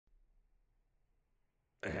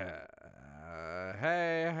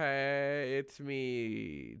Hey, it's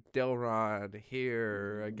me, Dilron,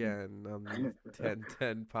 here again on the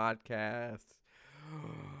 1010 podcast.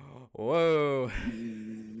 Whoa.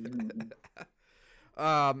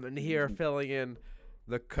 And here filling in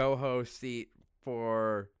the co-host seat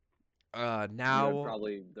for Yeah, now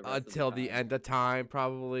probably the rest of the until the time. end of time,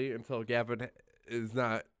 probably until Gavin is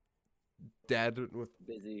not dead with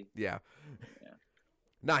Busy. yeah. Yeah.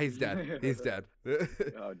 Nah, he's dead. He's dead.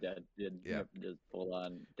 Oh, dead. Yeah. Yep, just full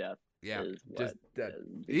on death Yeah, is just what dead. has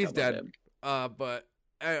He's become of dead. him. But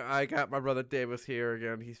I got my brother Davis here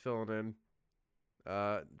again. He's filling in.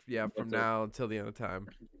 Yeah, from What's up? now until the end of time.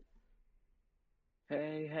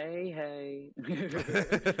 Hey, hey, hey.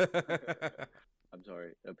 I'm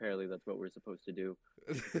sorry. Apparently, that's what we're supposed to do.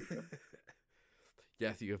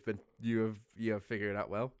 Yes, you have figured it out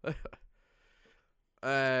well.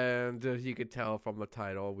 And as you could tell from the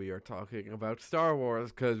title, we are talking about Star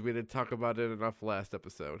Wars because we didn't talk about it enough last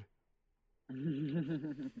episode.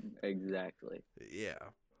 Exactly. Yeah.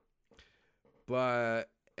 But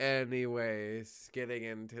anyways, getting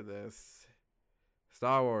into this,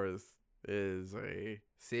 Star Wars is a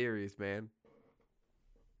series, man.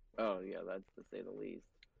 Oh, yeah, that's to say the least.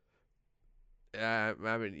 I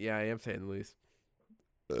mean, yeah, I am saying the least.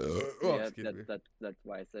 Oh, Yeah, excuse that me. that that's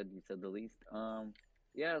why I said you said the least.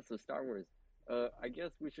 Yeah. So Star Wars. I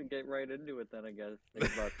guess we should get right into it then. I guess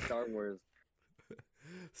think about Star Wars.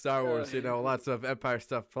 Star Uh, Wars, lots of Empire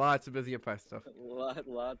stuff, lots of busy Empire stuff.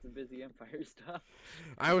 lots of busy Empire stuff.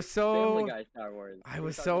 I was Family so, Guy Star Wars. I Can we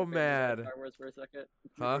was talk so about Family Guy mad, Star Wars for a second?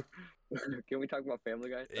 huh? Can we talk about Family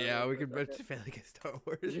Guy Star Yeah, Wars we for a could second? mention Family Guy Star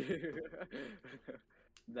Wars.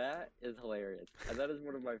 That is hilarious. And that is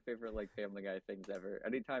one of my favorite like Family Guy things ever.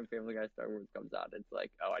 Anytime Family Guy Star Wars comes out, it's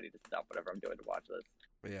like, oh, I need to stop whatever I'm doing to watch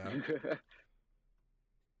Yeah, this.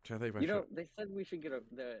 trying to think of my You show. know, they said we should get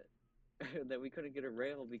that we couldn't get a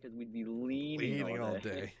rail because we'd be leaning Leaning all all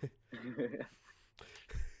day. day.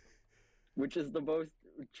 Which is the most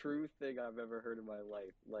true thing I've ever heard in my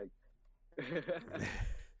life.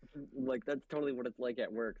 Like that's totally what it's like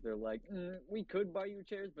at work. They're like, we could buy you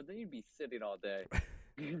chairs, but then you'd be sitting all day.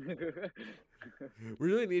 We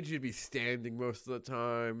really need you to be standing most of the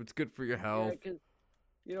time. It's good for your Yeah, health. because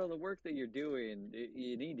the work that you're doing,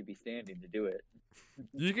 you need to be standing to do it.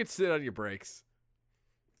 You can sit on your breaks.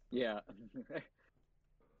 Yeah.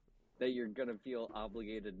 That you're gonna feel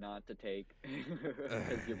obligated not to take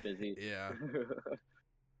because you're busy. Yeah.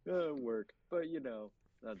 Work, but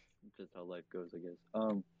that's just how life goes, I guess.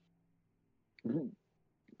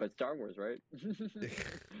 But Star Wars, right?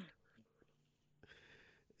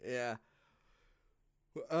 Yeah.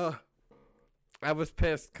 Uh, I was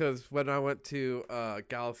pissed because when I went to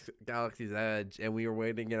Galaxy's Edge and we were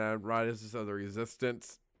waiting on Riders of the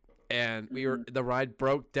Resistance, and the ride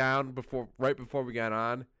broke down right before we got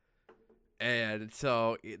on, and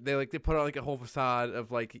so they put on like a whole facade of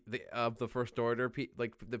like the First Order,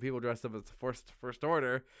 like the people dressed up as the First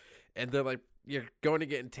Order, and they're like you're going to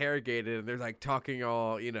get interrogated, and they're like talking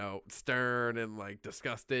all stern and like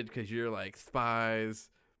disgusted because you're like spies.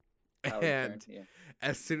 And Yeah.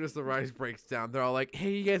 as soon as the rise breaks down, they're all like,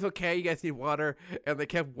 "Hey, you guys okay? You guys need water?" And they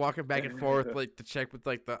kept walking back and forth, like to check with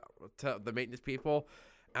like the maintenance people.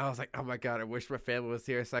 And I was like, "Oh my god, I wish my family was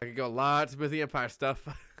here so I could go lots with the Empire stuff."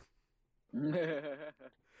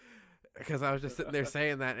 Because I was just sitting there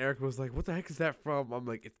saying that, and Eric was like, "What the heck is that from?" I'm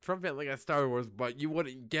like, "It's from Family Guy Star Wars, but you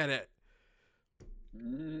wouldn't get it."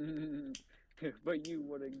 But you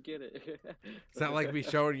wouldn't get it. It's not like me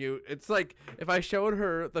showing you. It's like if I showed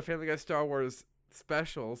her the Family Guy Star Wars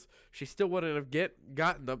specials, she still wouldn't have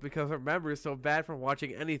gotten them because her memory is so bad from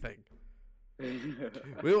watching anything.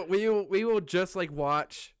 We will just like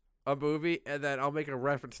watch a movie and then I'll make a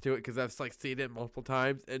reference to it because I've like seen it multiple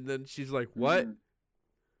times, and then she's like, "What?"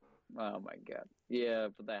 Oh my god. Yeah,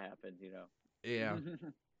 but that happens, Yeah,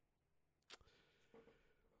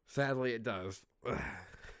 sadly it does.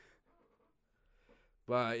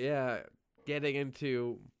 But yeah, getting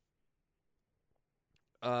into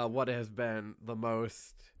what has been the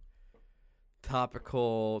most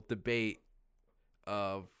topical debate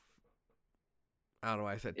of, I don't know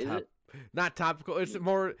why I said Is top, it? not topical. It's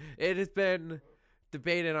more. It has been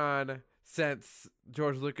debated on since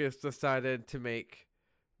George Lucas decided to make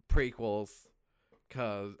prequels.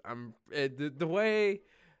 Cause the way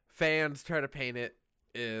fans try to paint it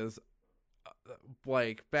is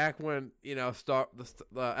like back when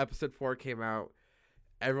the episode 4 came out.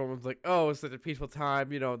 Everyone was like, "Oh, it's such a peaceful time."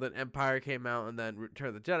 Then Empire came out, and then Return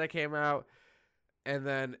of the Jedi came out, And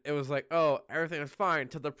then it was like, oh, everything was fine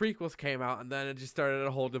till the prequels came out, and then it just started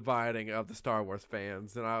a whole dividing of the Star Wars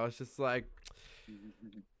fans. And I was just like,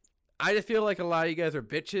 I just feel like a lot of you guys are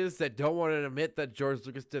bitches that don't want to admit that George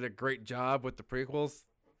Lucas did a great job with the prequels.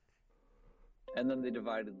 And then they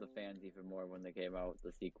divided the fans even more when they came out with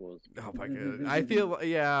the sequels. Oh my god. I feel,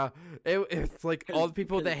 yeah, it's like all the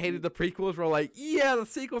people that hated the prequels were like, yeah, the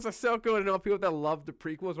sequels are so good. And all the people that loved the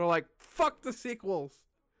prequels were like, fuck the sequels.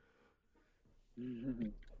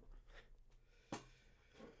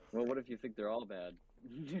 Well, what if you think they're all bad?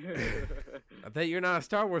 I bet you're not a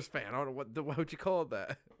Star Wars fan. I don't know what would you call it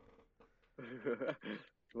that?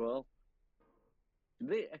 Well,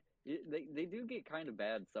 they do get kind of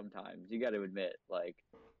bad sometimes. You got to admit, like,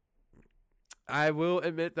 I will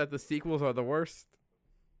admit that the sequels are the worst.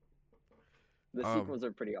 the sequels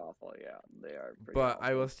are pretty awful. Yeah, they are. Pretty But awful.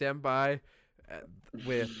 I will stand by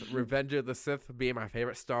with Revenge of the Sith being my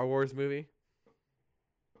favorite Star Wars movie.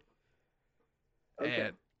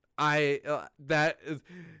 Okay. And that is,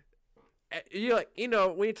 you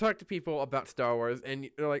know, when you talk to people about Star Wars and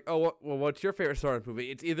you're like, oh, well, what's your favorite Star Wars movie?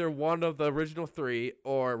 It's either one of the original three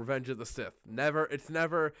or Revenge of the Sith. It's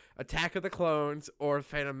never Attack of the Clones or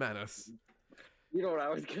Phantom Menace. You know what I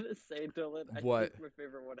was gonna say, Dylan? I What? think my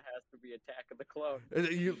favorite one has to be Attack of the Clones.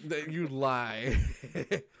 You lie.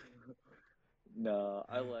 No,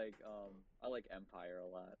 I like Empire a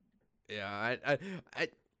lot. Yeah,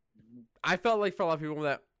 I felt like for a lot of people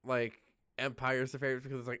that like Empire's the favorite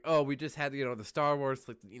because it's like, oh, we just had, you know, the Star Wars,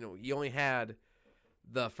 like, you know, you only had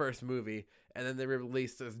the first movie, and then they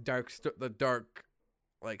released this dark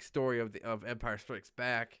like story of Empire Strikes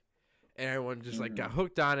Back, and everyone just like got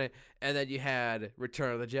hooked on it. And then you had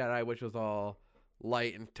Return of the Jedi, which was all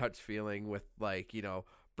light and touch feeling with, like, you know,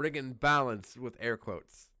 bringing balance with air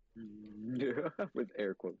quotes. With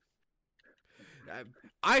air quotes.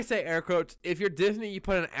 I say air quotes. If you're Disney, you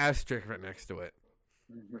put an asterisk right next to it.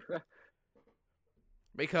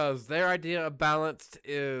 Because their idea of balanced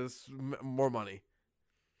is more money.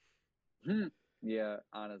 Yeah,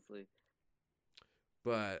 honestly.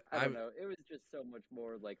 But I don't know. It was just so much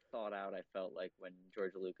more like thought out, I felt like, when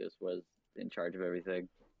George Lucas was in charge of everything.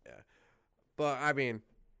 Yeah. But I mean,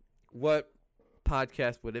 what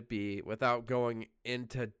podcast would it be without going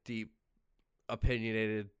into deep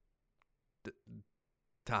opinionated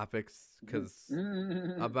topics? Because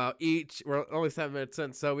about each, we're only 7 minutes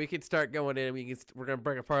in, so we can start going in. We're gonna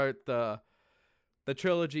break apart the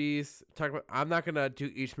trilogies. Talk about. I'm not gonna do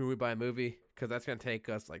each movie by movie because that's gonna take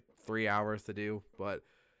us like 3 hours to do. But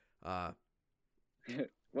well,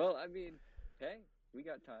 I mean, hey, we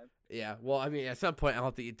got time. Yeah. Well, I mean, at some point I'll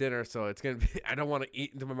have to eat dinner, so it's gonna be. I don't want to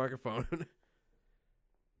eat into my microphone.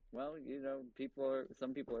 Well, you know,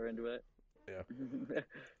 some people are into it. Yeah.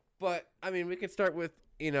 But I mean, we can start with,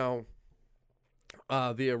 you know,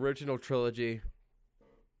 the original trilogy.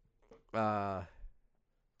 I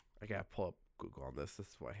gotta pull up Google on this. This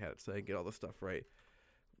is why I had it so I can get all the stuff right.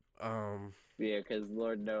 Yeah, because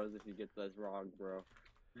Lord knows if you get this wrong, bro.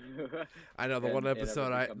 I know the one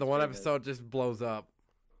episode just blows up,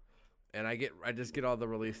 and I just get all the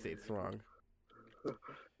release dates wrong.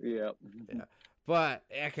 Yep. Yeah. But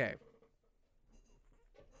okay.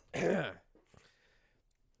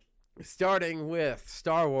 Starting with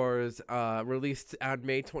Star Wars, released on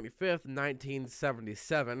May 25th,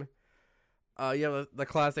 1977. You know, the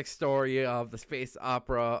classic story of the space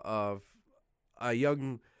opera of a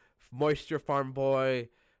young moisture farm boy.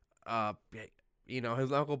 You know,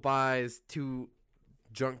 his uncle buys 2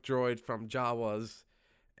 junk droids from Jawas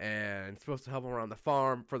and it's supposed to help him around the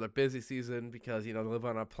farm for the busy season because, you know, they live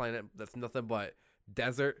on a planet that's nothing but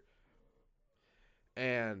desert.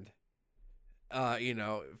 And you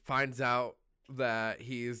know, finds out that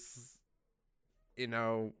he's, you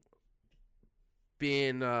know,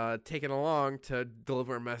 being taken along to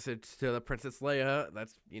deliver a message to the Princess Leia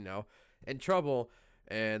that's, you know, in trouble.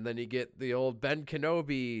 And then you get the old Ben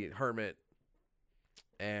Kenobi hermit,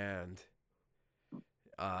 and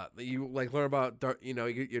you like learn about you know,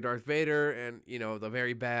 your Darth Vader and, you know, the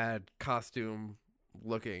very bad costume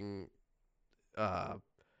looking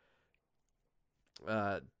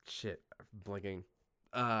shit, I'm blinking.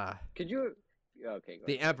 Could you? Okay. Go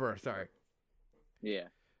the ahead. Emperor. Sorry. Yeah.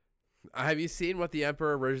 Have you seen what the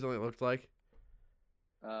Emperor originally looked like?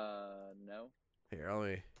 No. Here, let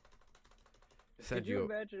me Could you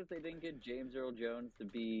imagine if they didn't get James Earl Jones to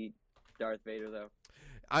be Darth Vader, though?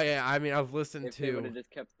 I mean, I've listened If to. they would have just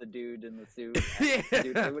kept the dude in the suit, Yeah.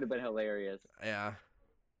 dude, it would have been hilarious. Yeah.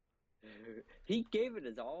 He gave it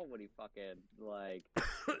his all when he fucking like,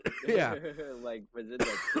 Yeah. like was in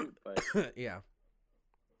that suit, but Yeah.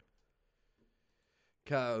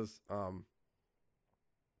 Cause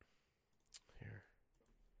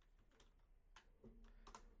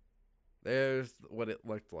There's what it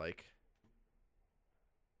looked like.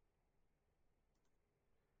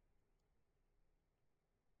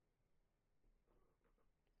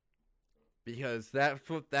 Because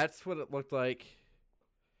that's what it looked like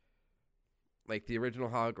the original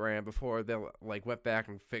hologram before they like went back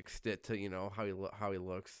and fixed it to how he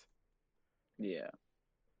looks. Yeah.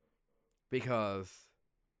 Because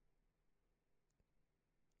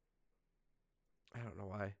I don't know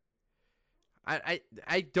why.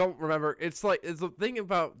 I don't remember. It's the thing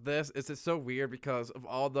about this is it's so weird because of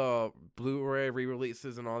all the Blu-ray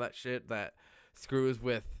re-releases and all that shit that screws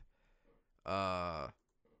with how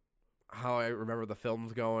I remember the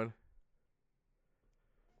films going.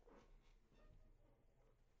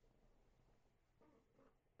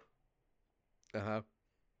 Uh-huh.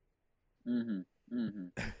 Mhm.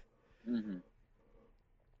 Mhm. Mhm.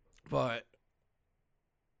 But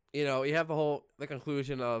you have the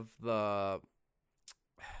conclusion of the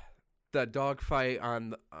dogfight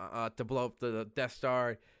on to blow up the Death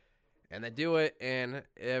Star, and they do it, and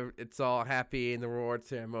it's all happy in the reward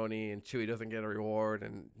ceremony, and Chewie doesn't get a reward,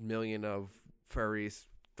 and a million of furries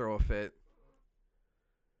throw a fit.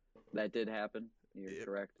 That did happen. You're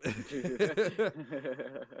correct. I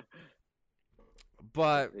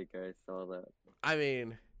But think I saw that. I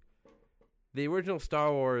mean, the original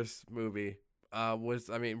Star Wars movie was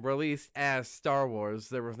released as Star Wars.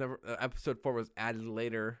 There was never Episode 4 was added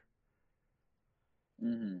later.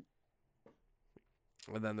 Mhm.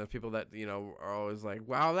 And then there's people that, are always like,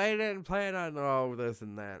 wow, they didn't plan on all this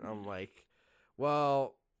and that. I'm like,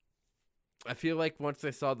 well, I feel like once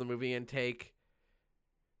they saw the movie intake,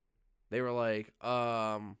 they were like,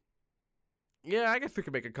 yeah, I guess we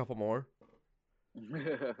could make a couple more.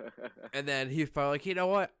 And then he felt like, you know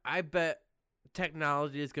what? I bet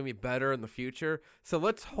technology is going to be better in the future. So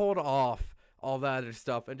let's hold off all that other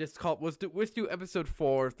stuff and just let's do episode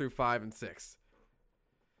 4 through 5 and 6.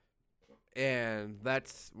 And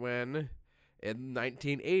that's when, in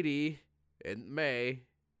 1980, in May,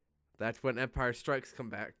 that's when Empire Strikes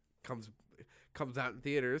comes out in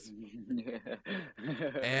theaters.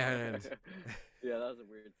 And yeah, that was a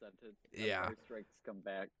weird sentence. Yeah. Empire Strikes come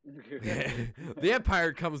back. The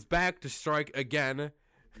Empire comes back to strike again.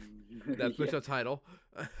 That's the title.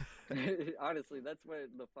 Honestly, that's what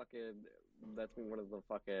one of the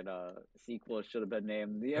fucking sequels should have been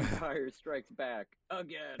named. The Empire Strikes Back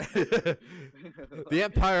again. The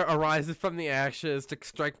Empire arises from the ashes to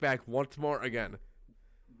strike back once more again.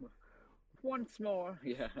 Once more,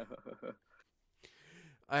 yeah.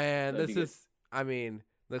 And this is,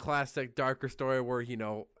 the classic darker story where,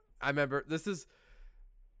 I remember this is,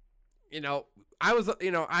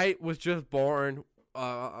 I was just born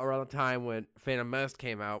around the time when Phantom Menace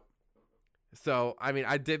came out. So,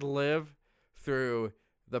 I did live through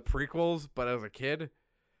the prequels, but as a kid,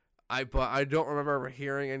 I don't remember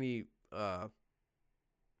hearing any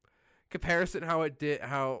comparison how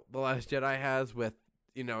The Last Jedi has with,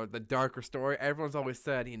 the darker story. Everyone's always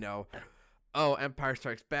said, oh, Empire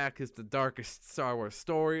Strikes Back is the darkest Star Wars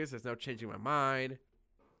stories. There's no changing my mind.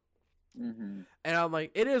 Mm-hmm. And I'm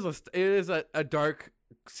like, it is a dark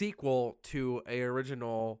sequel to a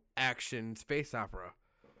original action space opera.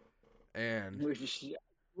 And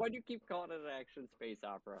why do you keep calling it an action space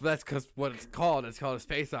opera? That's because what it's called. It's called a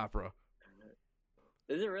space opera.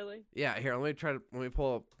 Is it really? Yeah. Here, let me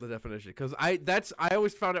pull up the definition because I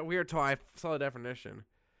always found it weird till I saw the definition.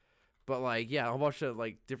 But a whole bunch of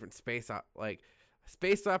different space opera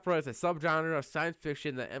is a subgenre of science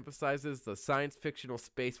fiction that emphasizes the science fictional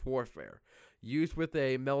space warfare, used with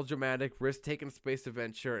a melodramatic, risk-taking space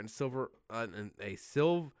adventure and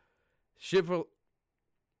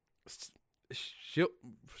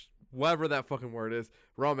whatever that fucking word is,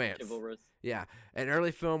 romance. Chivalrous. Yeah, an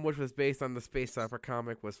early film which was based on the space opera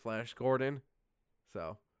comic was Flash Gordon.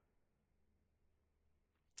 So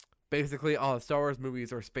basically, all the Star Wars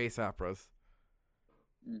movies are space operas.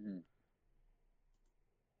 Mm-hmm.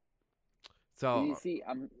 So you see,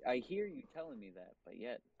 I hear you telling me that, but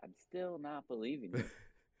yet I'm still not believing you.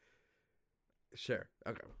 Sure.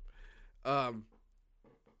 Okay.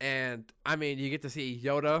 And you get to see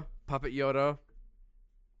Yoda, Puppet Yoda.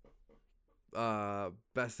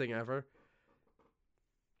 Best thing ever.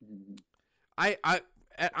 Mm-hmm. I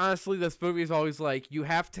honestly, this movie is always you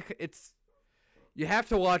have to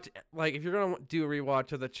watch if you're gonna do a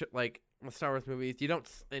rewatch of the Star Wars movies, you don't,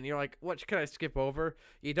 and you're like, what can I skip over?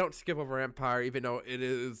 You don't skip over Empire, even though it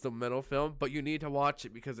is the middle film, but you need to watch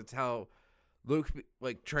it because it's how Luke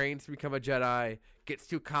trains to become a Jedi, gets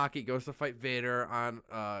too cocky, goes to fight Vader on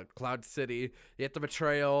Cloud City. You get the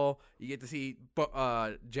betrayal. You get to see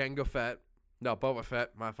Boba Fett.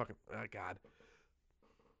 My fucking God.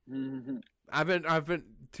 I've been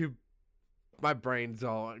too. My brain's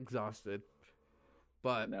all exhausted.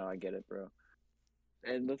 But No, I get it, bro.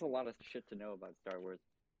 And there's a lot of shit to know about Star Wars.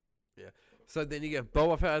 yeah. So then you get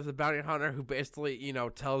Boba Fett as a bounty hunter who basically,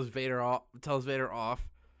 tells Vader off.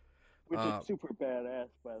 Which Uh, is super badass,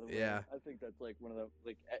 by the way. yeah. I think that's like one of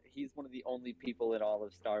the he's one of the only people in all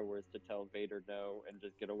of Star Wars to tell Vader no and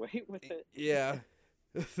just get away with it. Yeah.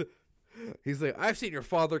 He's like, I've seen your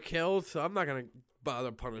father killed, so I'm not gonna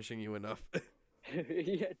bother punishing you enough.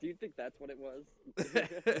 Yeah, do you think that's what it was?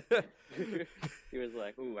 He was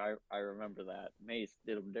like, "Ooh, I remember that. Mace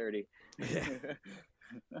did him dirty." Yeah.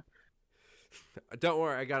 Don't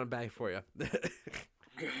worry, I got him back for you.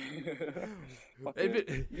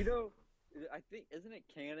 I think isn't it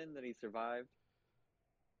canon that he survived?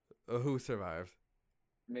 Who survived?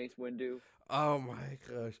 Mace Windu. Oh my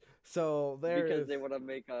gosh! So because they want to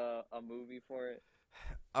make a movie for it.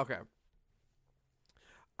 Okay.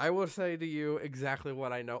 I will say to you exactly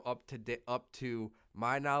what I know up to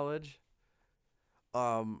my knowledge.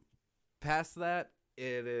 Past that,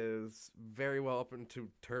 it is very well open to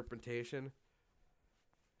interpretation.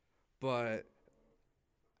 But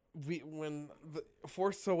when the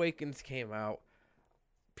Force Awakens came out,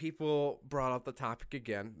 people brought up the topic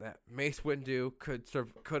again that Mace Windu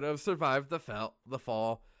could have survived the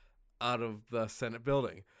fall out of the Senate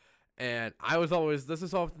building. And this is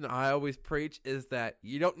something I always preach, is that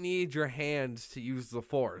you don't need your hands to use the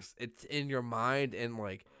Force. It's in your mind, and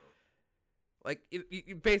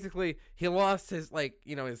basically he lost his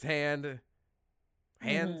his hand,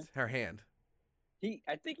 her hand.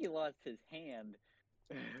 I think he lost his hand.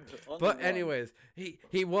 But anyways,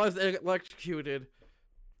 he was electrocuted,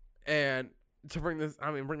 and to bring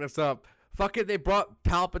this up, fucking they brought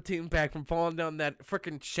Palpatine back from falling down that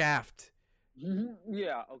freaking shaft.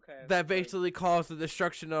 Yeah, okay. That basically caused the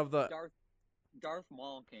destruction of the. Darth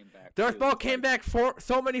Maul came back. Darth Maul came back for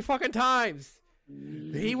so many fucking times.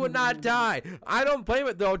 He would not die. I don't blame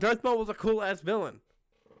it though. Darth Maul was a cool ass villain,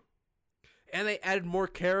 and they added more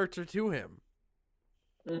character to him.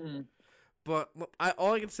 But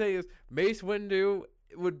all I can say is Mace Windu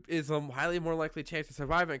is a highly more likely chance of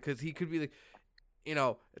surviving, because he could be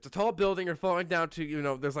it's a tall building you're falling down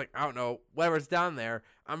to, there's I don't know, whatever's down there.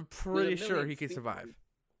 I'm pretty sure he could survive.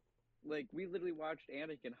 Like, we literally watched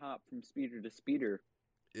Anakin hop from speeder to speeder.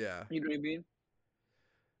 Yeah. You know what I mean?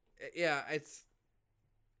 Yeah, it's,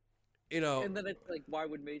 And then it's like, why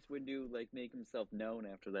would Mace Windu, make himself known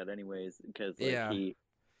after that anyways? Because, he...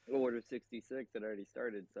 Order 66 had already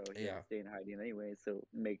started, so he had to stay in hiding anyway, so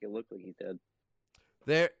make it look like he's dead.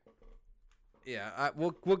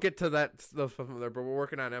 We'll get to that stuff from there, but we're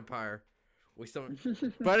working on Empire. We still,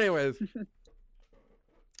 but anyways,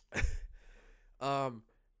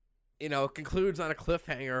 it concludes on a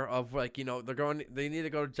cliffhanger of they need to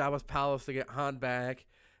go to Jabba's palace to get Han back,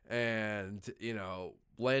 and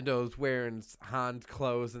Lando's wearing Han's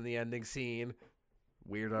clothes in the ending scene.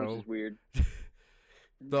 Weirdo. Which is weird.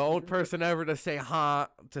 The old person ever to say Han,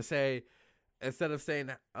 instead of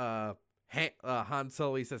saying Han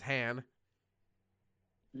Solo, he says Han.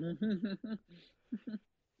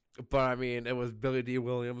 But it was Billy D.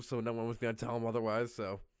 Williams, so no one was gonna tell him otherwise.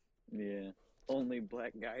 So yeah, only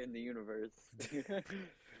black guy in the universe.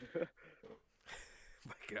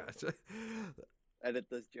 My gosh, edit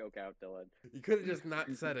this joke out, Dylan. You could have just not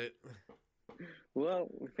said it. Well,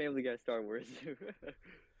 Family Guy Star Wars.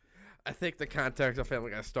 I think the context of Family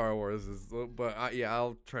Guy Star Wars is, but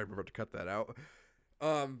I'll try to remember to cut that out.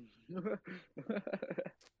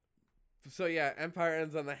 So yeah, Empire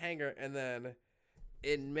ends on the hangar, and then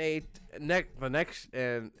in May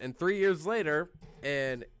and 3 years later,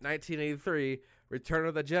 in 1983, Return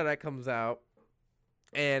of the Jedi comes out,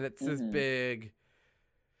 and it's this big.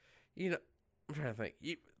 I'm trying to think.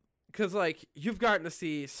 Because you've gotten to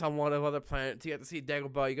see somewhat of other planets. You got to see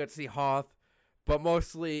Dagobah. You got to see Hoth. But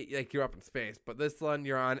mostly, you're up in space. But this one,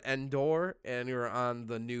 you're on Endor, and you're on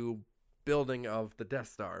the new building of the Death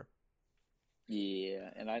Star. Yeah,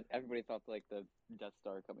 and everybody thought, the Death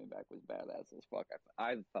Star coming back was badass as fuck.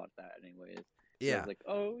 I thought that anyways. Yeah. I was like,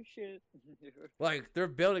 oh, shit. They're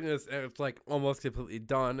building this, and it's, almost completely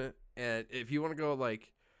done. And if you want to go,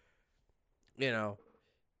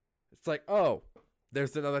 it's oh,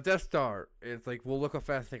 there's another Death Star. It's well, look how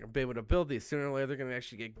fast they can be able to build these. Sooner or later, they're going to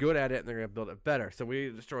actually get good at it, and they're going to build it better. So we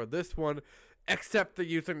need to destroy this one, except they're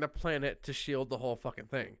using the planet to shield the whole fucking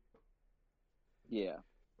thing. Yeah.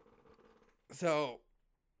 So,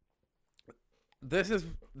 this is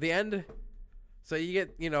the end. So you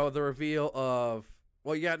get, the reveal of...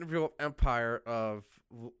 Well, you got the reveal of Empire of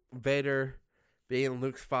Vader being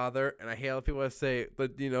Luke's father, and I hate how people say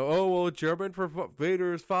that, oh, well, German for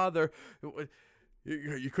Vader's father.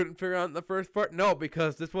 You couldn't figure out in the first part? No,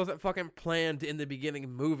 because this wasn't fucking planned in the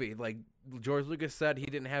beginning movie. Like, George Lucas said he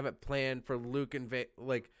didn't have it planned for Luke and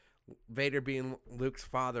Vader being Luke's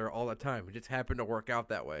father all the time. It just happened to work out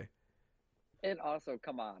that way. And also,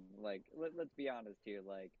 come on, like, let's be honest here.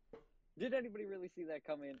 Like, did anybody really see that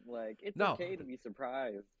coming? Like, it's okay to be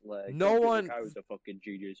surprised. Like, no one. Like, I was a fucking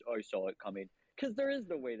genius. I saw it coming. Because there is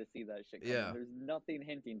no way to see that shit coming. Yeah. There's nothing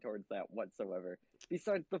hinting towards that whatsoever.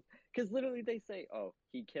 Besides because literally they say, "Oh,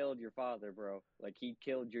 he killed your father, bro. Like, he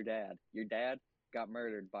killed your dad. Your dad got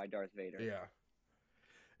murdered by Darth Vader." Yeah.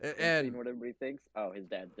 And what everybody thinks, oh, his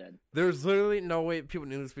dad's dead. There's literally no way people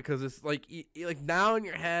knew this, because it's like now in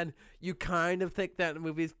your head you kind of think that in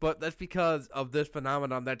movies, but that's because of this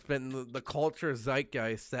phenomenon that's been the culture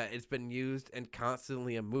zeitgeist that it's been used and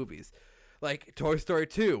constantly in movies. Like Toy Story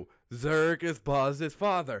 2, Zurg is Buzz's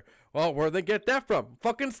father. Well, where'd they get that from?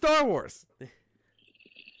 Fucking Star Wars.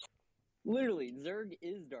 Literally, Zurg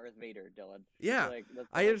is Darth Vader, Dylan. Yeah, like,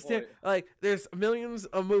 I understand. Point. Like, there's millions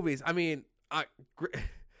of movies. I mean,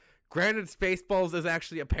 granted, Spaceballs is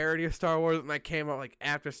actually a parody of Star Wars, and that came out like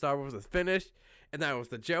after Star Wars was finished, and that was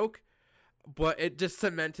the joke. But it just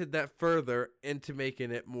cemented that further into making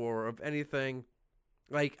it more of anything.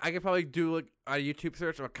 Like, I could probably do like a YouTube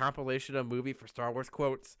search of a compilation of movie for Star Wars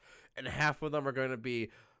quotes, and half of them are going to be,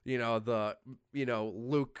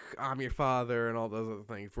 Luke, I'm your father, and all those other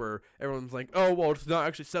things, where everyone's like, oh, well, it's not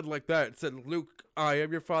actually said like that. It said, Luke, I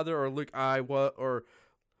am your father, or Luke, I what, or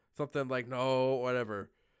something like, no, whatever.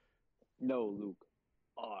 No, Luke,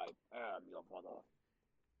 I am your father.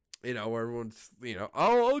 Where everyone's,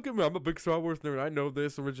 oh, look at me, I'm a big Star Wars nerd, I know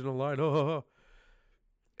this original line, oh.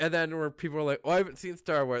 And then where people are like, oh, I haven't seen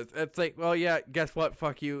Star Wars. It's like, well, yeah, guess what?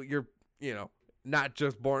 Fuck you. You're, not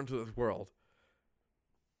just born to this world.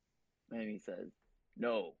 And he says,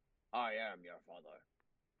 no, I am your father.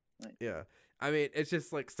 Right. Yeah. I mean, it's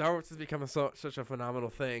just like Star Wars has become such a phenomenal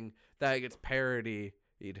thing that it gets parodied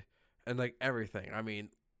and like everything. I mean,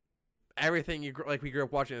 everything we grew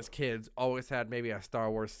up watching as kids always had maybe a Star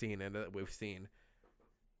Wars scene in it that we've seen.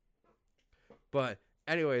 But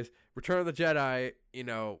anyways, Return of the Jedi,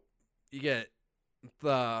 you get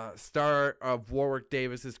the start of Warwick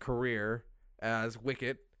Davis's career as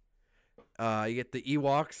Wicket. You get the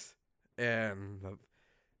Ewoks, and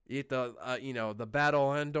you get the Battle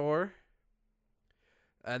on Endor.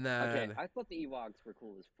 And then okay, I thought the Ewoks were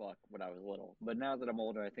cool as fuck when I was little, but now that I'm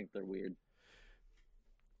older, I think they're weird.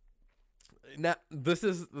 Now that's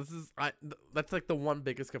like the one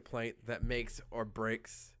biggest complaint that makes or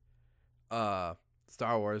breaks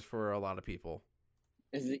Star Wars for a lot of people.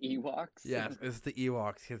 Is it Ewoks? Yes, it's the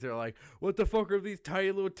Ewoks, because they're like, what the fuck are these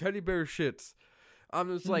tiny little teddy bear shits?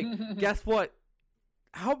 I'm just like, guess what?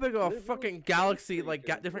 How big of a fucking galaxy, like,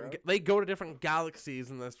 got different, they go to different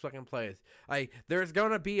galaxies in this fucking place. Like, there's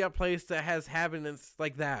gonna be a place that has inhabitants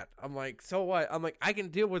like that. I'm like, so what? I'm like, I can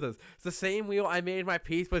deal with this. It's the same wheel I made my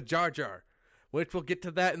peace with Jar Jar, which we'll get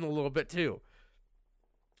to that in a little bit too.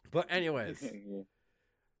 But anyways,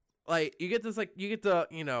 like, you get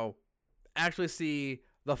to, actually see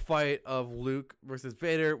the fight of Luke versus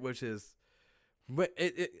Vader, which is,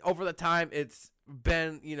 over the time, it's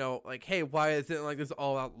been, like, hey, why isn't it like this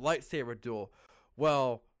all-out lightsaber duel?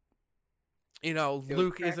 Well,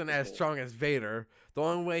 Luke isn't as strong as Vader. The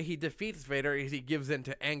only way he defeats Vader is he gives in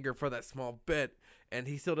to anger for that small bit, and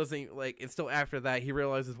he still doesn't, and still after that, he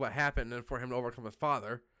realizes what happened, and for him to overcome his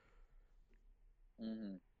father.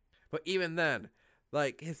 Mm-hmm. But even then,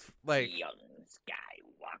 young Skywalker,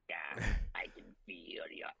 I can feel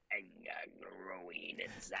your anger growing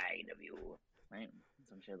inside of you. Right?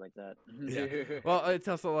 Some shit like that. Yeah. Well, it's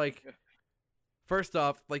also like, first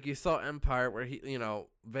off, like you saw Empire, where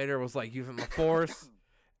Vader was like using the Force,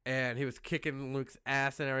 and he was kicking Luke's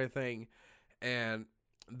ass and everything. And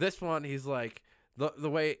this one, he's like, the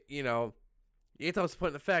way, you have to put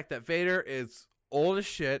in the fact that Vader is old as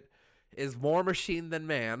shit, is more machine than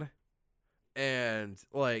man, and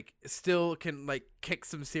like still can like kick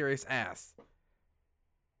some serious ass.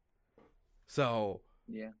 So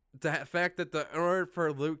yeah, the fact that in order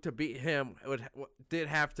for Luke to beat him, did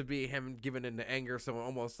have to be him giving into anger, so it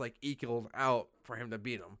almost like equaled out for him to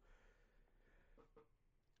beat him.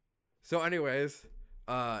 So, anyways,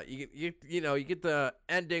 you get the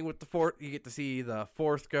ending with the Force. You get to see the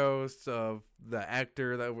Force ghosts of the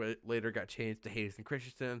actor that later got changed to Hayden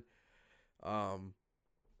Christensen. And,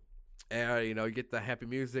 you get the happy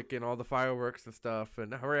music and all the fireworks and stuff,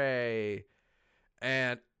 and hooray!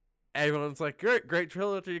 And everyone's like, great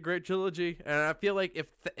trilogy. And I feel like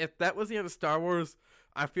if that was the end of Star Wars,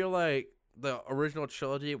 I feel like the original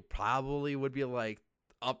trilogy probably would be like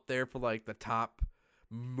up there for like the top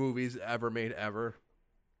movies ever made ever.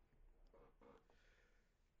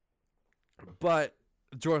 But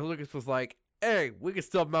George Lucas was like, hey, we can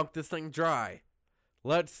still milk this thing dry.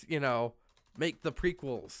 Let's, make the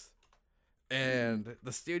prequels. And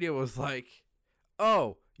the studio was like,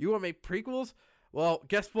 oh, you want to make prequels? Well,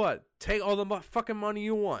 guess what? Take all the fucking money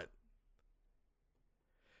you want.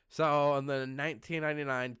 So, and then in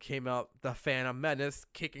 1999 came out The Phantom Menace,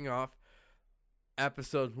 kicking off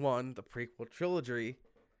Episode 1, the prequel trilogy.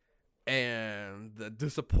 And the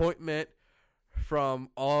disappointment from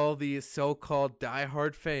all these so-called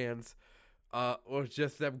diehard fans was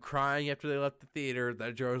just them crying after they left the theater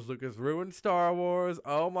that George Lucas ruined Star Wars.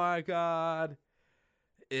 Oh my God.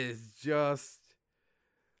 Is just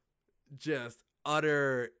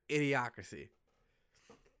utter idiocracy.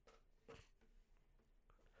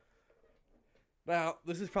 Now,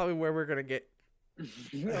 this is probably where we're going to get a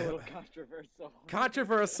little controversial.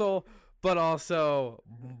 Controversial, but also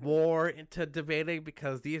more into debating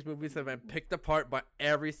because these movies have been picked apart by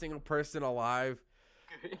every single person alive.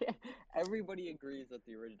 Everybody agrees that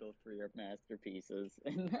the original 3 are masterpieces.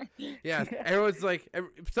 Yeah, everyone's like,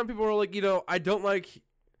 some people are like, I don't like.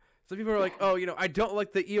 Some people are like, oh, I don't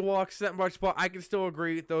like the Ewoks that much, but I can still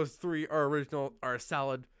agree those 3 are original, are a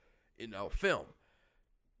solid, film.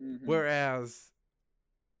 Mm-hmm. Whereas,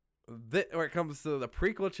 when it comes to the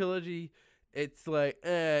prequel trilogy, it's like,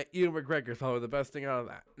 Ewan McGregor's probably the best thing out of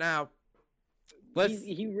that. Now,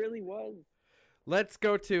 he really was. Let's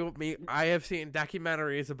go to me. I have seen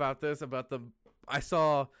documentaries about this. I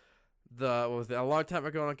saw a long time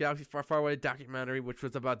ago on Galaxy Far Far Away documentary, which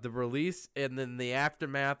was about the release and then the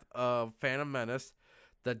aftermath of Phantom Menace,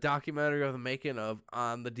 the documentary of the making of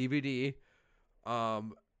on the DVD,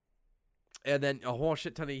 and then a whole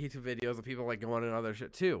shit ton of YouTube videos of people like going and other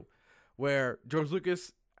shit too, where George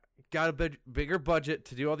Lucas got a bigger budget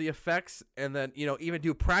to do all the effects and then, even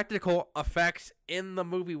do practical effects in the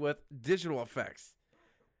movie with digital effects.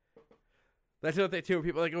 That's what they do.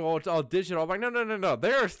 People are like, oh, it's all digital. I'm like, no.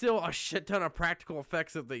 There are still a shit ton of practical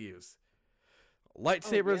effects that they use.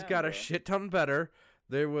 Lightsabers got a shit ton better.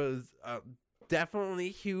 There was definitely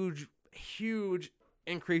huge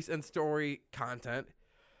increase in story content.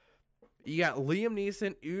 You got Liam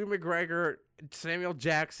Neeson, Ewan McGregor, Samuel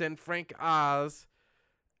Jackson, Frank Oz,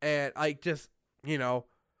 and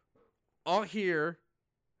all here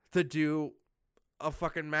to do a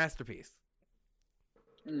fucking masterpiece.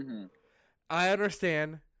 Mm-hmm. I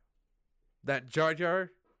understand that Jar Jar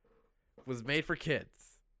was made for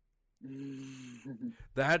kids.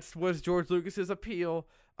 That was George Lucas's appeal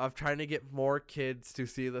of trying to get more kids to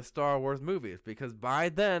see the Star Wars movies. Because by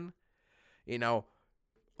then,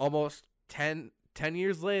 almost 10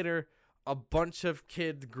 years later, a bunch of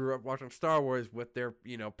kids grew up watching Star Wars with their,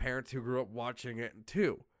 parents who grew up watching it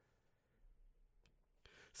too.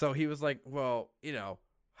 So he was like, well,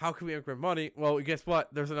 how can we make more money? Well, guess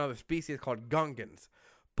what? There's another species called Gungans.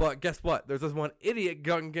 But guess what? There's this one idiot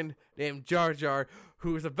Gungan named Jar Jar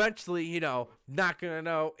who's eventually, not going to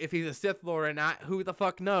know if he's a Sith Lord or not. Who the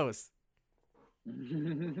fuck knows?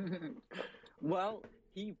 Well,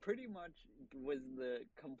 he pretty much was the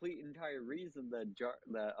complete entire reason that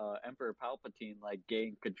Emperor Palpatine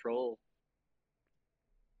gained control.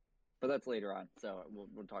 But that's later on, so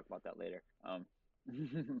we'll talk about that later.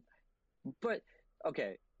 But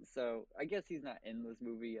okay, so I guess he's not in this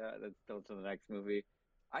movie yet. That's still to the next movie.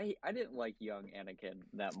 I didn't like young Anakin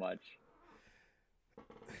that much.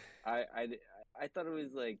 I thought it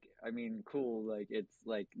was cool. It's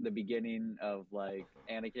the beginning of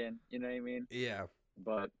Anakin. You know what I mean? Yeah.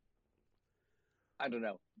 But I don't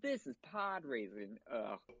know. This is pod racing.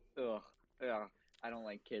 Ugh. I don't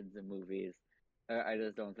like kids in movies. I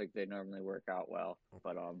just don't think they normally work out well.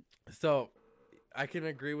 But So, I can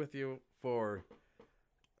agree with you for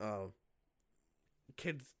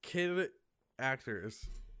kid actors,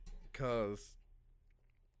 because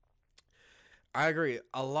I agree.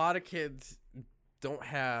 A lot of kids don't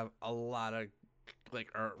have a lot of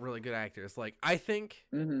are really good actors. I think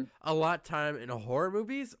a lot of time in horror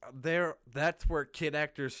movies, that's where kid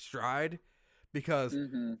actors stride, because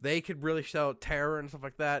they could really show terror and stuff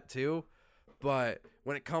like that too. But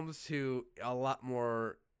when it comes to a lot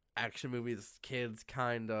more action movies, kids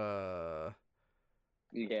kind of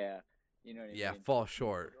you know what I mean? Fall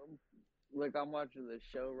short. I'm watching this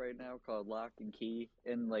show right now called Lock and Key,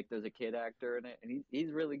 and there's a kid actor in it, and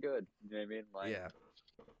he's really good. You know what I mean? Yeah.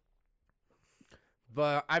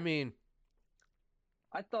 But I mean,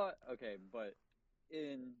 I thought but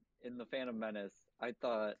in the Phantom Menace, I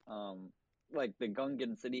thought like the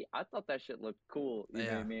Gungan city, I thought that shit looked cool. You know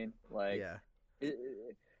what I mean? Like, yeah.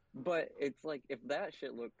 But it's like, if that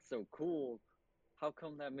shit looked so cool, how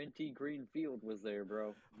come that minty green field was there,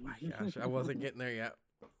 bro? Oh my gosh, I wasn't getting there yet.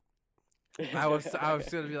 I was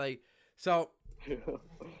gonna be like, so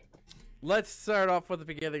let's start off with the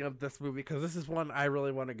beginning of this movie, because this is one I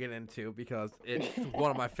really want to get into, because it's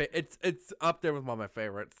one of my it's up there with one of my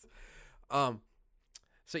favorites. So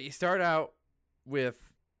you start out with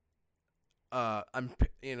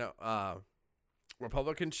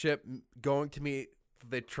Republican ship going to meet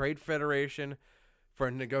the Trade Federation for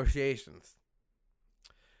negotiations.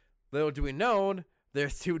 Little do we know,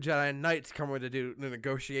 there's 2 Jedi Knights coming to do the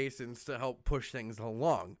negotiations to help push things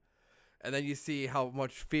along. And then you see how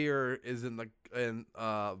much fear is in the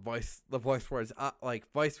Viceroy's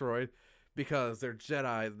Viceroy, because they're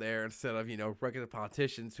Jedi there instead of regular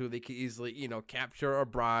politicians who they could easily capture or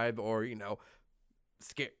bribe or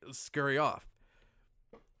scurry off.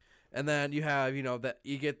 And then you have that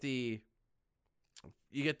you get the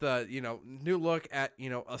new look at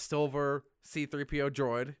a silver C3PO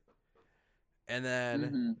droid, and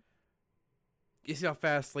then you see how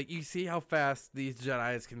fast these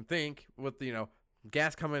Jedis can think with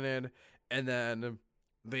gas coming in, and then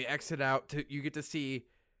they exit out you get to see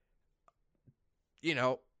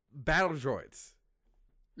battle droids.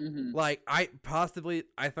 Like I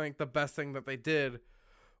think the best thing that they did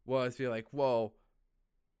was be like, whoa,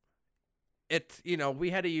 it's we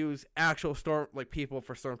had to use actual people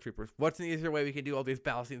for stormtroopers. What's an easier way we can do all these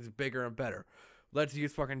battle scenes bigger and better? Let's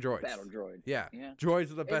use fucking droids. Battle droids. Yeah.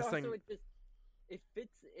 Droids are the best thing. It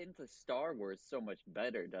fits into Star Wars so much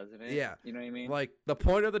better, doesn't it? Yeah. You know what I mean? Like, the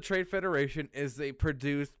point of the Trade Federation is they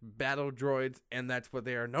produce battle droids, and that's what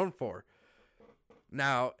they are known for.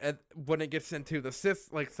 Now, when it gets into the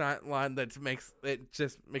Sith line, it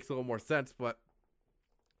just makes a little more sense, but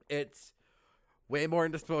it's way more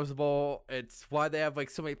indisposable. It's why they have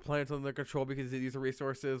so many planets under their control, because they use the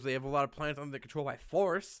resources. They have a lot of planets under their control by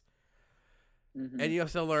force. And you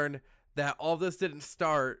also learn that all this didn't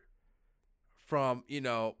start from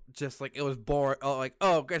just it was born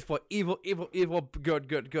guess what, evil,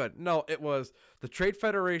 good. No, it was the Trade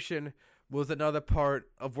Federation was another part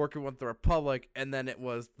of working with the Republic, and then it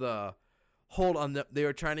was the hold on they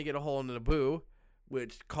were trying to get a hold on Naboo,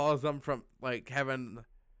 which caused them from having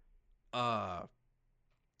the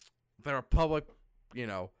Republic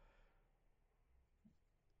the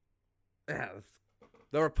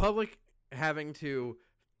Republic having to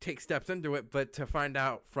take steps into it, but to find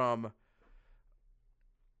out from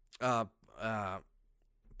Padme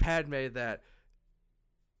that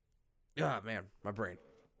my brain.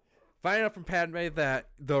 Finding out from Padme that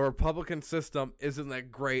the Republican system isn't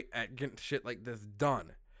that great at getting shit like this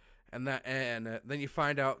done, and then you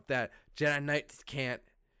find out that Jedi Knights can't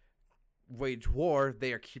wage war;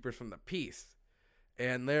 they are keepers from the peace,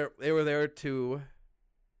 and they were there to.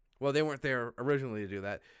 Well, they weren't there originally to do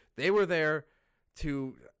that. They were there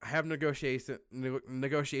to have negotiations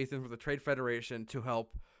with the Trade Federation to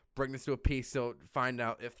help bring this to a peace. So find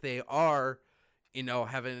out if they are,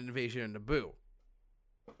 having an invasion in Naboo.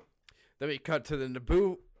 Then we cut to the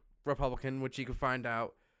Naboo Republican, which you can find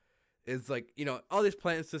out is all these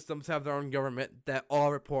planet systems have their own government that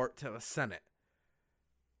all report to the Senate.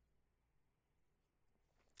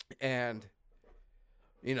 And,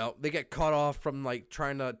 they get cut off from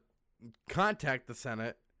trying to contact the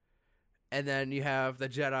Senate. And then you have the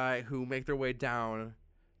Jedi who make their way down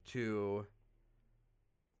to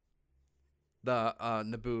the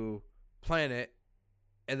Naboo planet,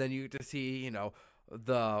 and then you get to see,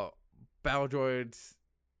 the battle droids,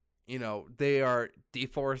 they are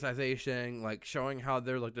deforestation, showing how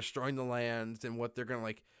they're destroying the lands and what they're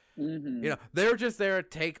gonna they're just there to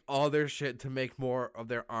take all their shit to make more of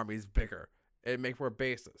their armies bigger and make more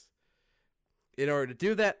bases. In order to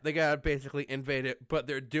do that, they gotta basically invade it, but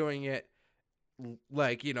they're doing it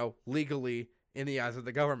legally in the eyes of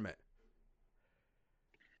the government.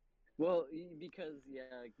 Well, because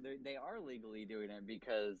they are legally doing it,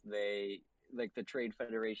 because they the Trade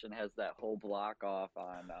Federation has that whole block off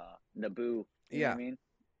on Naboo. You know what I mean?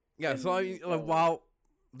 Yeah. So while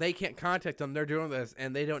they can't contact them, they're doing this,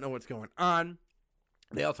 and they don't know what's going on.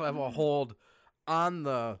 They also have a hold on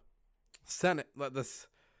the Senate.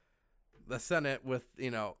 The Senate with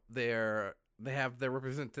they have their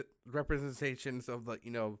representations of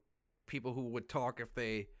the people who would talk if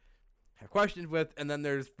they have questions with, and then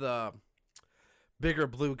there's the bigger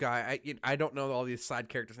blue guy. I don't know all these side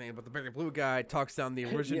characters' names, but the bigger blue guy talks down the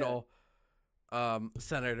original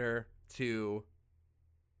senator to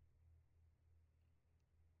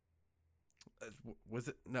was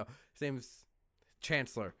it no his name's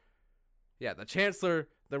Chancellor. Yeah, the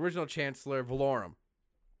original Chancellor Valorum,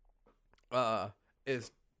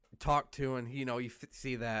 is talked to, and you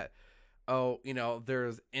see that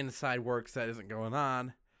there's inside works that isn't going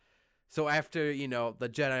on. So after the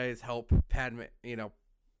Jedi's help Padme,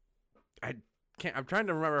 I'm trying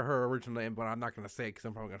to remember her original name, but I'm not gonna say because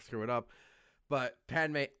I'm probably gonna screw it up. But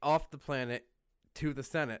Padme off the planet to the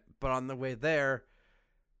Senate, but on the way there,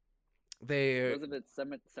 wasn't it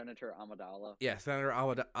Senator Amidala? Yeah, Senator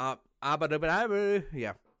Amidala.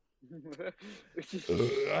 Yeah.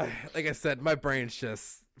 Like I said, my brain's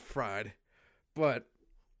just fried. But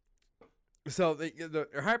so the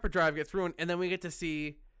hyperdrive gets ruined, and then we get to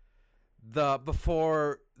see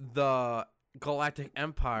before the Galactic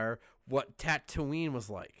Empire what Tatooine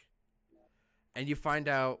was like, and you find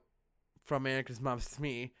out from Anakin's mom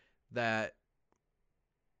Smee that.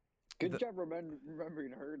 Good job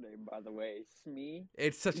remembering her name, by the way, Smee.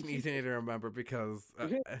 It's such an easy name to remember because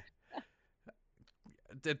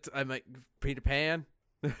I'm like Peter Pan.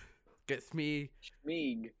 Get Smee.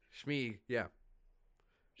 Schmeeg, yeah.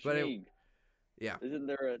 Schmeeg. Yeah. Isn't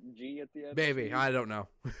there a G at the end? Maybe, I don't know.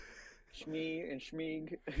 Shmee and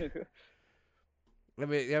Schmeeg. Let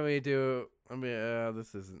me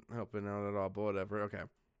this isn't helping out at all, but whatever. Okay.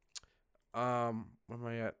 Where am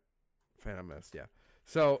I at? Phantom Menace, yeah.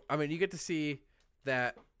 So, you get to see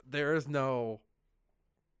that there is no,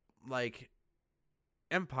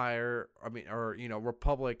 empire, or,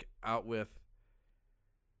 republic out with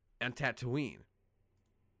and Tatooine.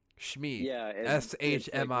 Shmi. Yeah.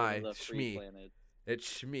 SHMI. Shmi.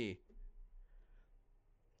 It's Shmi.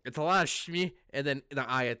 It's a lot of Shmi and then the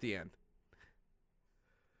I at the end.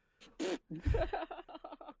 It's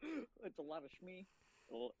a lot of Shmi.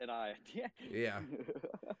 An I. Yeah.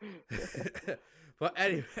 But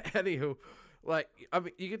anywho,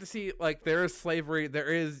 you get to see there is slavery, there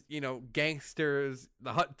is gangsters,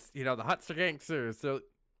 the Hutts are gangsters, so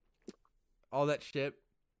all that shit.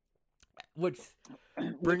 Which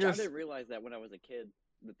I didn't realize that when I was a kid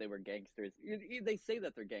that they were gangsters. They say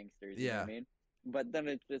that they're gangsters. You know what I mean? But then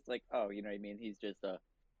it's just like, oh, you know what I mean? He's just a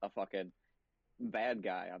fucking bad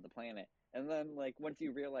guy on the planet. And then once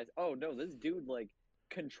you realize, oh no, this dude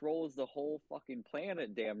controls the whole fucking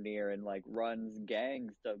planet damn near and runs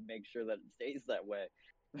gangs to make sure that it stays that way.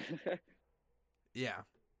 Yeah.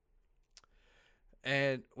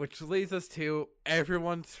 And which leads us to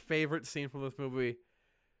everyone's favorite scene from this movie,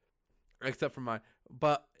 except for mine,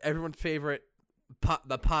 but everyone's favorite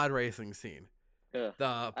the pod racing scene. Ugh,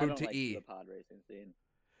 the Boot to E. The pod racing scene.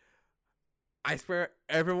 I swear,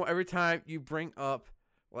 every time you bring up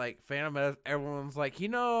Phantom Menace, everyone's like,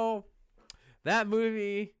 that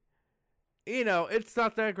movie, it's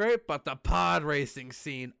not that great, but the pod racing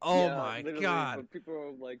scene, oh yeah, my god. But people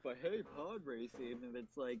are like, but hey, pod racing, and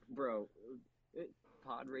it's like, bro,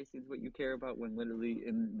 pod racing is what you care about when literally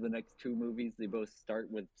in the next two movies they both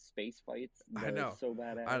start with space fights. I know. So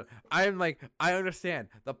badass. I understand.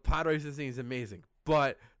 The pod racing scene is amazing,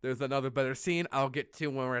 but there's another better scene I'll get to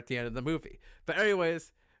when we're at the end of the movie. But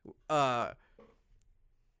anyways,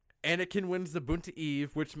 Anakin wins the Boon to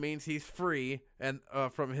Eve, which means he's free and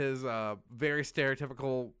from his very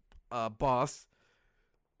stereotypical boss.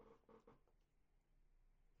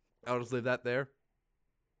 I'll just leave that there.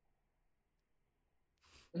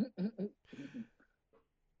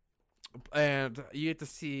 And you get to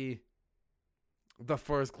see the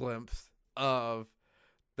first glimpse of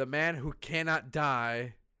the man who cannot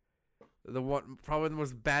die, probably the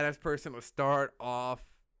most badass person to start off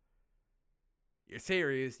your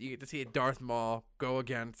series. You get to see Darth Maul go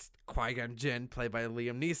against Qui-Gon Jinn, played by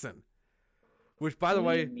Liam Neeson. Which, by the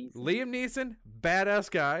way, Liam Neeson, badass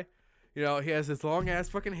guy. He has his long ass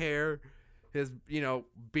fucking hair, his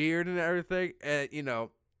beard and everything, and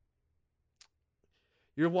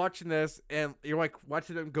you're watching this, and you're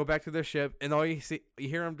watching them go back to their ship, and all you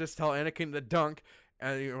hear him just tell Anakin to dunk,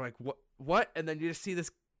 and you're like, what? And then you just see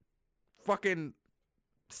this fucking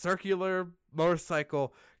circular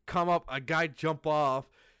motorcycle come up, a guy jump off,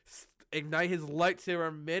 ignite his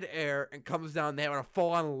lightsaber midair, and comes down there in a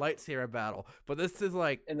full-on lightsaber battle. But this is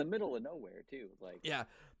in the middle of nowhere too. Yeah.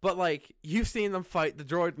 But you've seen them fight the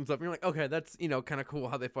droids and stuff, and you're like, okay, that's kind of cool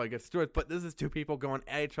how they fight against droids. But this is two people going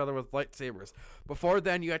at each other with lightsabers. Before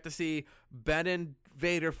then, you had to see Ben and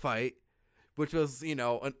Vader fight, which was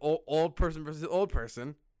an old person versus old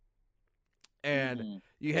person, and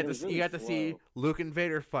you had to see Luke and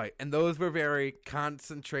Vader fight, and those were very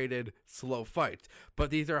concentrated, slow fights. But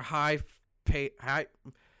these are high pace.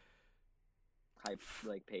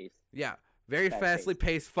 Yeah. Very fastly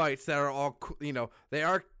paced fights that are all, they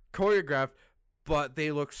are choreographed, but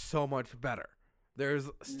they look so much better. There's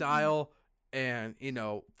style and,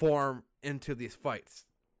 form into these fights.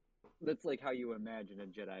 That's like how you imagine a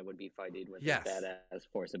Jedi would be fighting with yes. badass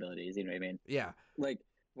Force abilities. You know what I mean? Yeah. Like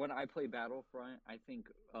when I play Battlefront, I think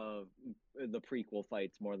of the prequel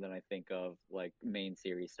fights more than I think of like main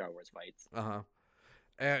series Star Wars fights.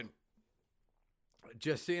 And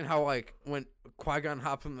just seeing how like when Qui-Gon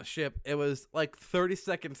hops on the ship, it was like 30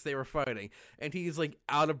 seconds they were fighting, and he's like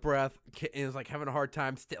out of breath and is like having a hard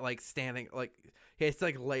time standing, like he has to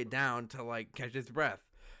like lay down to like catch his breath.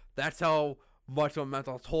 That's how much of a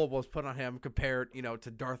mental toll was put on him compared,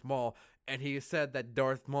 to Darth Maul. And he said that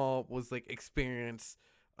Darth Maul was like experienced,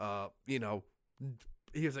 he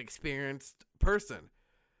was an experienced person.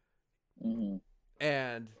 Mm-hmm.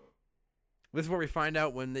 And this is where we find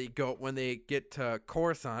out when they get to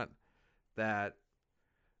Coruscant that,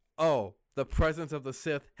 the presence of the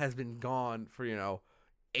Sith has been gone for,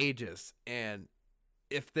 ages. And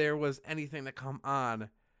if there was anything to come on,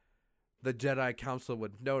 the Jedi Council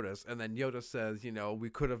would notice. And then Yoda says, we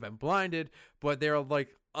could have been blinded, but they're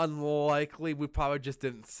like, unlikely. We probably just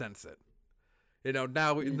didn't sense it. Now,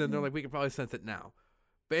 then they're like, we can probably sense it now.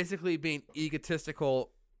 Basically being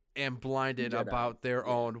egotistical and blinded Jedi. About their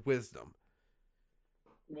own wisdom.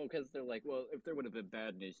 Well, because they're like, well, if there would have been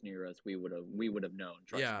badness near us, we would have known.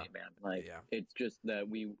 Trust me, man. Like, it's just that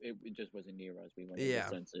it just wasn't near us. We wouldn't able to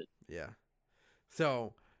sense it. Yeah.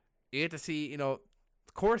 So you get to see,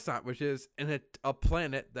 Coruscant, which is a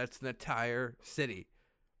planet that's an entire city.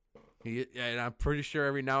 And I'm pretty sure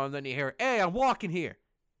every now and then you hear, "Hey, I'm walking here."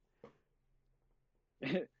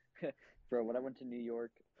 Bro, when I went to New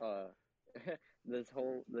York, this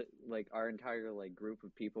whole our entire group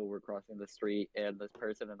of people were crossing the street, and this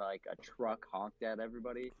person in a truck honked at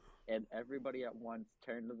everybody, and everybody at once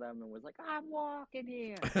turned to them and was like, "I'm walking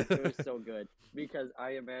here." It was so good because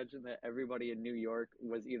I imagine that everybody in New York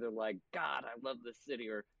was either like, "God, I love this city,"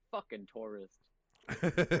 or "fucking tourist."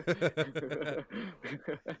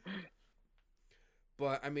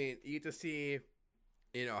 But I mean, you get to see,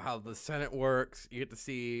 how the Senate works. You get to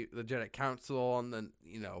see the Jedi Council, and then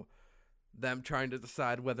them trying to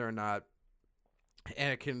decide whether or not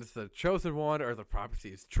Anakin's the chosen one or the prophecy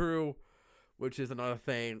is true, which is another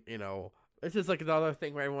thing. This is another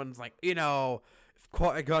thing where everyone's like, if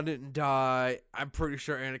Qui-Gon didn't die, I'm pretty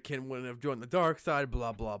sure Anakin wouldn't have joined the dark side.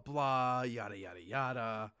 Blah blah blah. Yada yada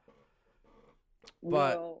yada.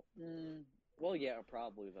 But well, yeah,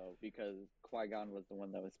 probably though, because Qui-Gon was the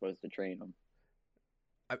one that was supposed to train him.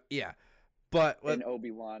 Yeah, but and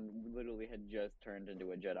Obi-Wan literally had just turned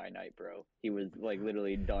into a Jedi Knight, bro. He was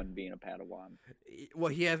literally done being a Padawan.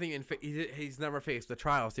 Well, he hasn't even. He's never faced the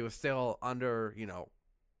trials. He was still under,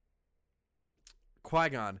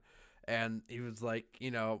 Qui-Gon, and he was like,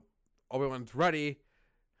 Obi-Wan's ready,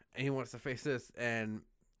 and he wants to face this. And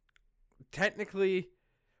technically,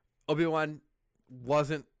 Obi-Wan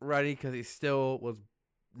wasn't ready because he still was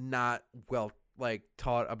not well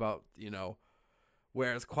taught about,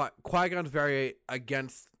 whereas Qui-Gon's very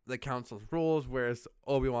against the council's rules, whereas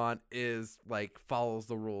Obi-Wan is follows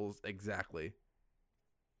the rules exactly.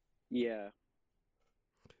 Yeah.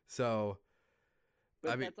 So,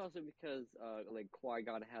 but that's also because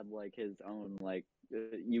Qui-Gon had his own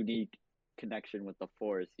unique connection with the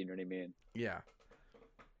Force. You know what I mean? Yeah.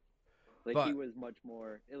 He was much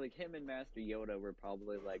more him and Master Yoda were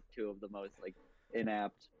probably two of the most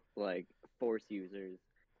inept Force users.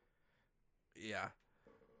 Yeah.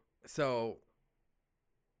 So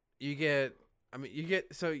you get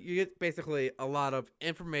basically a lot of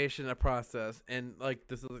information to process, and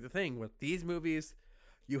this is the thing with these movies,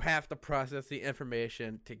 you have to process the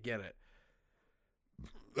information to get it.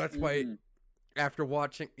 That's why after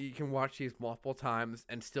watching, you can watch these multiple times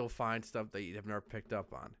and still find stuff that you have never picked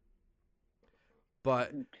up on.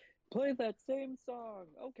 But play that same song.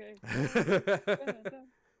 Okay.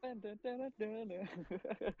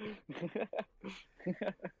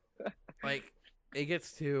 It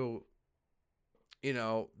gets to,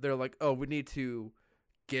 they're like, oh, we need to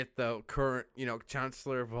get the current,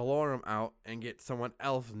 Chancellor Valorum out and get someone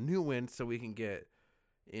else new in so we can get,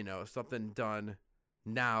 something done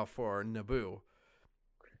now for Naboo.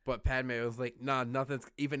 But Padme was like, nah, nothing's,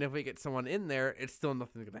 even if we get someone in there, it's still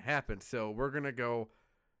nothing's going to happen. So we're going to go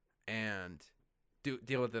and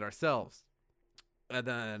deal with it ourselves. And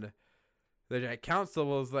then the Jedi Council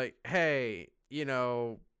was like, hey,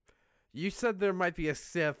 you said there might be a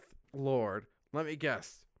Sith Lord. Let me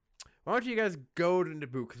guess. Why don't you guys go to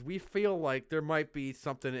Naboo? Because we feel like there might be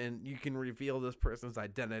something, and you can reveal this person's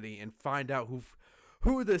identity and find out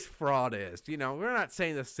who this fraud is. We're not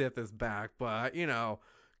saying the Sith is back, but,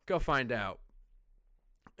 go find out.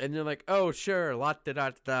 And you're like, oh, sure,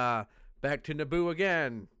 la-da-da-da, back to Naboo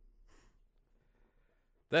again.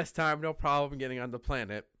 This time, no problem getting on the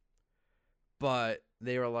planet. But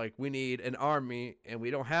they were like, we need an army, and we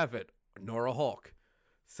don't have it, nor a Hulk.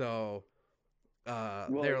 So,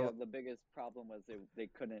 the biggest problem was they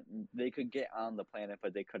could get on the planet,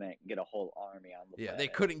 but they couldn't get a whole army on the planet. Yeah, they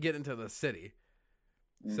couldn't get into the city.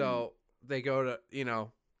 So they go to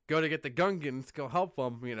get the Gungans, go help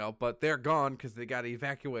them, but they're gone because they got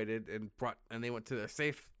evacuated and they went to their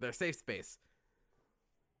safe space.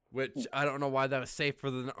 Which I don't know why that was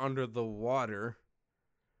safer than under the water.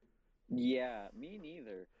 Yeah, me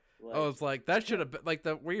neither. I was like, that should have been like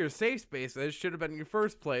where your safe space is should have been your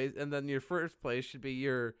first place, and then your first place should be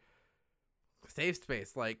your safe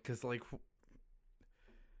space. Like, cause like,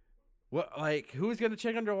 what? Like, who's gonna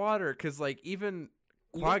check underwater? Cause like even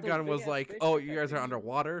Qui-Gon was like, "Oh, you guys are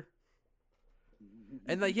underwater,"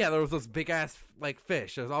 and like, yeah, there was this big ass like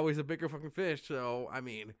fish. There's always a bigger fucking fish. So I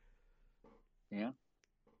mean, yeah.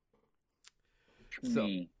 So,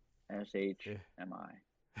 SHMI.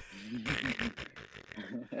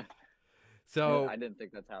 So I didn't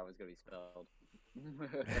think that's how it was gonna be spelled.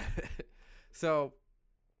 So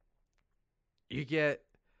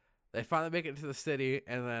they finally make it to the city,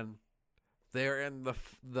 and then they're in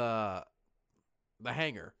the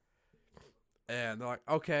hangar, and they're like,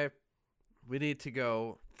 okay, we need to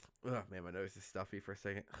go. Oh man, my nose is stuffy for a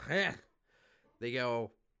second. They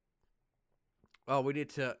go, oh, we need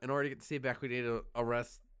to, in order to get the seat back, we need to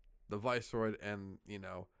arrest the Viceroy and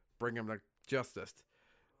bring him to justice.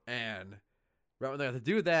 And right when they have to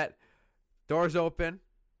do that, doors open,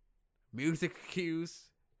 music cues,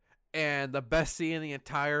 and the best scene in the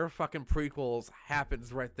entire fucking prequels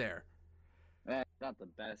happens right there. That's not the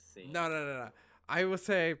best scene. No. I would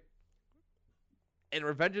say in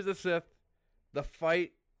Revenge of the Sith, the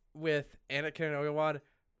fight with Anakin and Obi-Wan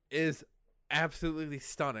is absolutely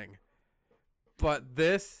stunning. But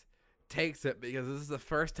this takes it because this is the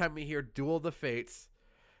first time we hear Duel of the Fates,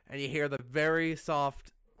 and you hear the very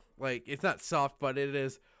soft, like, it's not soft, but it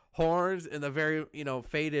is horns and the very,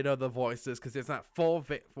 faded of the voices, because it's not full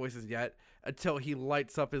voices yet, until he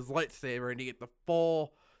lights up his lightsaber and you get the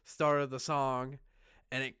full start of the song,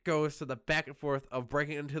 and it goes to the back and forth of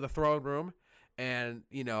breaking into the throne room and,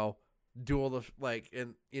 Duel of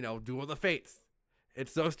the Fates.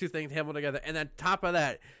 It's those two things handled together. And then top of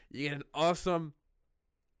that, you get an awesome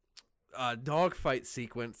dogfight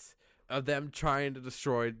sequence of them trying to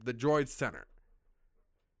destroy the droid center.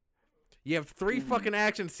 You have 3 fucking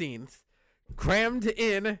action scenes crammed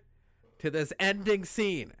in to this ending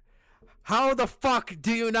scene. How the fuck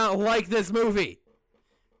do you not like this movie?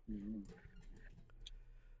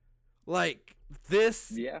 Like,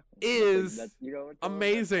 this is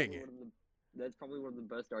amazing. That's probably one of the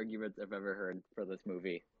best arguments I've ever heard for this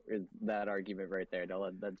movie. Is that argument right there,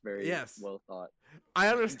 Dylan? That's very well thought. I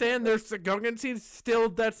understand there's the Gungan scenes still.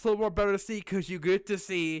 That's a little more better to see because you get to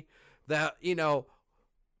see that the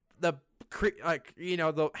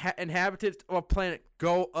inhabitants of a planet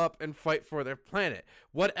go up and fight for their planet.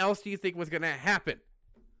 What else do you think was gonna happen?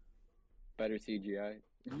 Better CGI.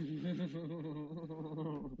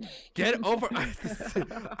 Get over.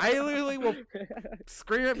 I literally will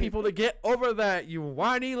scream at people to get over that, you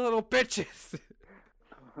whiny little bitches.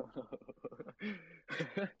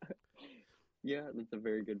 Yeah, that's a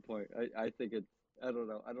very good point. I think it's, I don't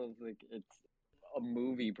know, I don't think it's a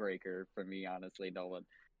movie breaker for me, honestly, Nolan.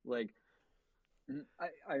 Like,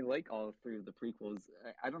 I like all 3 of the prequels.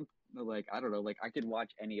 I don't know, I could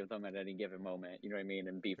watch any of them at any given moment, you know what I mean,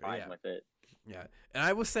 and be fine with it. Yeah, and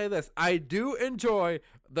I will say this, I do enjoy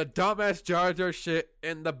the dumbass Jar Jar shit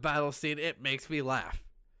in the battle scene. It makes me laugh.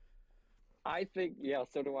 I think,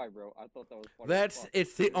 so do I, bro. I thought that was funny.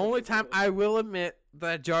 It's the only time I will admit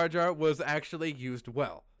that Jar Jar was actually used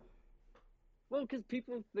well. Well, because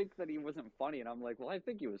people think that he wasn't funny, and I'm like, well, I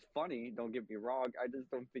think he was funny, don't get me wrong. I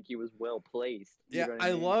just don't think he was well placed. Yeah,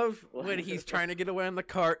 I love when he's trying to get away on the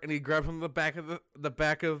cart, and he grabs him the back of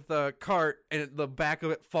the cart, and the back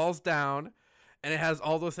of it falls down, and it has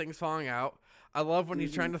all those things falling out. I love when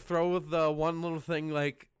he's trying to throw the one little thing,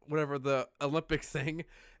 like, whatever, the Olympics thing,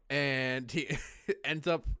 and he ends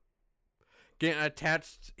up getting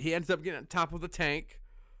attached. He ends up getting on top of the tank.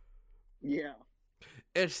 Yeah.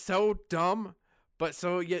 It's so dumb, but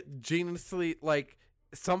so yet geniusly, like,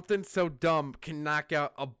 something so dumb can knock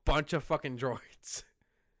out a bunch of fucking droids.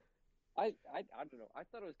 I don't know. I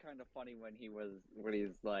thought it was kind of funny when he's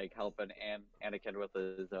like helping Anakin with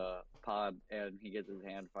his pod, and he gets his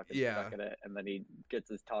hand fucking stuck in it, and then he gets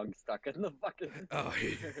his tongue stuck in the fucking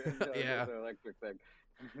the electric thing.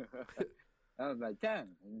 That was my tongue.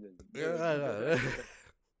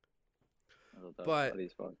 But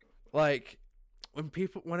like,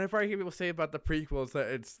 whenever I hear people say about the prequels that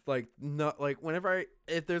it's like not like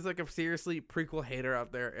if there's like a seriously prequel hater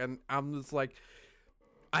out there, and I'm just like,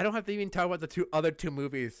 I don't have to even talk about the other two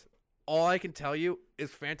movies. All I can tell you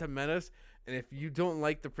is Phantom Menace, and if you don't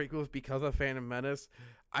like the prequels because of Phantom Menace,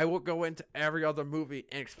 I will go into every other movie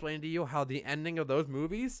and explain to you how the ending of those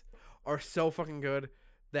movies are so fucking good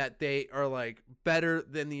that they are like better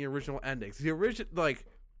than the original endings. The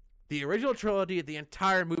original trilogy, the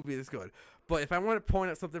entire movie is good. But if I want to point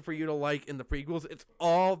out something for you to like in the prequels, it's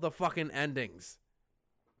all the fucking endings.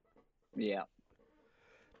 Yeah.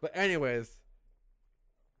 But anyways,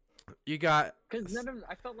 you got... Because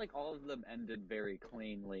I felt like all of them ended very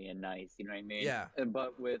cleanly and nice, you know what I mean? Yeah.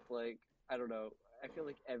 But with, like, I don't know, I feel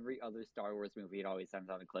like every other Star Wars movie, it always ends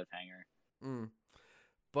on a cliffhanger.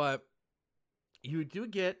 But you do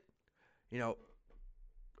get,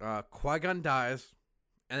 Qui-Gon dies,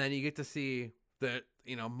 and then you get to see the,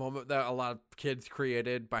 moment that a lot of kids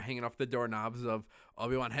created by hanging off the doorknobs of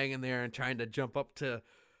Obi-Wan hanging there and trying to jump up to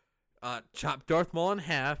chop Darth Maul in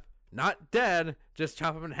half. Not dead, just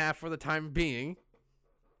chop him in half for the time being.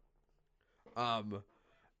 And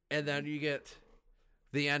then you get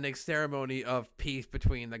the ending ceremony of peace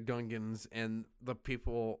between the Gungans and the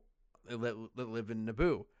people that live in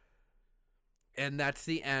Naboo. And that's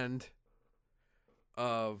the end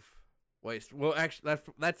of... actually,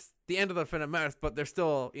 that's the end of the Phantom Menace, but there's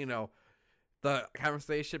still, the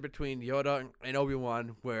conversation between Yoda and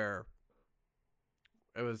Obi-Wan where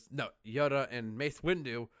it was... No, Yoda and Mace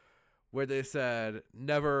Windu, where they said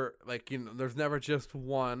never, there's never just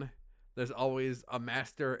one. There's always a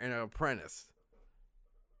master and an apprentice.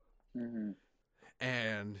 Mm-hmm.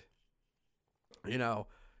 And,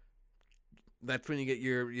 that's when you get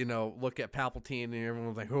your, look at Palpatine and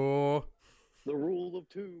everyone's like, oh. The rule of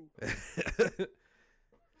two.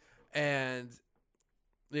 And,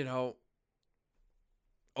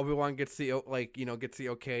 Obi-Wan gets the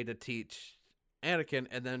okay to teach Anakin,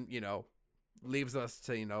 and then, leaves us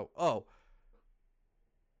to,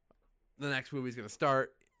 the next movie's going to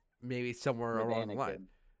start maybe somewhere With along Anakin. the line.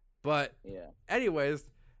 But yeah. Anyways,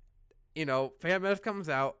 Phantom Menace comes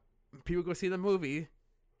out, people go see the movie,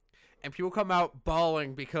 and people come out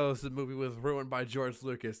bawling because the movie was ruined by George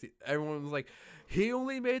Lucas. Everyone was like, he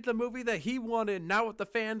only made the movie that he wanted, not what the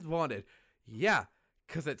fans wanted. Yeah,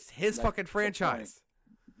 because it's his fucking franchise.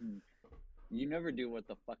 You never do what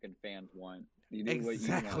the fucking fans want. You do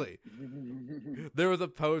Exactly. What you want. There was a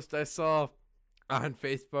post I saw on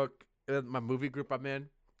Facebook, my movie group I'm in,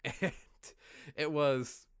 and it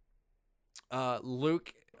was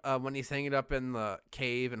Luke when he's hanging up in the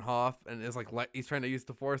cave in Hoth, and is he's trying to use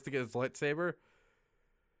the Force to get his lightsaber.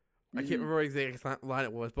 I can't remember what exact line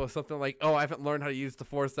it was, but it was something like, "Oh, I haven't learned how to use the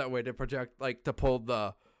Force that way to project, to pull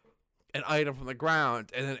an item from the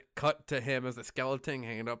ground," and then it cut to him as a skeleton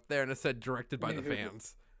hanging up there, and it said "directed by the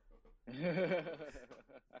fans."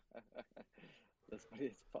 That's funny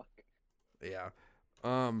as fuck. Yeah.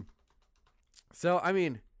 So I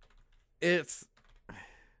mean, when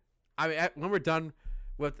we're done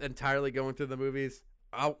with entirely going through the movies,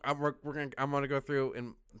 I'm gonna go through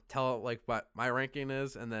and tell what my ranking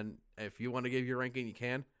is, and then if you want to give your ranking, you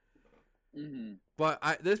can. Mm-hmm. But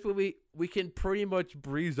this movie we can pretty much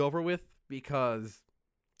breeze over with because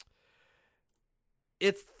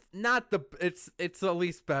it's the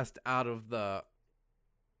least best out of the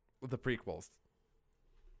prequels.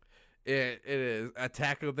 It is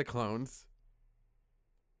Attack of the Clones.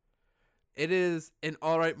 It is an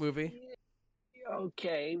alright movie.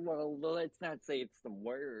 Okay, well, let's not say it's the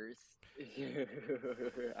worst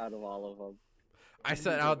out of all of them. I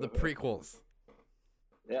said out of the prequels.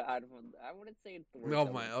 Yeah, I wouldn't say it's the worst.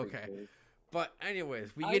 Oh my, okay. Prequels. But anyways,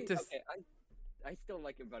 I still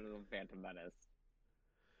like it better than Phantom Menace.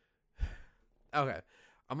 Okay,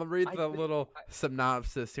 I'm gonna read the little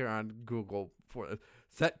synopsis here on Google for this.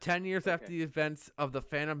 Set 10 years after the events of the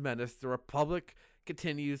Phantom Menace, the Republic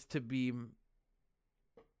continues to be...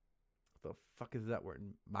 The fuck is that word?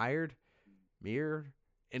 Mirrored,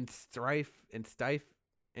 in strife, and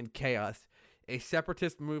chaos. A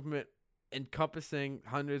separatist movement encompassing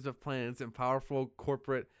hundreds of planets and powerful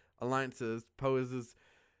corporate alliances poses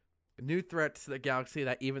new threats to the galaxy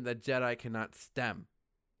that even the Jedi cannot stem.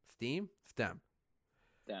 Stem.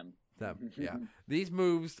 Yeah. These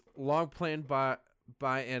moves, long planned by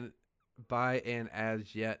an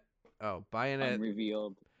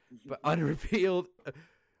unrevealed. But unrevealed.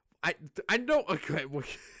 I know. Okay.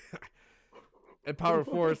 And Power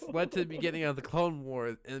Force led to the beginning of the Clone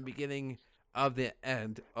Wars and the beginning of the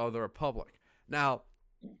end of the Republic. Now,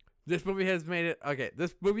 this movie has made it. Okay,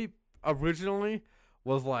 this movie originally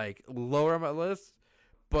was lower on my list,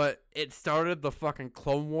 but it started the fucking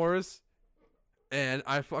Clone Wars, and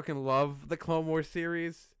I fucking love the Clone Wars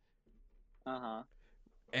series.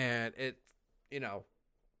 And it,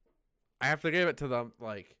 I have to give it to them.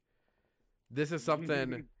 Like, this is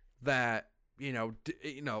something that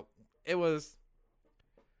it was.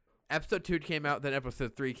 Episode 2 came out, then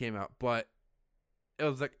Episode 3 came out, but it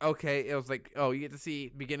was like, okay, it was like, oh, you get to see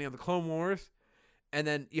beginning of the Clone Wars, and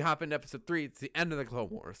then you hop into Episode 3, it's the end of the Clone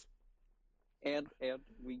Wars. And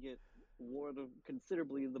we get one of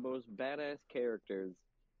considerably the most badass characters.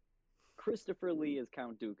 Christopher Lee as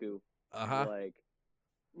Count Dooku. Like,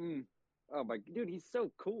 oh my dude, he's so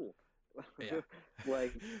cool. Yeah.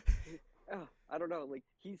 Like, I don't know, like,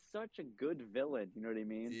 he's such a good villain, you know what I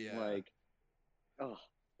mean? Yeah. Like,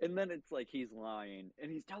 and then it's like he's lying and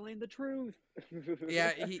he's telling the truth.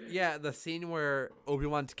 Yeah, the scene where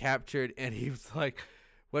Obi-Wan's captured and he's like,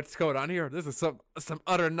 what's going on here? This is some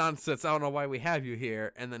utter nonsense. I don't know why we have you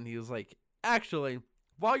here. And then he was like, actually,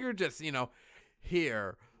 while you're just,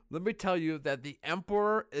 here, let me tell you that the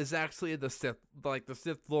Emperor is actually the Sith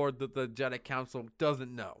Lord that the Jedi Council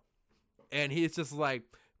doesn't know. And he's just like,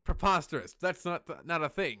 preposterous. That's not a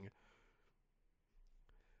thing.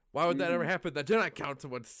 Why would that ever happen? The Jedi Council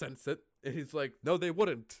would sense it. And he's like, no, they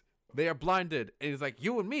wouldn't. They are blinded. And he's like,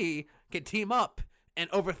 you and me can team up and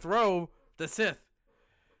overthrow the Sith.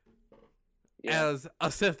 Yeah. As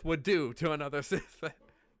a Sith would do to another Sith.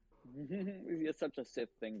 It's such a Sith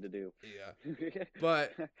thing to do. Yeah.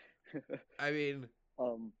 But, I mean,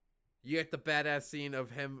 you get the badass scene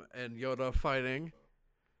of him and Yoda fighting.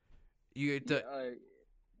 You get the...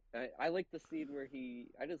 I like the scene where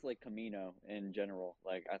I just like Kamino in general.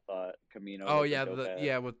 Like, I thought Kamino. Oh yeah,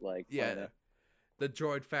 the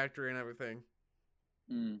droid factory and everything.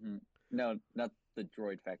 No, not the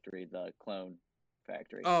droid factory, the clone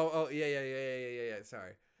factory. Oh yeah.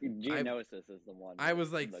 Sorry. Geonosis is the one. I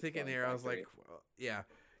was like thinking there. I was like, yeah,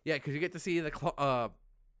 because you get to see you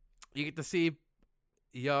get to see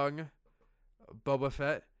young Boba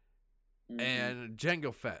Fett and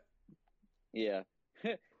Jango Fett. Yeah.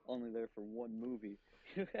 Only there for one movie.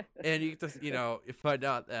 And you get to, you find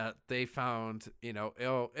out that they found,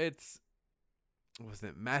 Master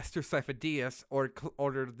Sifo-Dyas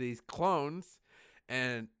ordered these clones,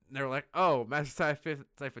 and they're like, oh, Master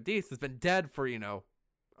Sifo-Dyas has been dead for, a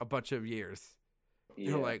bunch of years. Yeah.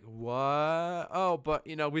 You're like, what? Oh, but,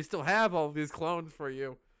 we still have all these clones for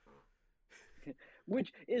you.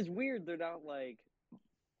 Which is weird. They're not like,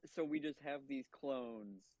 so we just have these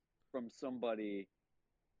clones from somebody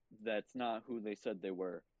that's not who they said they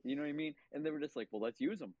were. You know what I mean? And they were just like, well, let's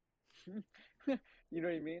use them. You know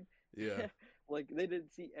what I mean? Yeah. Like, they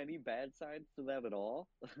didn't see any bad sides to that at all.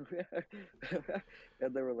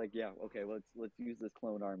 And they were like, yeah, okay, let's use this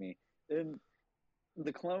clone army. And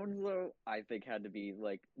the clones, though, I think had to be,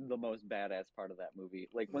 like, the most badass part of that movie.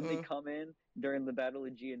 Like, when they come in during the Battle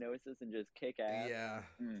of Geonosis and just kick ass. Yeah.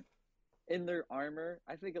 In their armor,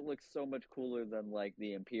 I think it looks so much cooler than, like,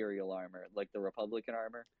 the Imperial armor, like the Republican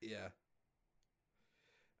armor. Yeah.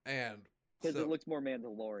 And because it looks more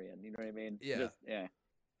Mandalorian, you know what I mean? Yeah. Yeah.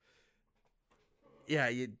 Yeah,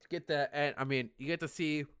 you get that, and I mean, you get to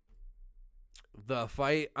see the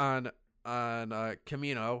fight on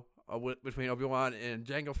Kamino between Obi-Wan and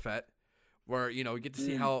Jango Fett, where you get to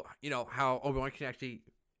see how Obi-Wan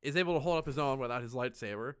is able to hold up his own without his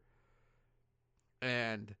lightsaber.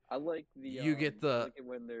 And I like you get the like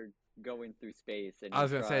when they're going through space. And I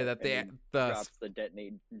was gonna say that the drops the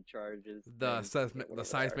detonating charges, the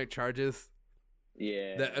seismic charges.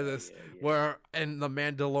 Yeah, where in the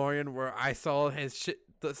Mandalorian, where I saw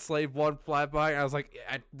the Slave One fly by, I was like,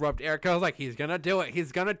 I rubbed Erica. I was like, he's gonna do it.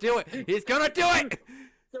 He's gonna do it. He's gonna do it.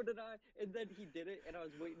 So did I, and then he did it, and I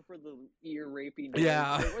was waiting for the ear raping.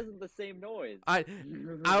 Yeah, it wasn't the same noise. I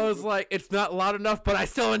was like, it's not loud enough, but I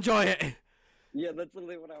still enjoy it. Yeah, that's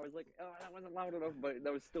literally what I was like. Oh, that wasn't loud enough, but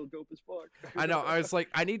that was still dope as fuck. I know. I was like,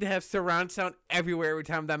 I need to have surround sound everywhere every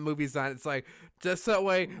time that movie's on. It's like, just that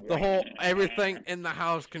way everything in the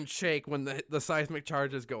house can shake when the seismic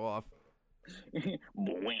charges go off.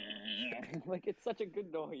 Like, it's such a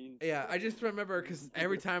good noise. Yeah, I just remember because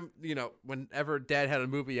every time, whenever Dad had a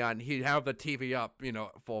movie on, he'd have the TV up,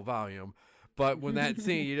 full volume. But when that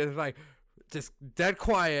scene, you just like, just dead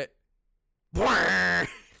quiet.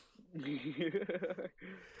 Dude,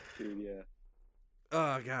 yeah.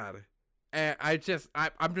 Oh God, and I'm just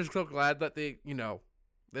so glad that they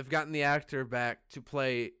they've gotten the actor back to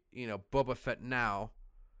play Boba Fett now,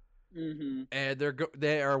 and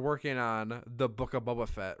they are working on the Book of Boba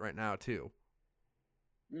Fett right now too.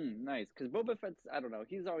 Nice, because Boba Fett's, I don't know,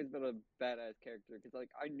 he's always been a badass character because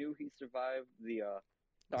like I knew he survived the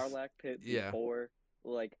Sarlacc pit before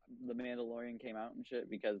like the Mandalorian came out and shit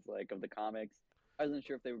because like of the comics. I wasn't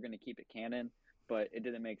sure if they were going to keep it canon, but it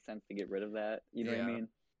didn't make sense to get rid of that. You know what I mean?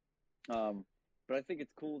 But I think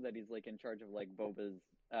it's cool that he's like in charge of like Boba's.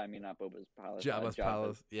 I mean, not Boba's palace. Jabba's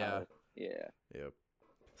palace. Yeah. Palace. Yeah. Yep.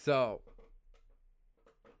 So.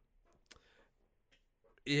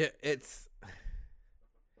 Yeah, it's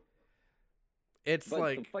but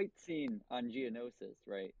like the fight scene on Geonosis,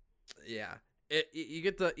 right? Yeah, you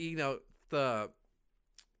get the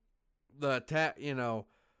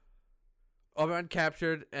Obi-Wan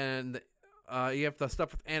captured, and you have the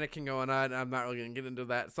stuff with Anakin going on. I'm not really gonna get into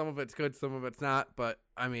that. Some of it's good, some of it's not. But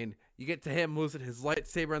I mean, you get to him losing his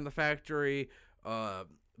lightsaber in the factory,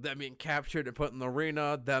 them being captured and put in the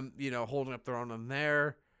arena, them holding up their own in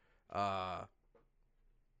there, and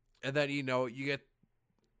then you get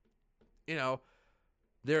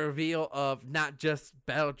the reveal of not just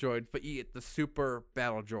battle droids, but you get the super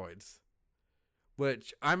battle droids.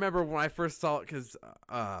 Which I remember when I first saw it, because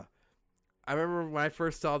I remember when I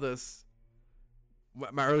first saw this,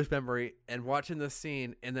 my earliest memory, and watching this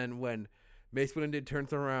scene, and then when Mace Windu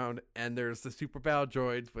turns around, and there's the super battle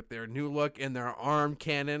droids with their new look and their arm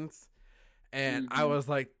cannons, and I was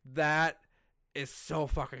like, that is so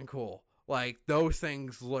fucking cool. Like, those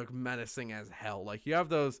things look menacing as hell. Like, you have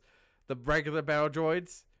the regular battle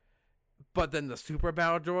droids, but then the super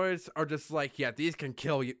battle droids are just like, yeah, these can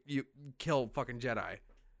kill you kill fucking Jedi.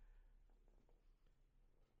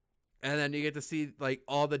 And then you get to see like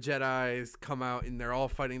all the Jedis come out and they're all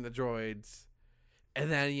fighting the droids.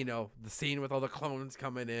 And then, the scene with all the clones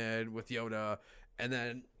coming in with Yoda, and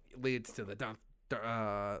then leads to the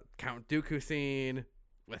Count Dooku scene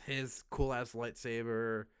with his cool ass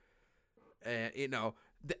lightsaber. And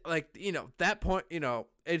that point,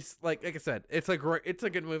 it's like I said, it's a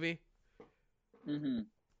good movie.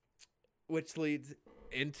 Which leads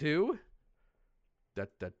into not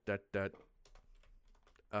 20.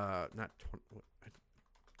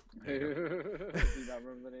 Do you not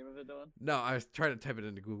remember the name of it, Don? No, I was trying to type it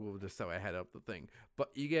into Google just so I had up the thing. But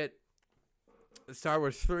you get Star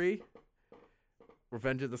Wars 3,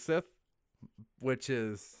 Revenge of the Sith, which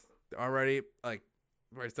is already, like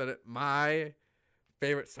where I said it, my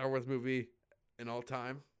favorite Star Wars movie in all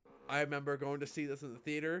time. I remember going to see this in the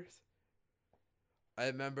theaters. I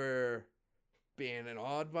remember being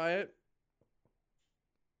awed by it.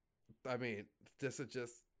 I mean, this is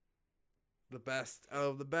just the best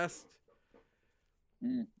of the best.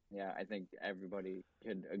 Yeah, I think everybody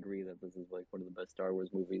could agree that this is like one of the best Star Wars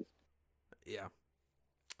movies. Yeah.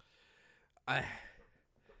 How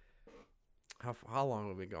long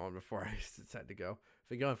have we been going before I decided to go?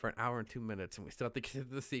 We've been going for an hour and 2 minutes, and we still have to get to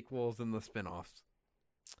the sequels and the spin-offs.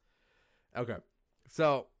 Okay.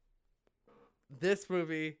 So, this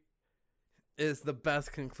movie is the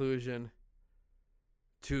best conclusion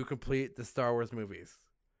to complete the Star Wars movies.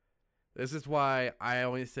 This is why I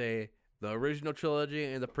only say the original trilogy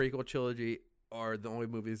and the prequel trilogy are the only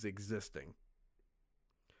movies existing.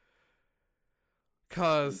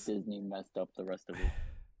 Because Disney messed up the rest of it.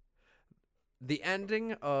 The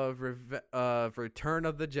ending of Return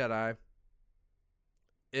of the Jedi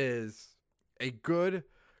is a good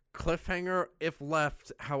cliffhanger if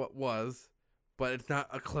left how it was, but it's not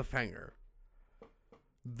a cliffhanger.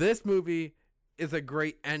 This movie is a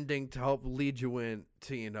great ending to help lead you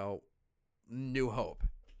into, New Hope.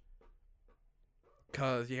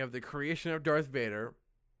 Because you have the creation of Darth Vader,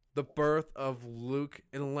 the birth of Luke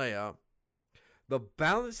and Leia, the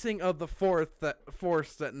balancing of the force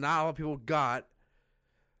that not a lot of people got,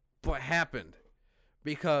 but happened.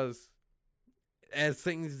 Because as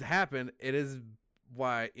things happen, it is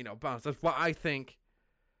why, balance. That's why I think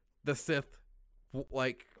the Sith,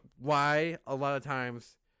 why a lot of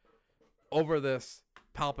times over this,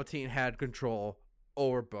 Palpatine had control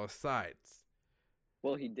over both sides.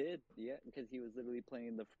 Well, he did, yeah, because he was literally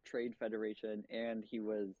playing the Trade Federation, and he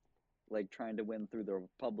was, trying to win through the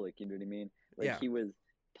Republic, you know what I mean? He was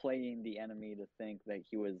playing the enemy to think that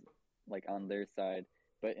he was, on their side,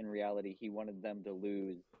 but in reality, he wanted them to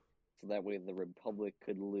lose, so that way the Republic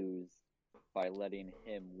could lose by letting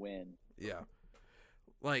him win. Yeah.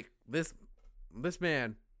 This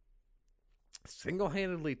man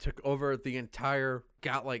single-handedly took over the entire,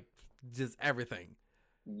 just everything.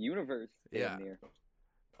 Universe. Yeah. Near.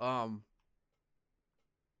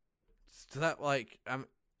 So that,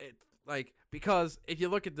 because if you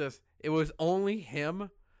look at this, it was only him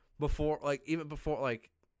before, even before,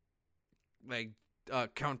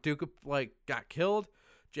 Count Dooku, got killed,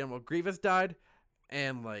 General Grievous died,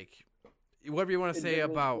 and, whatever you want to say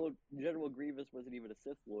about... General Grievous wasn't even a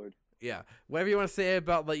Sith Lord. Yeah. Whatever you want to say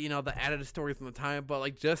about, the added stories from the time,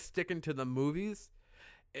 but, just sticking to the movies,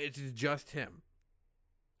 It's just him.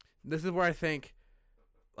 This is where I think,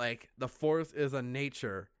 like, the Force is a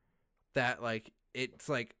nature that, like, it's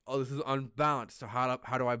like, oh, this is unbalanced. So how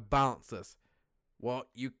do I balance this? Well,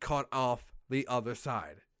 you cut off the other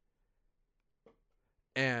side.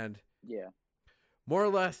 And yeah, more or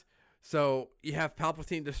less, so you have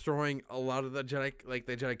Palpatine destroying a lot of the Jedi, like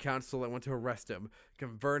the Jedi Council that went to arrest him,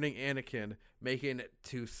 converting Anakin, making it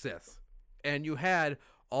to Sith. And you had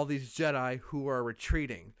all these Jedi who are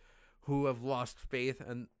retreating, who have lost faith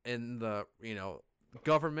in the,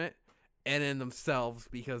 government and in themselves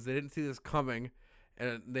because they didn't see this coming,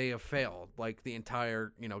 and they have failed, like the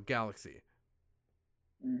entire, galaxy.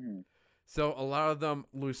 Mm-hmm. So a lot of them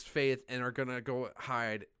lose faith and are gonna go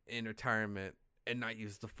hide in retirement and not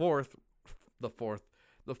use the Force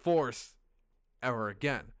ever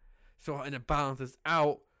again. So, and it balances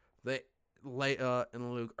out that Leia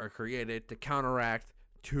and Luke are created to counteract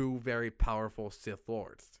two very powerful Sith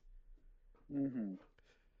Lords. Mm-hmm.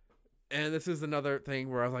 And this is another thing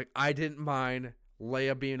where I was like, I didn't mind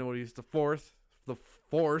Leia being able to use the Force,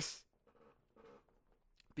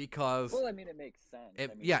 because... Well, I mean, it makes sense.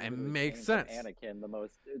 It makes sense. Anakin, the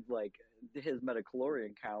most, like, his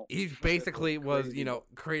metachlorian count. He basically was,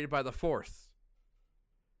 created by the Force.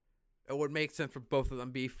 It would make sense for both of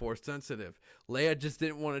them be Force sensitive. Leia just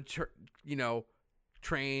didn't want to,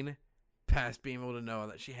 train past being able to know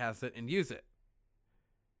that she has it and use it.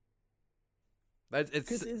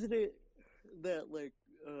 Because isn't it that, like,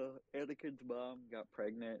 Anakin's mom got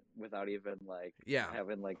pregnant without even, like,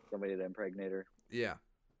 having, like, somebody to impregnate her? Yeah.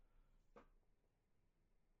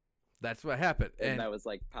 That's what happened. And that was,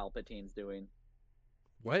 like, Palpatine's doing.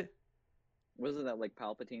 What? Wasn't that, like,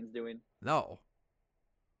 Palpatine's doing? No.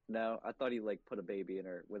 No? I thought he, like, put a baby in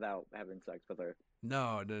her without having sex with her.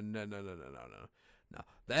 No.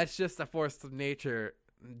 That's just the force of nature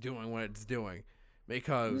doing what it's doing.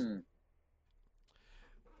 Because,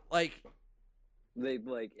 like...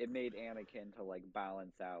 it made Anakin to, like,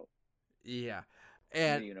 balance out. Yeah.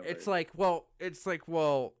 And it's like,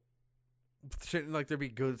 shouldn't, like, there be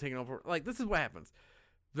good taking over? Like, this is what happens.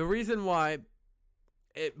 The reason why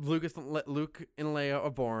Luke and Leia are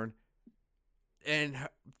born and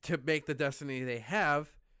to make the destiny they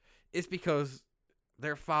have is because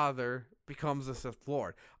their father becomes a Sith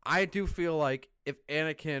Lord. I do feel like if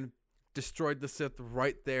Anakin destroyed the Sith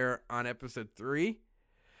right there on episode 3,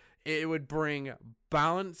 it would bring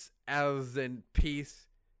balance as in peace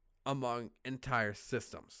among entire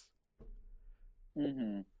systems.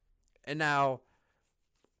 Mm-hmm. And now,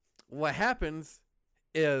 what happens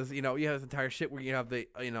is, you have this entire shit where you have the,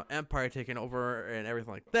 Empire taking over and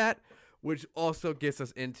everything like that, which also gets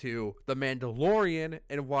us into The Mandalorian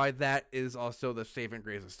and why that is also the saving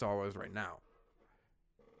grace of Star Wars right now.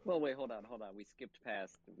 Well, wait, hold on. We skipped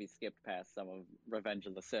past some of Revenge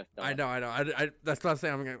of the Sith. I know. I that's what I'm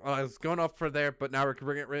saying. I was going off for there, but now we're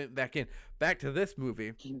bringing it right back to this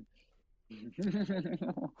movie.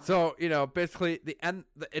 So, basically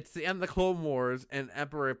it's the end of the Clone Wars, and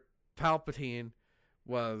Emperor Palpatine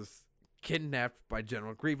was kidnapped by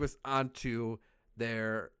General Grievous onto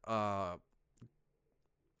their I'm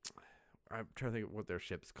trying to think of what their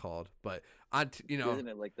ship's called, but onto, isn't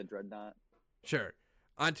it like the Dreadnought? Sure.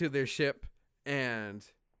 Onto their ship, and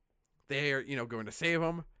they are, going to save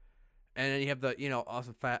him. And then you have the,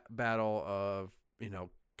 awesome battle of,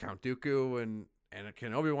 Count Dooku and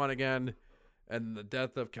Anakin Obi-Wan again, and the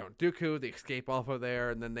death of Count Dooku, the escape off of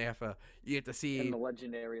there, and then you get to see... And the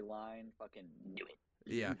legendary line, fucking do it.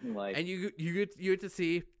 Yeah. And you get to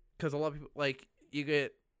see, because a lot of people, like, you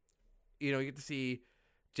get to see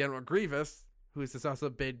General Grievous, who's this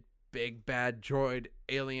also big bad droid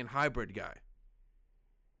alien hybrid guy.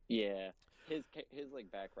 Yeah. His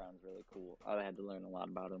like background's really cool. I had to learn a lot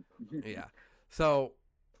about him. Yeah. So,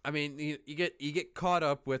 I mean, you get caught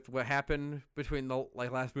up with what happened between the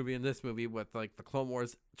last movie and this movie with like the Clone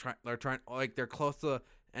Wars. They're close to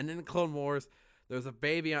ending the Clone Wars. There's a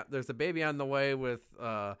baby on the way with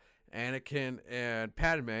Anakin and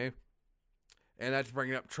Padme, and that's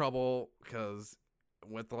bringing up trouble because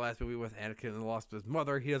with the last movie with Anakin and the loss of his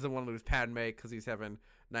mother, he doesn't want to lose Padme because he's having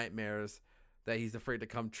nightmares that he's afraid to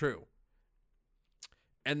come true.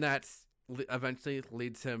 And that's eventually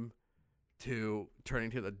leads him to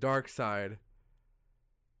turning to the dark side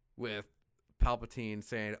with Palpatine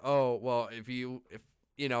saying, "Oh, well,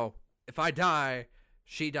 if I die,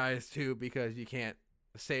 she dies too because you can't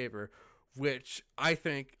save her," which I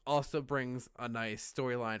think also brings a nice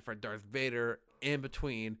storyline for Darth Vader in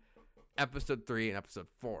between episode 3 and episode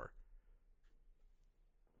 4.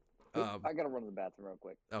 I gotta run to the bathroom real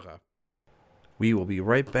quick. Okay. We will be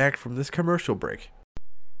right back from this commercial break.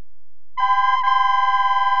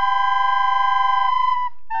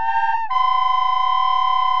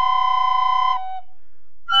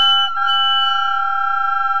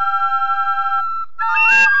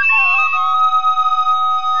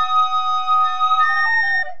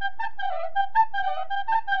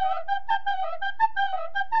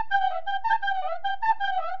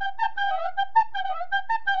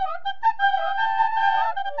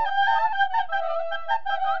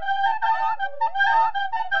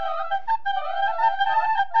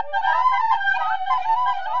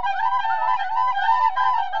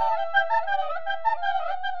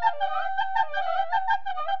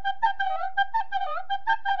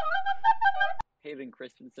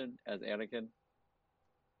 as Anakin?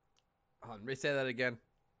 Let me say that again.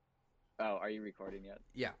 Oh, are you recording yet?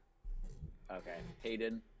 Yeah. Okay.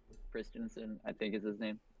 Hayden Christensen, I think is his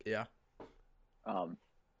name. Yeah.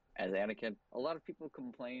 As Anakin, a lot of people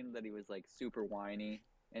complained that he was like super whiny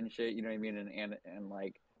and shit. You know what I mean? And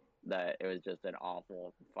like that it was just an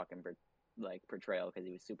awful fucking like portrayal because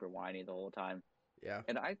he was super whiny the whole time. Yeah.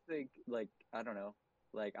 And I think like I don't know,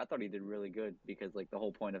 like I thought he did really good because like the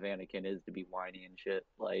whole point of Anakin is to be whiny and shit.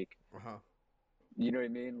 Like, you know what I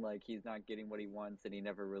mean? Like he's not getting what he wants, and he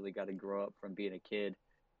never really got to grow up from being a kid,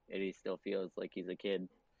 and he still feels like he's a kid.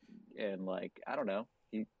 And like I don't know,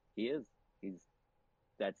 he is he's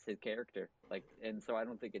that's his character. Like, and so I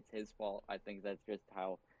don't think it's his fault. I think that's just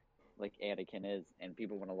how like Anakin is, and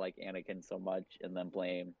people want to like Anakin so much and then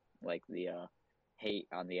blame like the hate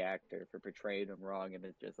on the actor for portraying him wrong, and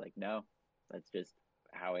it's just like no, that's just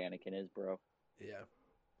how Anakin is, bro. Yeah.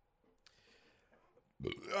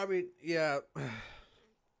 I mean, yeah.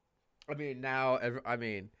 I mean, now,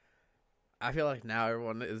 I feel like now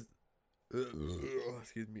everyone is.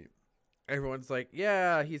 Excuse me. Everyone's like,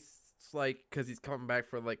 yeah, he's like, because he's coming back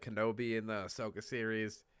for like Kenobi in the Ahsoka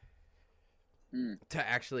series to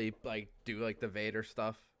actually like do like the Vader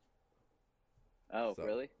stuff. Oh, so,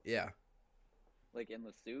 really? Yeah. Like in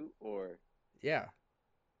the suit or? Yeah.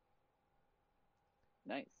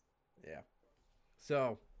 Nice. Yeah.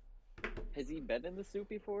 So. Has he been in the suit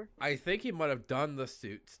before? I think he might have done the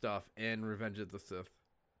suit stuff in Revenge of the Sith.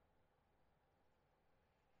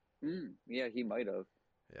 Yeah, he might have.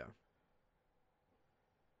 Yeah. I'm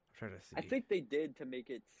trying to see. I think they did to make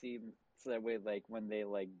it seem so that way, like when they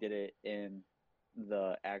like did it in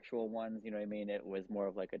the actual ones, you know what I mean? It was more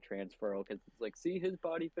of like a transfer because it's like, see, his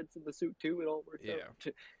body fits in the suit too. It all works out.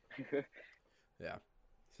 Yeah.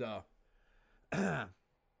 So.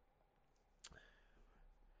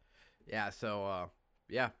 Yeah, so,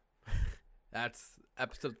 yeah. That's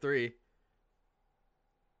episode 3.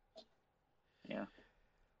 Yeah.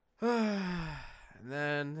 And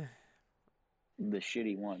then... the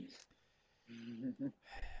shitty ones.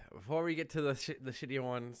 Before we get to the shitty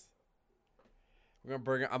ones, I'm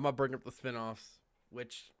gonna bring up the spin-offs,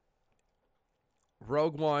 which...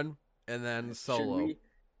 Rogue One, and then Solo.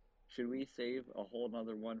 Should we save a whole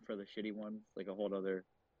nother one for the shitty ones? Like a whole nother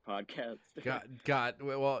podcast? God.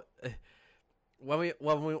 Well, when we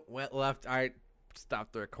went left, I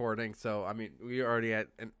stopped the recording. So I mean, we already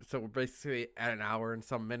so we're basically at an hour and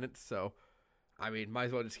some minutes. So I mean, might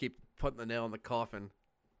as well just keep putting the nail in the coffin.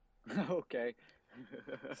 Okay.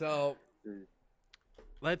 So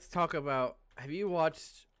let's talk about. Have you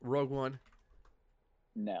watched Rogue One?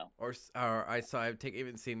 No. Or I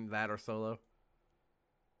even seen that or Solo.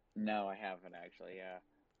 No, I haven't actually. Yeah.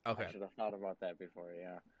 Okay. I should have thought about that before.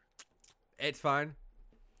 Yeah. It's fine.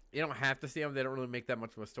 You don't have to see them. They don't really make that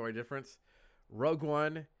much of a story difference. Rogue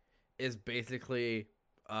One is basically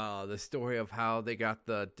the story of how they got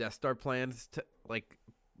the Death Star plans to like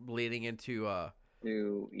leading into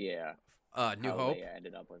New Hope. They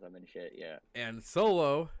ended up with them and shit. Yeah. And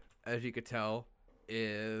Solo, as you could tell,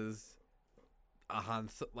 is a Han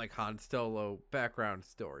Solo background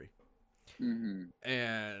story. Mm-hmm.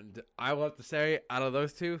 And I will have to say, out of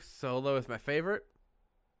those two, Solo is my favorite.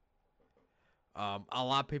 A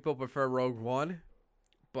lot of people prefer Rogue One,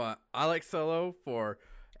 but I like Solo for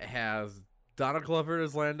it has Donald Glover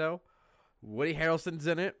as Lando, Woody Harrelson's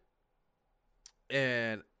in it,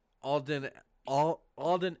 and Alden. I'm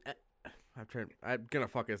gonna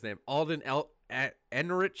fuck his name. Alden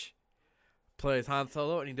Ehrenreich plays Han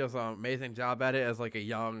Solo, and he does an amazing job at it as like a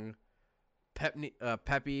young,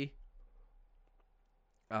 peppy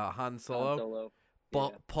Han Solo. Yeah.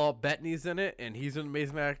 Paul Bettany's in it, and he's an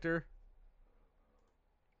amazing actor.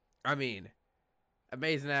 I mean,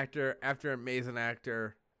 amazing actor after amazing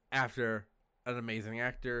actor after an amazing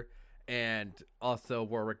actor, and also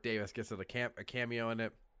Warwick Davis gets a cameo in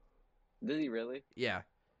it. Does he really? Yeah.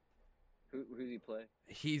 Who does he play?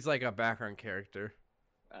 He's like a background character.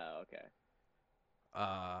 Oh, okay.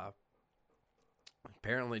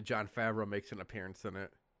 Apparently Jon Favreau makes an appearance in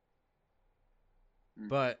it.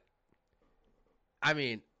 But I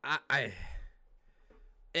mean, I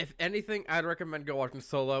if anything, I'd recommend go watching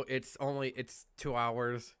Solo. It's 2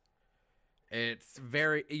 hours. It's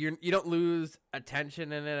very you don't lose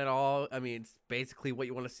attention in it at all. I mean, it's basically what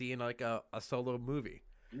you want to see in like a Solo movie.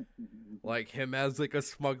 Like him as like a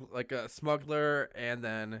smuggler, and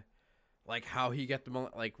then like how he get the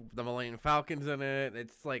Millennium Falcons in it.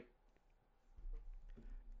 It's like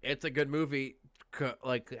it's a good movie.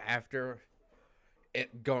 Like after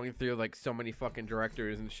it going through like so many fucking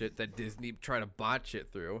directors and shit that Disney try to botch it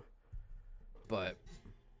through, but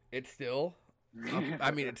it's still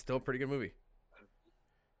I mean, it's still a pretty good movie.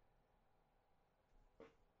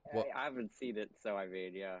 Well, I haven't seen it, so I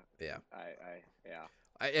mean, yeah. Yeah.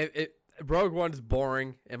 Yeah. Rogue One's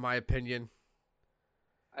boring, in my opinion.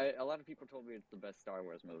 A lot of people told me it's the best Star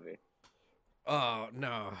Wars movie. Oh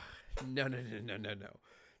no. No.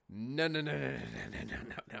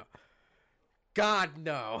 God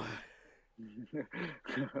no.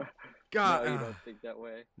 God. No, you don't think that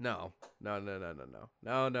way? No.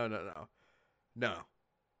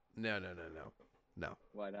 No.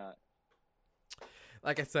 Why not?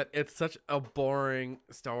 Like I said, it's such a boring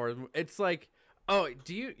Star Wars movie. It's like, oh,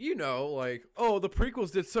 do you know, like, oh, the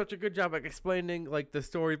prequels did such a good job at explaining like the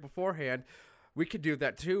story beforehand. We could do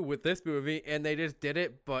that too with this movie, and they just did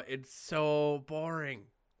it, but it's so boring.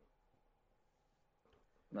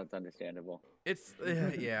 That's understandable. It's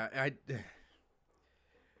yeah,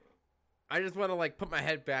 I just want to like put my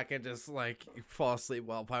head back and just like fall asleep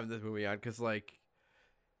while putting this movie on, because like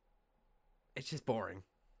it's just boring.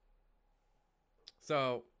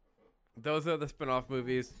 So those are the spin-off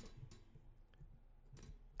movies.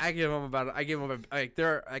 I give them like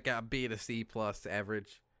they're like a B to C plus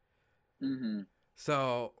average. Mm-hmm.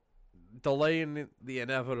 So delaying the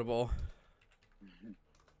inevitable.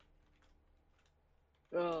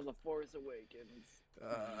 Oh, The Force Awakens.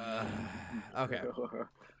 Okay.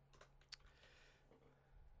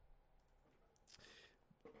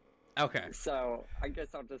 Okay. So I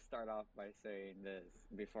guess I'll just start off by saying this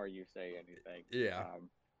before you say anything. Yeah.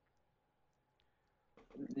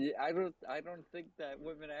 I don't think that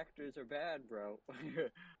women actors are bad, bro.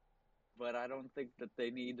 But I don't think that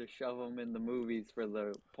they need to shove them in the movies for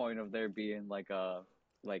the point of there being like a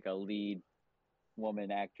lead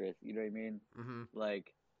woman actress. You know what I mean? Mm-hmm.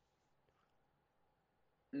 Like,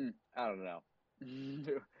 I don't know.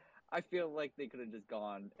 I feel like they could have just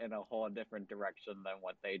gone in a whole different direction than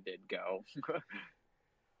what they did go.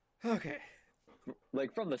 Okay.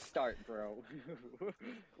 Like from the start, bro.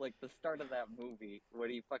 Like the start of that movie when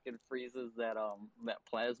he fucking freezes that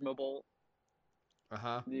plasma bolt.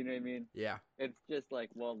 Uh-huh. You know what I mean? Yeah. It's just like,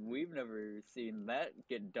 well, we've never seen that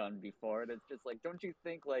get done before. And it's just like, don't you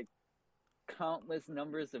think like countless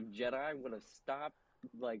numbers of Jedi would have stopped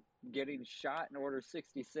like getting shot in Order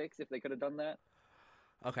 66 if they could have done that?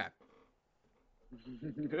 Okay.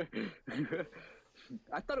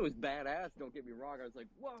 I thought it was badass, don't get me wrong. I was like,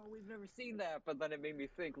 whoa, we've never seen that. But then it made me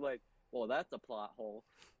think like, well, that's a plot hole.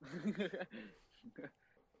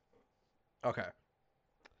 Okay.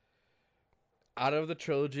 Out of the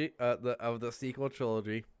trilogy, the sequel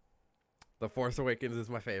trilogy, The Force Awakens is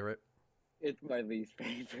my favorite. It's my least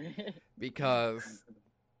favorite. Because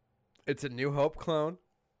it's a New Hope clone.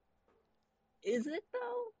 Is it though?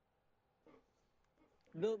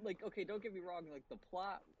 Okay, don't get me wrong, like the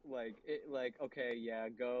plot, okay, yeah,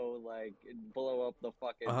 go like blow up the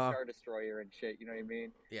fucking Star Destroyer and shit, you know what I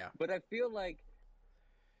mean? Yeah. But I feel like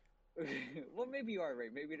well, maybe you are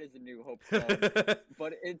right. Maybe it is a New Hope clone,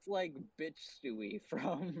 but it's like bitch Stewie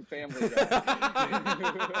from Family Guy.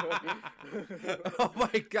 Oh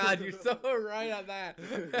my God, you're so right on that.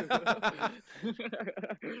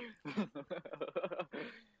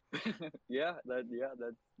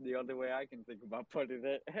 That's the only way I can think about putting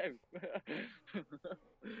it.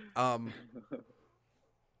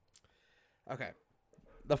 Okay.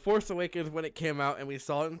 The Force Awakens, when it came out and we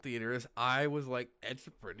saw it in theaters, I was like, it's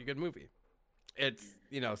a pretty good movie. It's,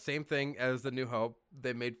 same thing as The New Hope.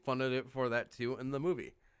 They made fun of it for that too in the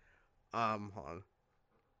movie. Hold on.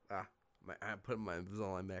 I'm putting my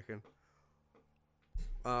Invisalign back in.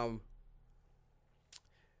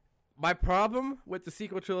 My problem with the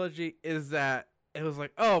sequel trilogy is that it was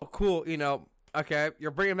like, oh, cool, okay,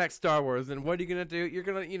 you're bringing back Star Wars, and what are you gonna do? You're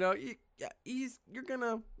gonna, you're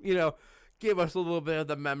gonna, give us a little bit of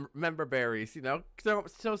the member berries,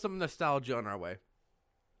 show some nostalgia on our way.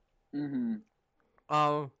 Mm-hmm.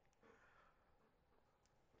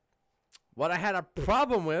 What I had a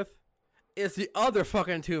problem with is the other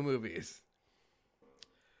fucking two movies.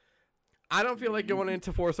 I don't feel like going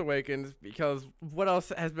into Force Awakens because what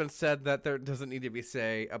else has been said that there doesn't need to be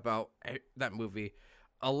said about that movie?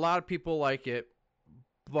 A lot of people like it,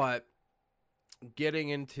 but getting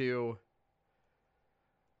into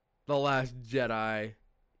The Last Jedi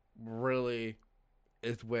really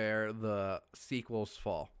is where the sequels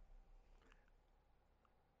fall.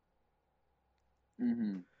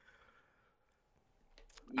 Mm-hmm.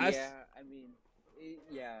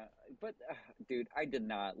 Yeah, but dude, I did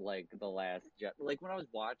not like The Last Jedi. Like when I was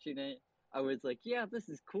watching it, I was like, yeah, this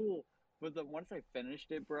is cool. But then once I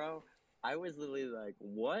finished it, bro, I was literally like,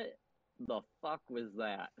 what the fuck was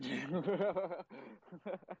that?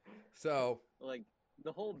 So, like,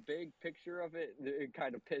 the whole big picture of it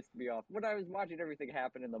kind of pissed me off. When I was watching everything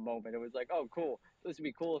happen in the moment, it was like, oh, cool. This would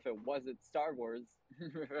be cool if it wasn't Star Wars.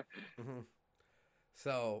 Mm-hmm.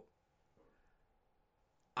 So,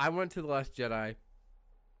 I went to The Last Jedi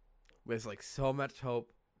with like so much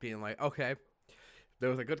hope, being like, okay, there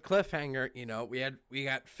was a good cliffhanger. You know, we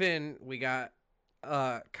got Finn, we got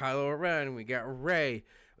Kylo Ren, we got Rey,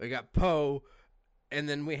 we got Poe, and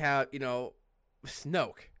then we have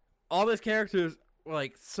Snoke. All these characters were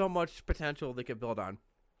like so much potential they could build on.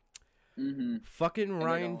 Mm-hmm. Fucking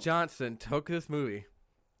Ryan Johnson took this movie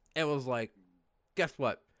and was like, guess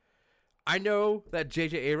what? I know that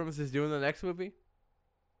J.J. Abrams is doing the next movie,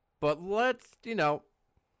 but let's,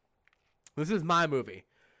 this is my movie.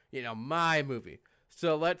 My movie.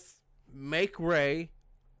 So let's make Rey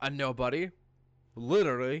a nobody.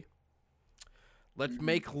 Literally. Let's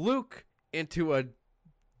make Luke into a,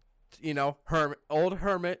 old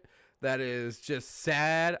hermit that is just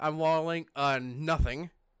sad and wallowing on nothing.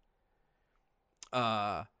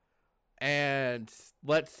 And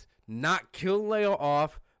let's not kill Leia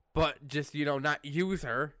off, but just, not use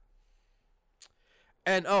her.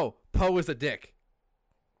 And, Poe is a dick.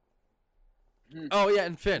 Oh, yeah,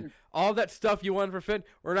 and Finn. All that stuff you wanted for Finn,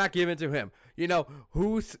 we're not giving to him.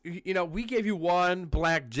 We gave you one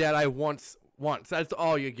Black Jedi once. That's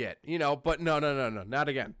all you get. But no, not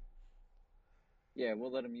again. Yeah,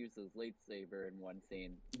 we'll let him use his lightsaber in one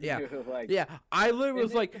scene. Yeah, I literally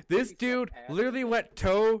was like, this dude literally went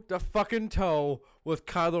toe to fucking toe with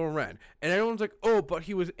Kylo Ren, and everyone's like, oh, but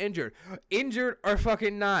he was injured. Injured or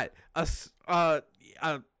fucking not? A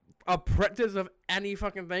apprentice of any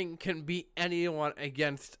fucking thing can beat anyone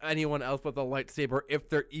against anyone else with a lightsaber if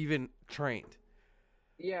they're even trained.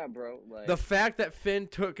 Yeah, bro. The fact that Finn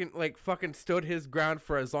took and fucking stood his ground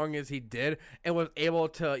for as long as he did and was able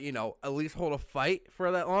to, at least hold a fight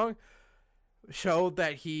for that long showed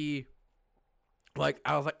that he,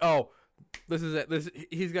 I was like, oh, this is it.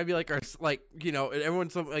 He's gonna be like our,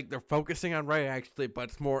 everyone's they're focusing on Rey actually, but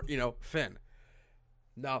it's more, Finn.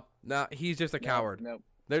 No, he's just a coward. Nope.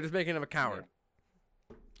 They're just making him a coward.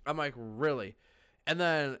 Yeah. I'm like, really? And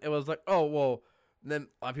then it was like, oh, well. And then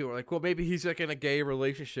a lot of people were like, well, maybe he's in a gay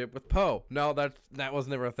relationship with Poe. No, that was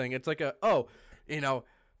never a thing. It's like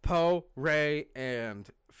Poe, Rey, and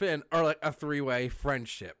Finn are a three-way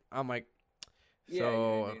friendship. I'm like,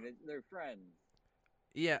 so... Yeah, they're friends.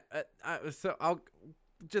 Yeah, so I'll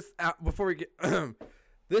just, before we get...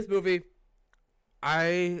 this movie,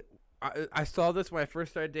 I saw this when I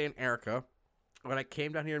first started dating Erica. When I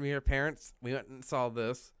came down here to meet her parents, we went and saw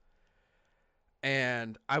this.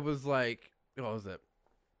 And I was like... What was it?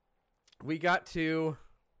 We got to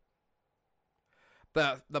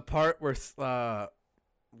the part where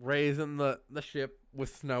Rey's in the ship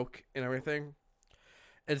with Snoke and everything,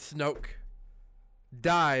 and Snoke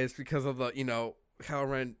dies because of the Kylo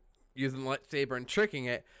Ren using the lightsaber and tricking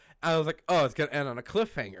it. I was like, oh, it's gonna end on a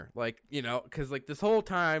cliffhanger, because this whole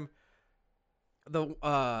time the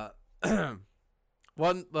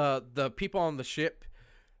the people on the ship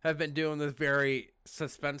have been doing this very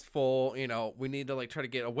suspenseful, we need to try to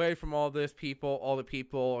get away from all the people,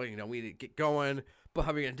 we need to get going, but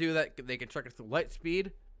how are we going to do that? They can track us through light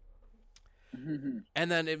speed. And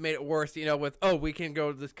then it made it worse, with, we can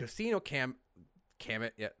go to this casino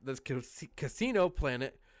this casino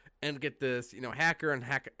planet and get this, hacker and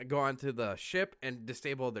go onto the ship and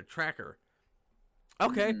disable their tracker.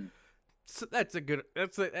 Okay. So that's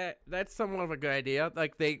somewhat of a good idea.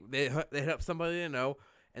 They hit up somebody they know,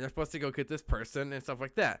 and they're supposed to go get this person and stuff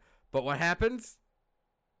like that. But what happens?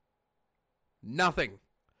 Nothing.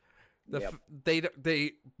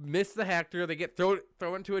 They miss the hacker. They get thrown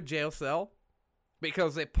into a jail cell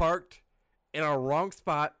because they parked in a wrong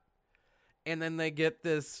spot. And then they get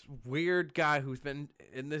this weird guy who's been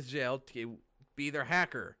in this jail to be their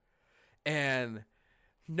hacker. And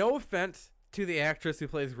no offense to the actress who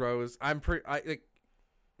plays Rose,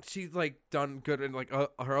 she's done good in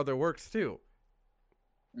her other works too.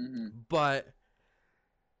 But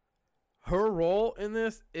her role in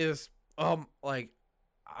this is my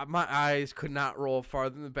eyes could not roll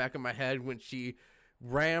farther than the back of my head when she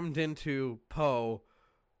rammed into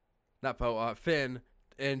Finn,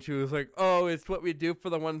 and she was like, oh, it's what we do for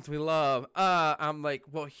the ones we love. I'm like,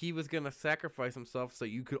 well, he was gonna sacrifice himself so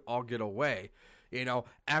you could all get away,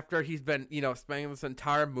 after he's been spending this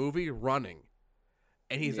entire movie running,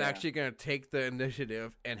 and he's actually gonna take the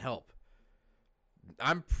initiative and help.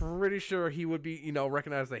 I'm pretty sure he would be,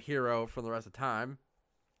 recognized as a hero for the rest of the time.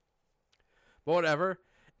 But whatever.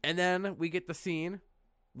 And then we get the scene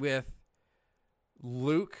with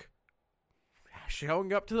Luke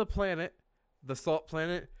showing up to the planet, the salt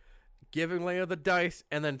planet, giving Leia the dice,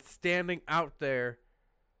 and then standing out there,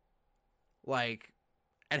 like,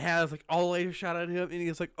 and has like all laser shot at him, and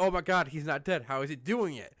he's like, "Oh my God, he's not dead. How is he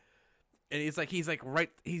doing it?" And he's like, right,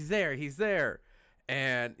 he's there,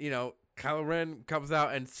 and Kylo Ren comes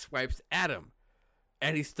out and swipes at him,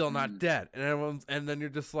 and he's still not dead, and then you're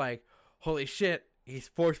just like, holy shit, he's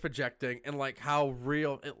force projecting, and like how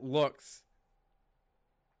real it looks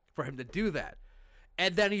for him to do that,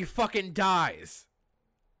 and then he fucking dies.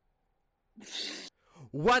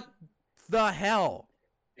 What the hell?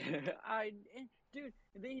 Dude,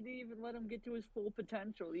 they didn't even let him get to his full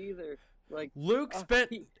potential either. Like Luke spent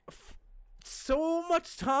so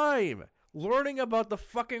much time learning about the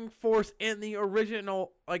fucking Force in the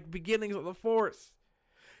original beginnings of the Force.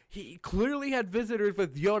 He clearly had visitors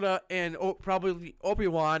with Yoda and probably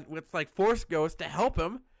Obi-Wan with Force ghosts to help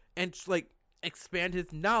him and expand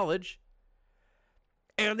his knowledge,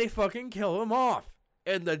 and they fucking kill him off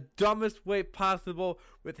in the dumbest way possible,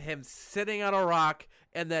 with him sitting on a rock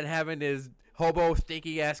and then having his hobo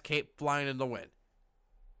stinky ass cape flying in the wind.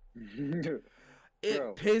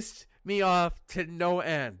 It pissed me off to no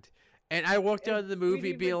end. And I walked out of the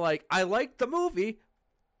movie being like, I liked the movie,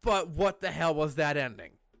 but what the hell was that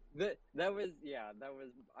ending? That was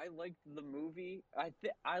I liked the movie.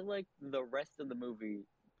 I liked the rest of the movie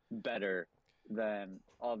better than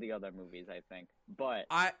all the other movies, I think. But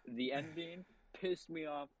the ending pissed me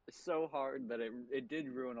off so hard that it did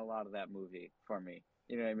ruin a lot of that movie for me.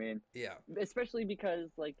 You know what I mean? Yeah. Especially because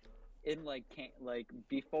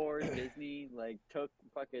before Disney took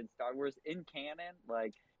fucking Star Wars in canon,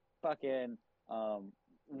 fucking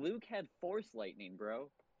Luke had Force lightning, bro.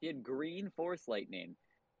 He had green Force lightning.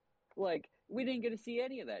 We didn't get to see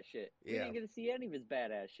any of that shit. We didn't get to see any of his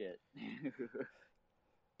badass shit.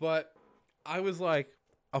 But I was like,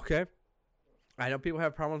 okay, I know people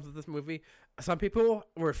have problems with this movie. Some people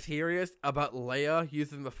were furious about Leia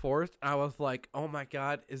using the Force. I was like, oh my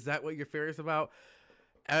God, is that what you're furious about?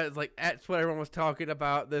 And it's like, that's what everyone was talking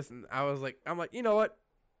about this. And I'm like, you know what?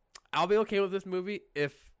 I'll be okay with this movie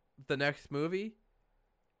if the next movie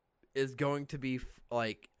is going to be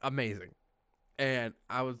amazing. And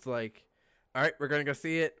I was like, all right, we're going to go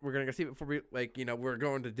see it. We're going to go see it before we, we're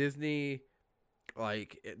going to Disney,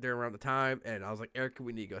 during around the time. And I was like, Eric,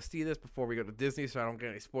 we need to go see this before we go to Disney so I don't get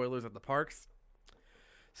any spoilers at the parks.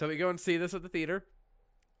 So we go and see this at the theater,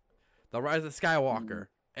 The Rise of Skywalker.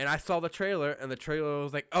 And I saw the trailer, and the trailer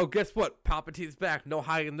was like, oh, guess what? Palpatine's back. No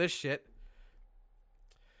hiding this shit.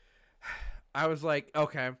 I was like,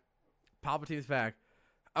 okay, Palpatine's back.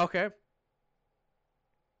 Okay.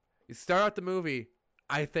 You start out the movie,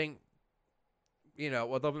 I think,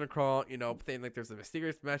 with open the crawl, saying there's a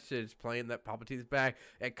mysterious message playing that Palpatine's back,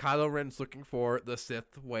 and Kylo Ren's looking for the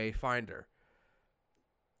Sith Wayfinder.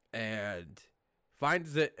 And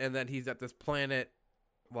finds it, and then he's at this planet,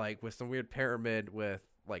 with some weird pyramid with,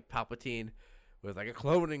 Palpatine, with, a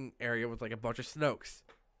cloning area with, a bunch of Snokes.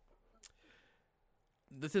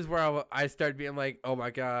 This is where I started being like, oh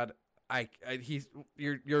my God,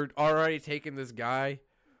 you're already taking this guy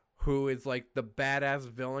who is the badass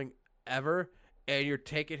villain ever, and you're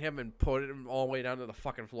taking him and putting him all the way down to the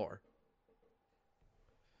fucking floor.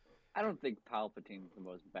 I don't think Palpatine's the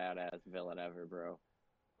most badass villain ever, bro.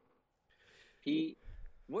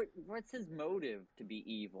 What's his motive to be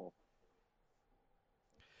evil?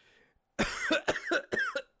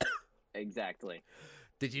 Exactly.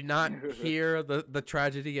 Did you not hear the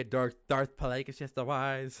tragedy of Darth Plagueis the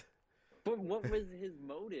Wise? But what was his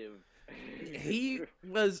motive? He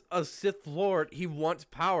was a Sith Lord. He wants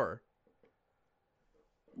power.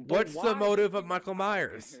 What's the motive of Michael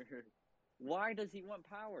Myers? Why does he want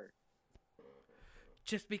power?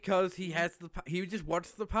 Just because he just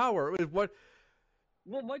wants the power. What?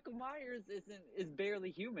 Well, Michael Myers is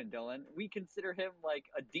barely human, Dylan. We consider him like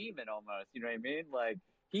a demon almost. You know what I mean?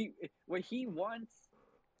 What he wants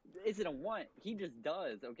isn't a want. He just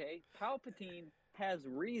does. Okay. Palpatine has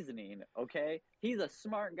reasoning. Okay. He's a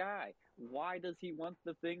smart guy. Why does he want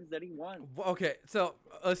the things that he wants? Okay, so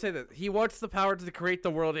let's say that he wants the power to create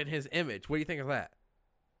the world in his image. What do you think of that?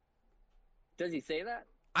 Does he say that?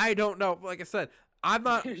 I don't know. Like I said, I'm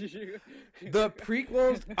not. The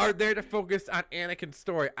prequels are there to focus on Anakin's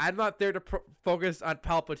story. I'm not there to focus on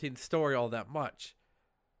Palpatine's story all that much.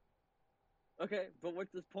 Okay, but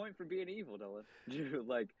what's his point for being evil,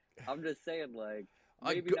 Dylan? I'm just saying,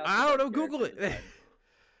 maybe I don't know. Google it.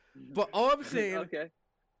 But all I'm saying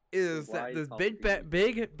is that this big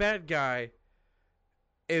bad guy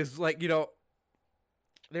is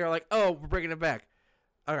they're like, oh, we're bringing it back.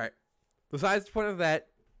 All right. Besides the point of that,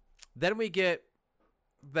 then we get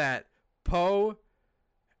that Poe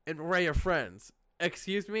and Rey are friends.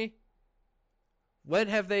 Excuse me? when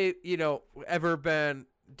have they, ever been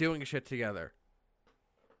doing shit together?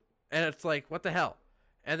 And it's like, what the hell?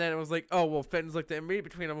 And then it was like, oh, well, Finn's like, the meet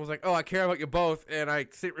between them was like, oh, I care about you both, and I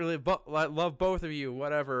secretly love both of you,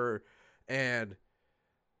 whatever. And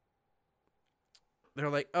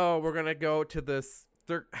they're like, oh, we're gonna go to this.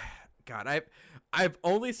 God, I've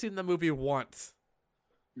only seen the movie once.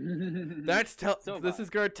 This is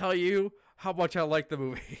gonna tell you how much I like the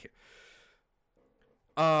movie.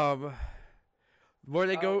 Where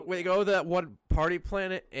they go to that one party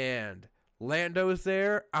planet and Lando's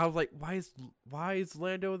there. I was like, why is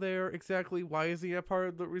Lando there exactly? Why is he a part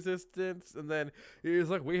of the Resistance? And then he was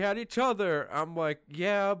like, we had each other. I'm like,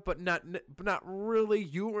 yeah, but not really.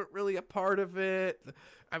 You weren't really a part of it.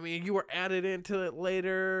 I mean, you were added into it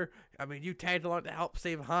later. I mean, you tagged along to help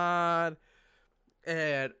save Han.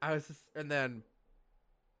 And then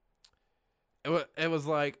it was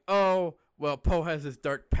like, oh, well, Poe has this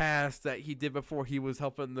dark past that he did before he was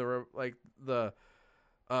helping the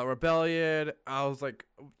rebellion. I was like,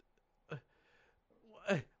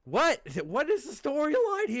 what is the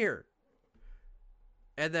storyline here?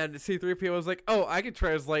 And then C-3PO was like, oh, I can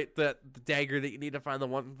translate the dagger that you need to find the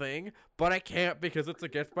one thing, but I can't because it's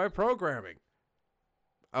against my programming.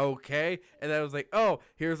 Okay. And then I was like, oh,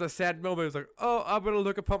 here's a sad moment. I was like, oh, I'm going to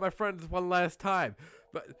look upon my friends one last time.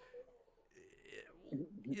 But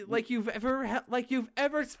like you've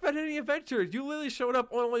ever spent any adventures. You literally showed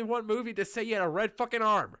up on only one movie to say you had a red fucking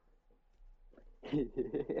arm. And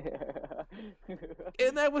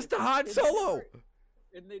that was to Han Solo.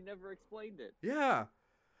 And they never explained it. Yeah.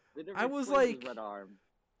 I was like, red arm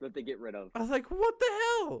that they get rid of. I was like, what the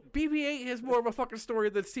hell? BB-8 has more of a fucking story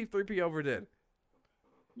than C-3PO ever did.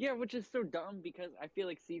 Yeah, which is so dumb because I feel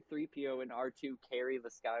like C-3PO and R2 carry the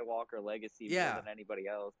Skywalker legacy more than anybody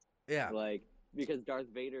else. Yeah. Like, because Darth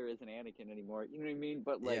Vader isn't Anakin anymore. You know what I mean?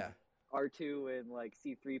 But, like, R2 and, like,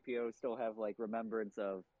 C-3PO still have, like, remembrance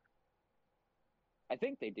of... I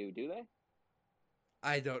think they do they?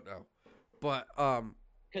 I don't know. But,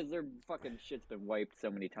 because their fucking shit's been wiped so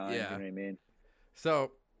many times, you know what I mean?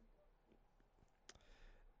 So...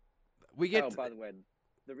 we get... by the way,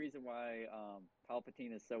 the reason why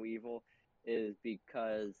Palpatine is so evil is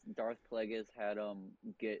because Darth Plagueis had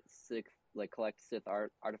collect Sith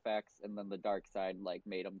artifacts, and then the dark side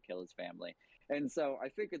made him kill his family. And so I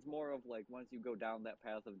think it's more of once you go down that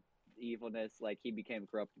path of evilness, he became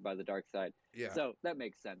corrupted by the dark side. Yeah. So that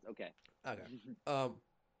makes sense. Okay. So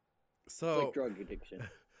it's like drug addiction.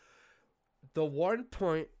 The one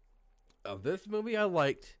point of this movie I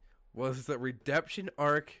liked was the redemption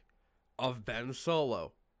arc of Ben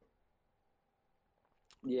Solo.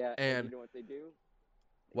 Yeah, and you know what they do?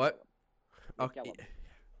 What? Okay.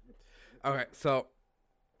 Okay, so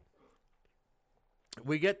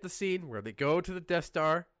we get the scene where they go to the Death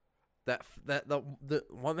Star, the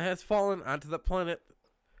one that has fallen onto the planet,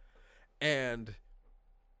 and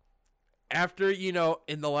after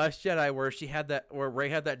in The Last Jedi where Rey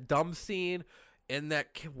had that dumb scene in that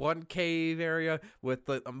one cave area with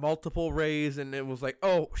the multiple Reys, and it was like,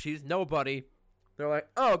 oh, she's nobody. They're like,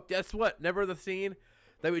 oh, guess what? Remember the scene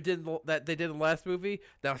that they did in the last movie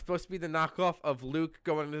that was supposed to be the knockoff of Luke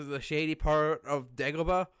going into the shady part of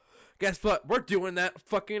Dagobah? Guess what? We're doing that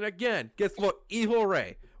fucking again. Guess what? Evil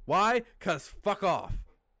Rey. Why? 'Cause fuck off.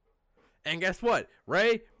 And guess what?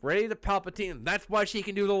 Rey the Palpatine. That's why she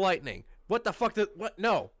can do the lightning. What the fuck what?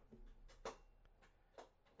 No.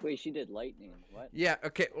 Wait, she did lightning. What? Yeah,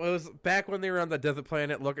 okay. Well, it was back when they were on the desert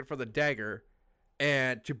planet looking for the dagger,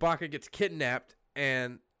 and Chewbacca gets kidnapped,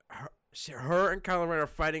 and her and Kylo Ren are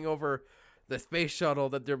fighting over the space shuttle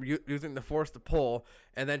that they're using the Force to pull,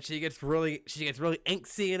 and then she gets really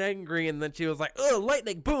angsty and angry, and then she was like, "Oh,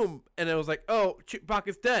 lightning, boom!" And it was like, "Oh,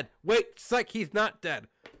 Chewbacca's dead." Wait, psych, he's not dead.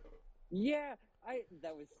 Yeah,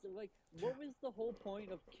 that was what was the whole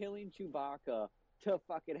point of killing Chewbacca to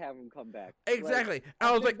fucking have him come back? Exactly.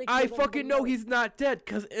 I was like, I fucking know he's not dead,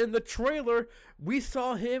 because in the trailer we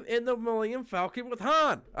saw him in the Millennium Falcon with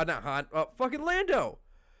fucking Lando.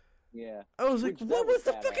 Yeah. I was like, what was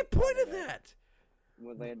the fucking point of that?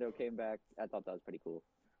 When Lando came back, I thought that was pretty cool.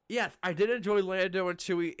 Yes, I did enjoy Lando and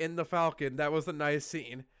Chewie in the Falcon. That was a nice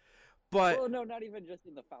scene. But well, no, not even just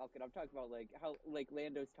in the Falcon. I'm talking about how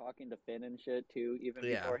Lando's talking to Finn and shit too, even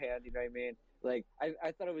beforehand. You know what I mean?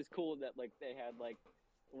 I thought it was cool that they had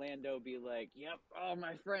Lando be like, "Yep, all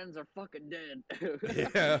my friends are fucking dead."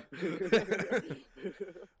 Yeah.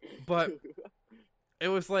 But it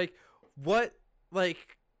was what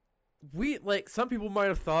some people might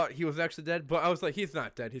have thought he was actually dead, but I was like, he's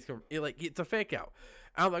not dead. It's a fake out.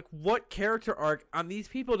 And I'm like, what character arc on these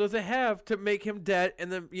people does it have to make him dead?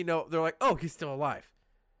 And then they're like, oh, he's still alive.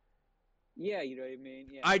 Yeah, you know what I mean.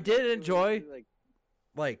 Yeah, I did enjoy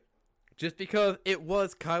like just because it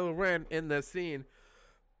was Kylo Ren in this scene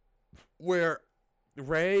where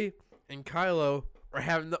Rey and Kylo are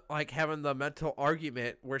having the mental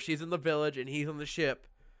argument where she's in the village and he's on the ship,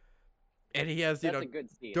 and he has a good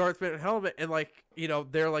scene. Darth Vader helmet, and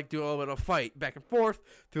they're like doing a little bit of fight back and forth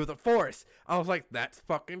through the Force. I was like, that's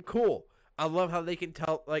fucking cool. I love how they can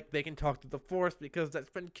talk to the Force, because that's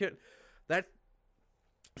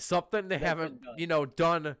something they haven't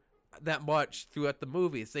done that much throughout the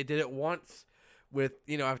movies. They did it once with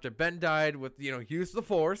after Ben died with use the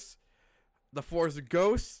Force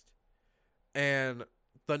Ghost, and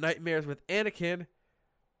the nightmares with Anakin,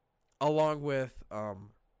 along with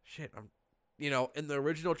in the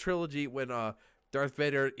original trilogy when Darth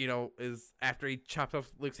Vader is after he chops off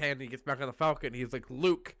Luke's hand and he gets back on the Falcon, he's like,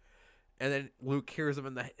 Luke, and then Luke hears him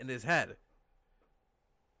in his head.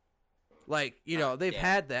 Like, they've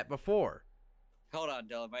had that before. Hold on,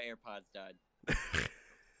 Dylan, my AirPods died.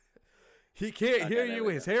 He can't hear you.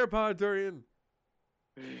 His AirPods are in.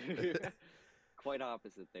 Quite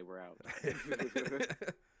opposite, they were out.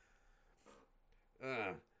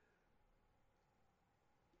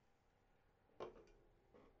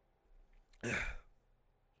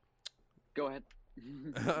 Go ahead.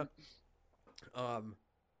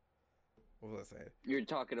 What was I saying? You're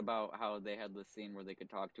talking about how they had this scene where they could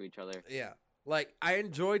talk to each other. Yeah. Like, I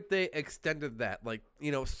enjoyed they extended that. Like,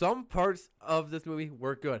 some parts of this movie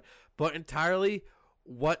were good, but entirely,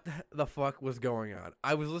 what the fuck was going on?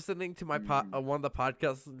 I was listening to my one of the podcasts I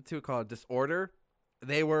listened to called Disorder.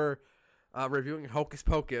 They were reviewing Hocus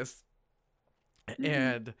Pocus,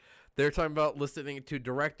 and they're talking about listening to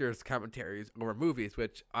directors' commentaries over movies,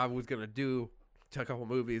 which I was going to do to a couple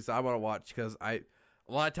movies I want to watch, because a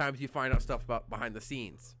lot of times you find out stuff about behind the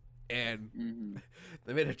scenes. And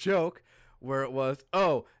they made a joke where it was,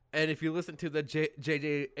 and if you listen to the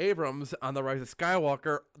J.J. Abrams on The Rise of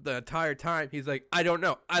Skywalker, the entire time, he's like, I don't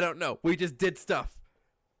know. We just did stuff.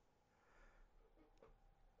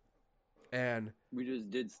 And we just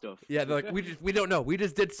did stuff. Yeah, they're like, we don't know. We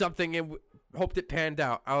just did something and hoped it panned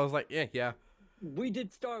out. I was like, yeah. We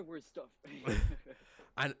did Star Wars stuff.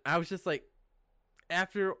 And I was just like,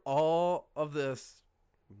 after all of this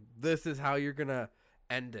is how you're going to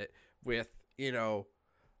end it with,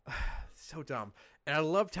 so dumb. And I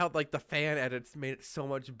loved how, like, the fan edits made it so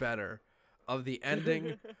much better of the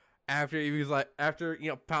ending. after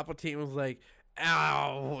Palpatine was like,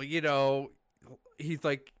 ow, he's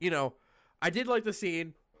like, I did like the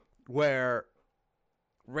scene where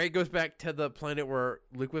Rey goes back to the planet where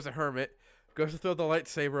Luke was a hermit, goes to throw the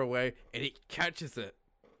lightsaber away, and he catches it.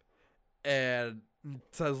 And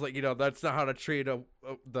says, like, that's not how to treat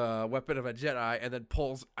the weapon of a Jedi, and then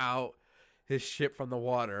pulls out his ship from the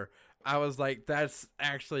water. I was like, that's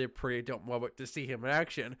actually a pretty dope moment to see him in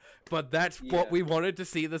action, but that's what we wanted to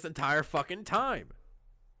see this entire fucking time.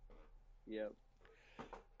 Yep.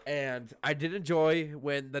 And I did enjoy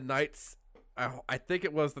when the Knights, I think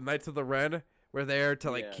it was the Knights of the Ren, were there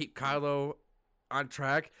to keep Kylo on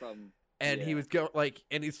track. And he was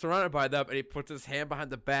and he's surrounded by them, and he puts his hand behind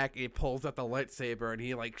the back, and he pulls out the lightsaber, and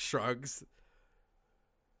he shrugs.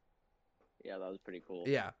 Yeah, that was pretty cool.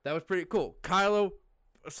 Yeah, that was pretty cool. Kylo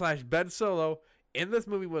 / Ben Solo in this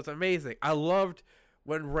movie was amazing. I loved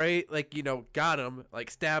when Rey, got him,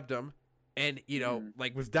 stabbed him, and,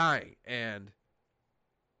 was dying. And,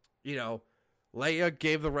 Leia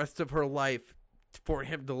gave the rest of her life for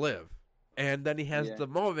him to live. And then he has the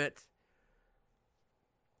moment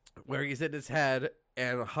where he's in his head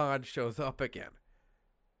and Han shows up again.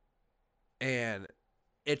 And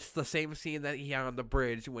it's the same scene that he had on the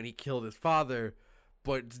bridge when he killed his father,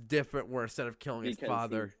 but it's different where instead of killing his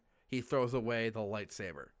father, he throws away the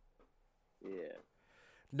lightsaber. Yeah.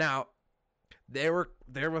 Now, there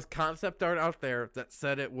was concept art out there that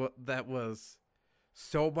said that was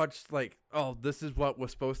so much like, this is what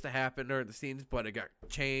was supposed to happen during the scenes, but it got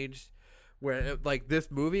changed. Where this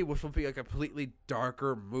movie was supposed to be a completely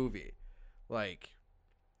darker movie. It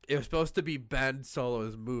was supposed to be Ben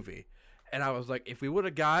Solo's movie. And I was like, if we would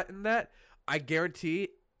have gotten that, I guarantee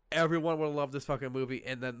everyone would have loved this fucking movie.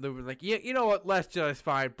 And then they were like, yeah, you know what, Last Jedi's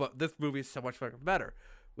fine, but this movie is so much fucking better.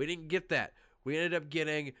 We didn't get that. We ended up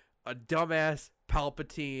getting a dumbass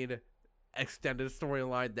Palpatine extended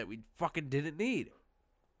storyline that we fucking didn't need.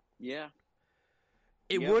 Yeah.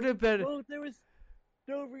 It would have been... Well, there was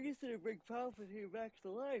no reason to bring Palpatine back to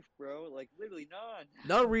life, bro. Literally none.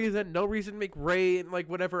 No reason to make Rey and,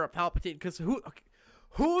 whatever a Palpatine, because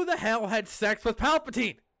who the hell had sex with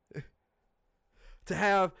Palpatine? To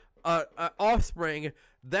have an offspring,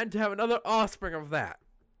 then to have another offspring of that.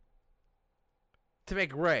 to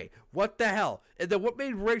make Rey. What the hell? And then what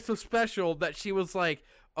made Rey so special that she was like,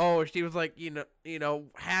 had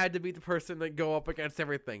to be the person that go up against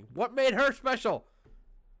everything. What made her special?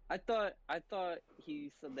 I thought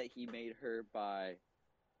he said that he made her by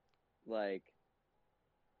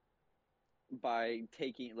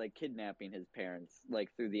kidnapping his parents,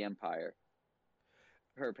 through the Empire.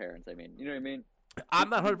 Her parents, I mean. You know what I mean? I'm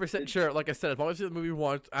not 100% sure. Like I said, I've only seen the movie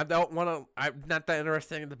once. I'm not that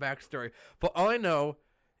interested in the backstory. But all I know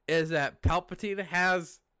is that Palpatine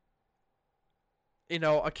has,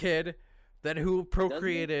 a kid who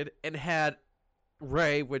procreated and had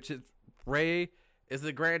Rey, Rey is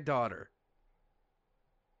the granddaughter.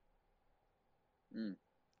 Mm.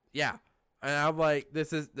 Yeah. And I'm like,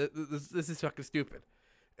 this is fucking stupid.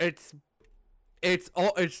 It's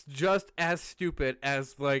just as stupid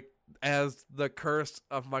as the curse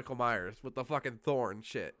of Michael Myers with the fucking thorn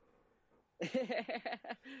shit.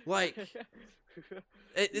 Like,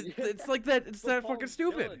 it's like that. It's that fucking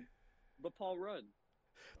stupid. Dylan, but Paul Rudd.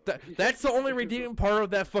 That's the only redeeming part of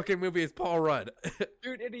that fucking movie is Paul Rudd.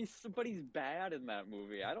 Dude, and he's bad in that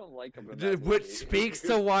movie. I don't like him in that movie. Which speaks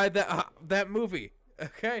to why that movie.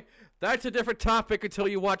 Okay, that's a different topic until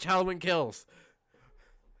you watch Halloween Kills.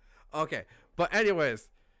 Okay, but anyways,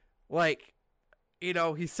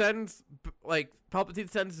 he sends Palpatine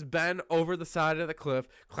sends Ben over the side of the cliff,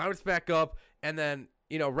 climbs back up, and then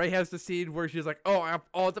Rey has the scene where she's like, "Oh, I have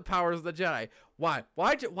all the powers of the Jedi." Why?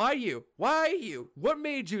 Why you? What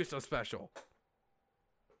made you so special?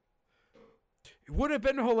 It would have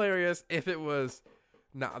been hilarious if it was.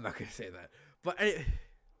 No, I'm not gonna say that.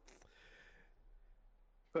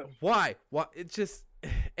 But why? It's just,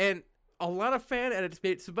 and a lot of fan edits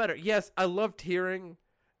made it better. Yes, I loved hearing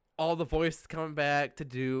all the voices coming back to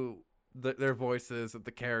do their voices of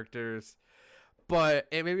the characters, but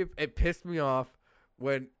it pissed me off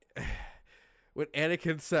when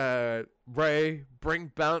Anakin said, "Rey,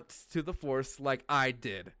 bring balance to the Force like I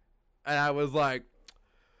did," and I was like,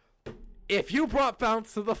 if you brought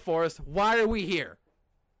balance to the Force, why are we here?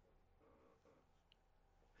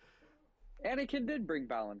 Anakin did bring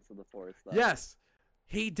balance to the Force, though. Yes,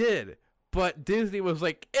 he did. But Disney was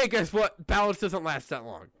like, hey, guess what? Balance doesn't last that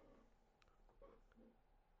long.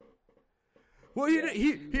 Well,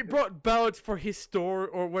 he brought balance for his story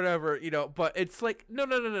or whatever, but it's like, no.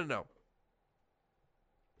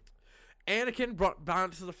 Anakin brought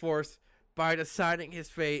balance to the Force by deciding his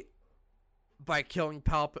fate by killing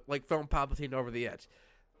throwing Palpatine over the edge.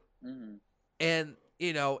 Mm-hmm. And,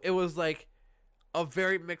 it was like a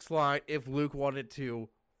very mixed line if Luke wanted to,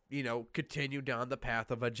 continue down the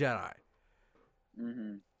path of a Jedi.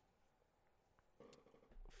 Mm-hmm.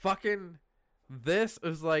 Fucking this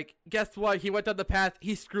is like, guess what? He went down the path,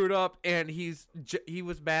 he screwed up, and he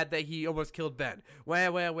was mad that he almost killed Ben. Wait.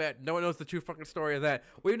 No one knows the true fucking story of that.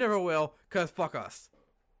 We never will, because fuck us.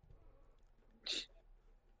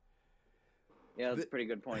 Yeah, that's a pretty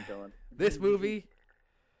good point, Dylan. This movie,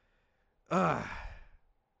 I've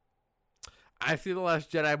seen The Last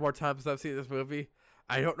Jedi more times than I've seen this movie.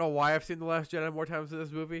 I don't know why I've seen The Last Jedi more times than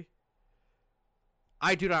this movie.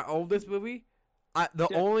 I do not own this movie. The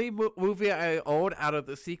only movie I own out of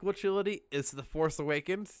the sequel trilogy is The Force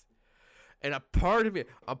Awakens. And a part of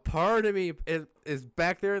me is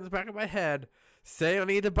back there in the back of my head saying I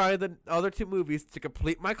need to buy the other two movies to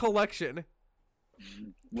complete my collection.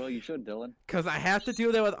 Well, you should, Dylan. Because I have to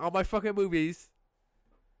do that with all my fucking movies.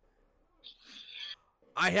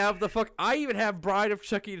 I even have Bride of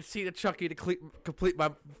Chucky to see the Chucky to complete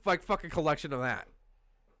my fucking collection of that.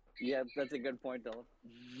 Yeah, that's a good point, Dylan.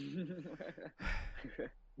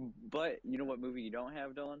 But you know what movie you don't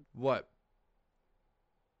have, Dylan? What?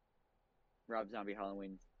 Rob Zombie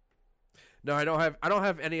Halloween. No, I don't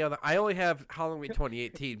have any other. I only have Halloween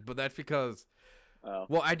 2018, but that's because. Oh.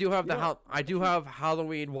 Well, I do have have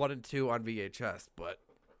Halloween 1 and 2 on VHS, but.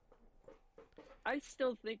 I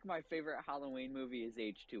still think my favorite Halloween movie is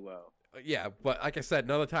H2O. Yeah, but like I said,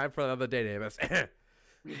 another time for another day, Davis.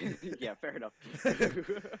 Yeah, fair enough.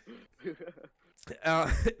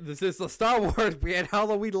 This is the Star Wars. We had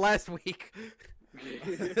Halloween last week.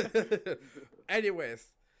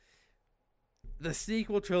 Anyways, the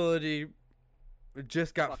sequel trilogy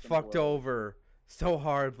just got fucked over so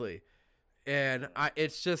hardly, and I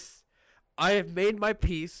have made my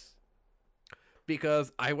peace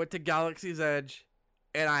because I went to Galaxy's Edge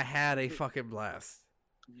and I had a fucking blast.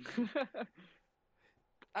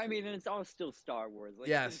 I mean, and it's all still Star Wars.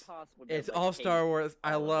 Yes, it's all Star Wars.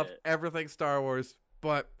 I love everything Star Wars,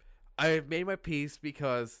 but I have made my peace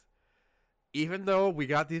because even though we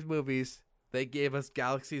got these movies, they gave us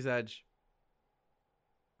Galaxy's Edge.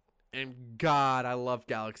 And God, I love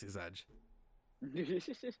Galaxy's Edge.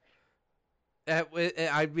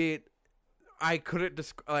 I mean, I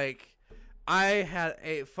couldn't like. I had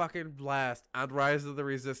a fucking blast on Rise of the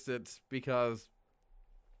Resistance because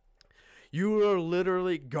you were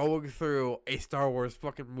literally going through a Star Wars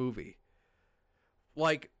fucking movie.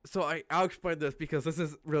 Like, so I'll explain this because this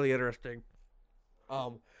is really interesting.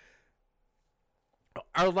 Our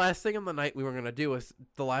last thing of the night we were gonna do is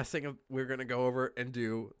the last thing we were gonna go over and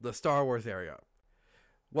do the Star Wars area.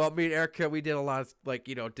 Well, me and Erica, we did a lot of, like,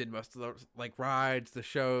 did most of the, like, rides, the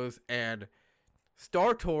shows, and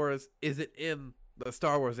Star Tours isn't in the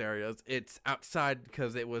Star Wars areas. It's outside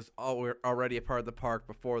because it was already a part of the park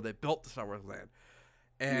before they built the Star Wars land.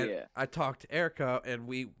 And I talked to Erica, and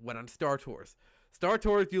we went on Star Tours. Star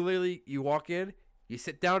Tours, you walk in, you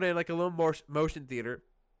sit down in, like, a little motion theater.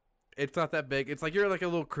 It's not that big. It's like you're like a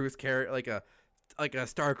little cruise carrier, like a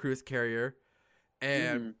Star Cruise carrier,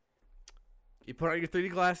 and you put on your 3D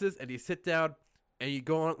glasses and you sit down and you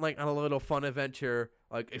go on on a little fun adventure,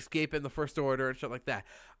 like escaping the First Order and shit like that.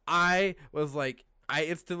 I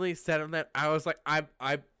instantly sat on that. I was like, I'm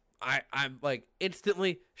like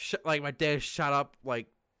instantly like my day shot up like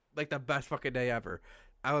the best fucking day ever.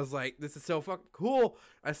 I was like, this is so fucking cool.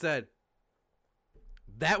 I said,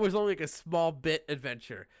 that was only like a small bit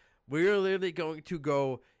adventure. We're literally going to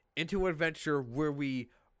go into an adventure where we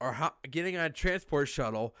are getting on a transport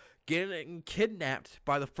shuttle, getting kidnapped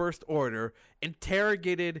by the First Order,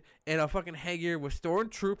 interrogated in a fucking hangar with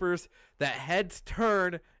stormtroopers that heads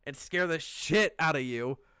turn and scare the shit out of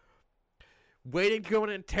you, waiting to go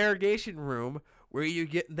in an interrogation room where you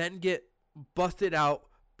get busted out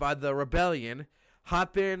by the rebellion,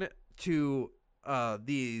 hop in to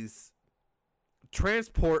these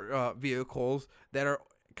transport vehicles that are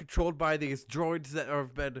controlled by these droids that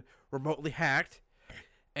have been remotely hacked,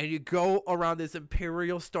 and you go around this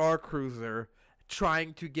Imperial Star Cruiser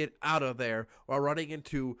trying to get out of there while running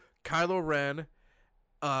into Kylo Ren,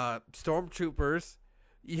 stormtroopers.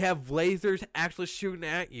 You have lasers actually shooting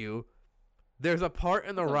at you. There's a part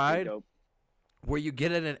in the ride where you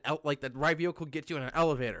get in the ride vehicle gets you in an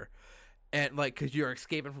elevator, and because you're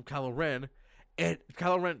escaping from Kylo Ren. And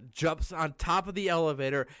Kylo Ren jumps on top of the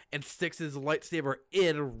elevator and sticks his lightsaber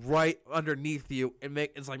in right underneath you, and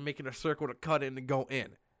it's like making a circle to cut in and go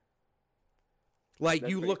in. Like,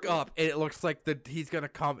 you look up and it looks like he's gonna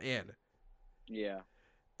come in. Yeah.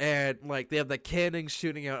 And they have the cannons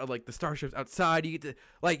shooting out of the starships outside. You get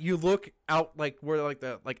to you look out where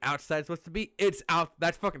the outside's supposed to be. It's out.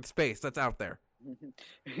 That's fucking space. That's out there.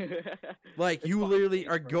 You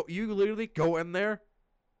literally go in there.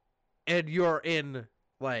 And you're in,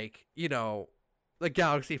 the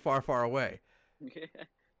galaxy far, far away.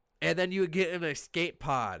 And then you get in an escape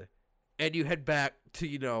pod, and you head back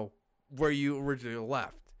to, where you originally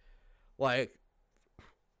left. I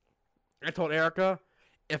told Erica,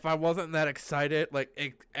 if I wasn't that excited,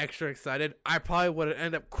 extra excited, I probably would have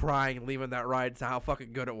ended up crying leaving that ride to how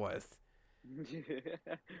fucking good it was.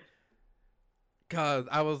 Because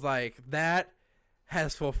I was like, that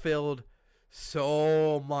has fulfilled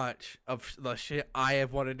so much of the shit I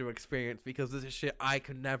have wanted to experience, because this is shit I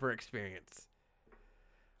could never experience.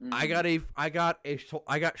 I got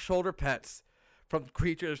shoulder pets from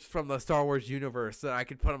creatures from the Star Wars universe that I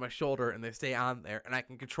could put on my shoulder and they stay on there, and I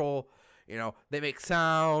can control. They make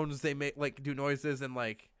sounds, they make do noises, and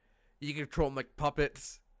you can control them like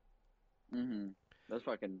puppets. That's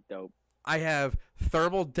fucking dope. I have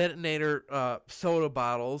thermal detonator soda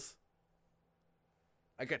bottles.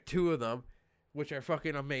 I got 2 of them, which are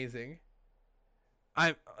fucking amazing.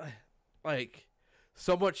 I'm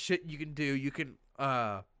so much shit you can do. You can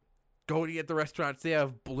go to get the restaurants. They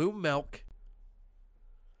have blue milk.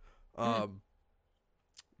 The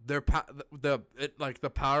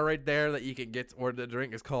Powerade there that you can get or the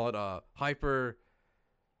drink is called hyper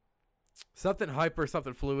something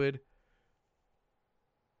fluid.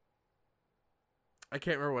 I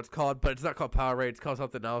can't remember what it's called, but it's not called Powerade. It's called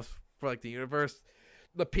something else for the universe.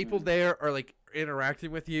 The people there are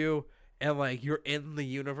interacting with you, and you're in the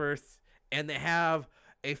universe, and they have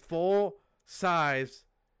a full size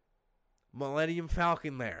Millennium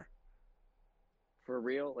Falcon there. For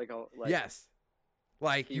real? Yes.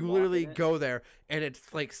 You literally go there, and it's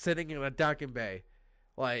sitting in a docking bay,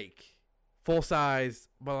 full size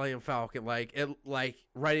Millennium Falcon,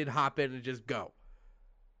 ready to hop in and just go.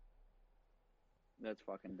 That's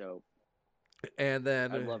fucking dope. And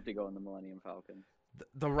then I'd love to go in the Millennium Falcon.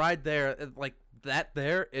 The ride there,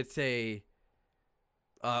 it's a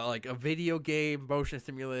a video game motion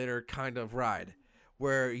simulator kind of ride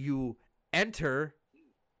where you enter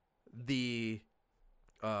the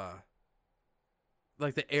the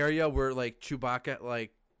area where Chewbacca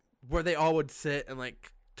where they all would sit and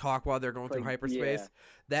like talk while they're going through hyperspace.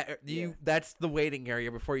 That's the waiting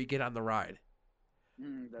area before you get on the ride.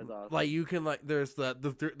 That's awesome. Like you can like there's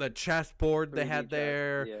the chessboard they had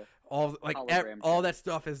there. Yeah. All like all that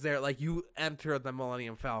stuff is there. Like you enter the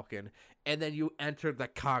Millennium Falcon and then you enter the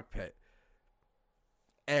cockpit.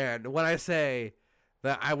 And when I say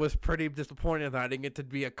that I was pretty disappointed that I didn't get to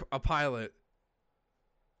be a pilot,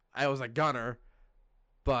 I was a gunner,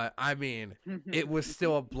 but I mean, it was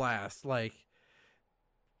still a blast. Like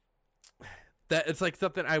that, it's like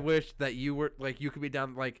something I wish that you were like you could be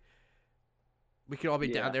down like. We could all be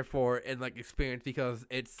down there for and like experience because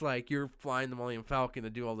it's like you're flying the Millennium Falcon to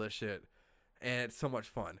do all this shit, and it's so much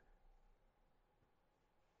fun.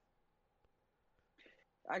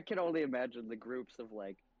 I can only imagine the groups of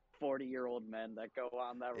like 40-year-old men that go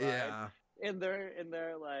on that ride. Yeah. And they're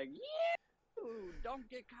like, yeah, don't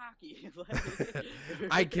get cocky.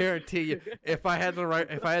 I guarantee you, if I had the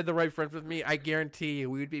right friends with me, I guarantee you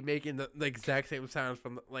we would be making the exact same sounds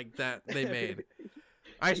from like that they made.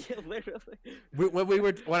 Literally.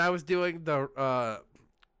 When I was doing the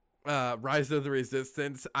Rise of the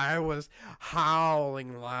Resistance, I was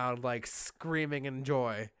howling loud, like screaming in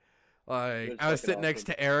joy. Like I was sitting next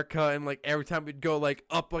to Erica, and like every time we'd go like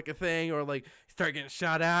up like a thing or like start getting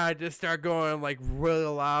shot at, I'd just start going like really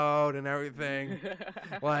loud and everything.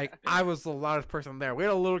 Like I was the loudest person there. We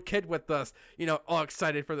had a little kid with us, you know, all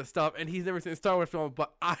excited for the stuff, and he's never seen a Star Wars film,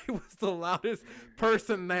 but I was the loudest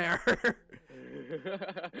person there.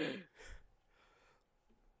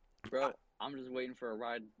 Bro, I'm just waiting for a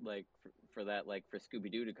ride like for that like for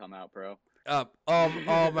Scooby-Doo to come out, bro.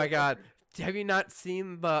 Oh my God. Have you not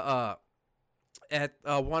seen the at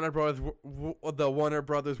Warner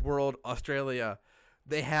Brothers World Australia?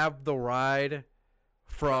 They have the ride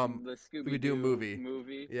from the Scooby-Doo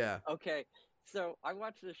movie. Yeah. Okay, so I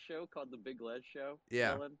watched this show called The Big Les Show.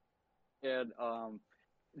 Yeah. And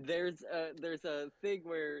there's a thing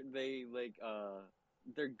where they like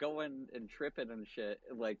they're going and tripping and shit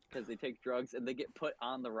like because they take drugs and they get put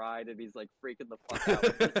on the ride and he's like freaking the fuck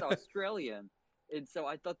out. It's Australian. And so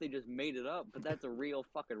I thought they just made it up, but that's a real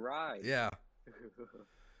fucking ride. Yeah.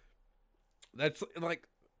 That's like,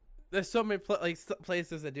 there's so many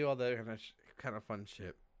places that do all the kind of fun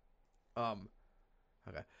shit.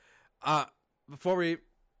 Okay. Before we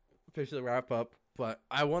officially wrap up, but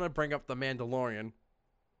I want to bring up The Mandalorian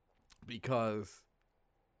because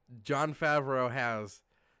Jon Favreau has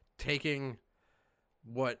taken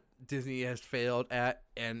what Disney has failed at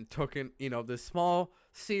and taken, you know, this small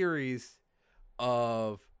series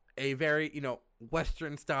of a very, you know,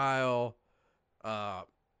 Western style,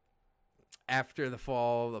 after the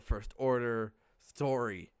fall of the First Order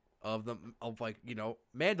story of like, you know,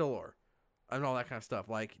 Mandalore and all that kind of stuff.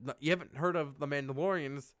 Like, you haven't heard of the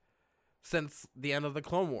Mandalorians since the end of the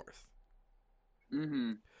Clone Wars.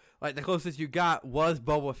 Mm-hmm. Like, the closest you got was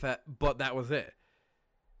Boba Fett, but that was it.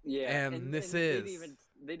 Yeah, and this is...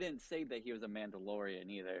 They didn't say that he was a Mandalorian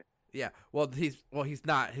either. Yeah, well, he's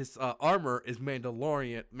not. His armor is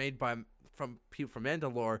Mandalorian, made from people from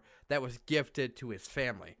Mandalore that was gifted to his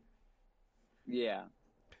family. Yeah.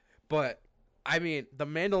 But, I mean, the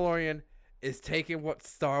Mandalorian is taking what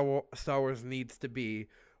Star Wars needs to be,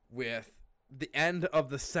 with the end of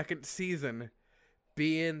the second season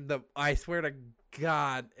being I swear to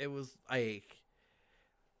God, it was like,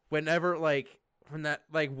 when that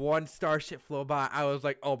like one starship flew by, I was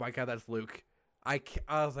like, oh my God, that's Luke. I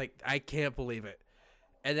was like, I can't believe it.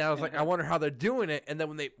 And then I was like, I wonder how they're doing it. And then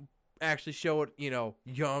when they actually showed, you know,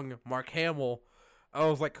 young Mark Hamill, I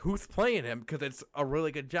was like, who's playing him? Because it's a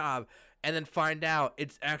really good job. And then find out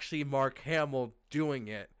it's actually Mark Hamill doing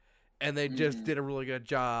it. And they just did a really good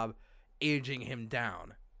job aging him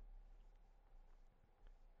down.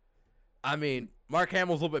 I mean, Mark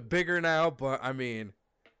Hamill's a little bit bigger now, but I mean...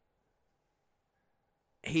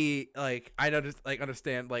 He, like, I don't just, like,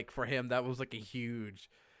 understand, like, for him, that was, like, a huge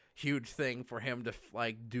thing for him to,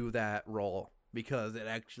 like, do that role. Because it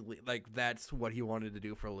actually, like, that's what he wanted to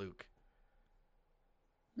do for Luke.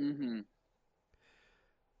 Mm-hmm.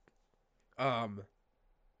 I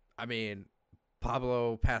mean,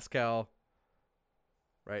 Pablo Pascal,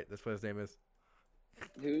 right? That's what his name is.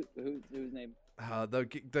 Whose name?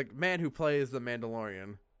 The man who plays the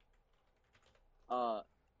Mandalorian.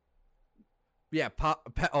 Yeah,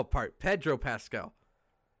 Pedro Pascal.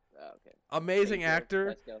 Okay. Amazing Pedro actor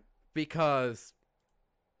Pascal. Because...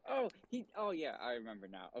 Oh yeah, I remember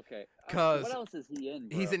now. Okay. Because what else is he in,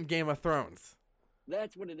 bro? He's in Game of Thrones.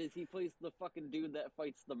 That's what it is. He plays the fucking dude that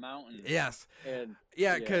fights the mountain. Yes. And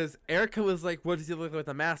yeah, because Erica was like, "What does he look like with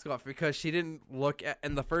the mask off?" Because she didn't look at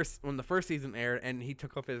when the first season aired, and he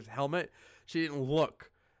took off his helmet. She didn't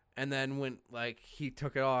look And then when like he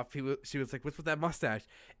took it off, she was like, "What's with that mustache?"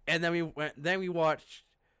 And then we watched,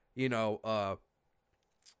 you know,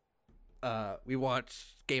 we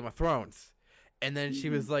watched Game of Thrones, and then she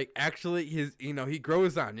was like, "Actually, he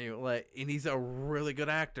grows on you, like, and he's a really good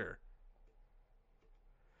actor."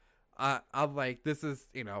 I'm like, this is,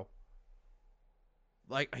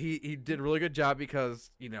 like he did a really good job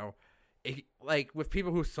because like with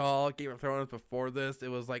people who saw Game of Thrones before this, it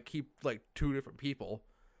was like two different people.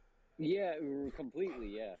 Yeah, completely.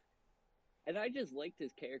 Yeah. And I just liked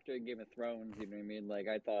his character in Game of Thrones, you know what I mean? Like,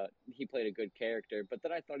 I thought he played a good character, but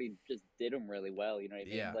then I thought he just did him really well, you know what I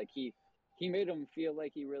mean? Yeah. Like, he made him feel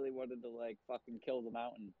like he really wanted to, like, fucking kill the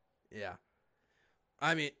mountain. Yeah.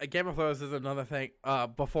 I mean, Game of Thrones is another thing.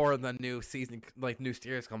 Before the new season, like, new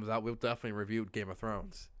series comes out, we'll definitely review Game of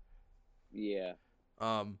Thrones. Yeah.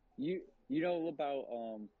 You know about,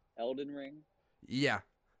 Elden Ring? Yeah.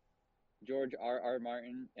 George R.R.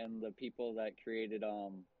 Martin and the people that created,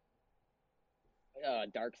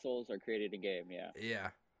 Dark Souls are created a game, yeah. Yeah.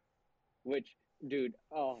 Which, dude,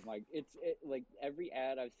 oh my, like every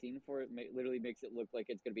ad I've seen for it literally makes it look like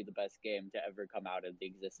it's gonna be the best game to ever come out of the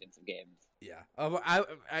existence of games. Yeah.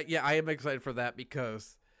 I am excited for that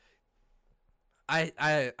because I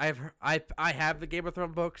have the Game of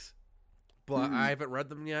Thrones books, but I haven't read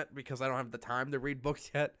them yet because I don't have the time to read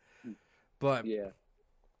books yet. But yeah.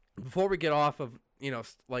 Before we get off of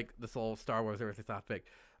like this whole Star Wars everything topic,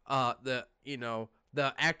 the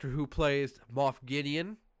actor who plays Moff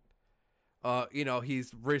Gideon,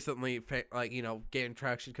 he's recently gained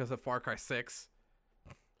traction because of Far Cry 6.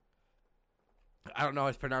 I don't know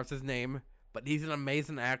how to pronounce his name, but he's an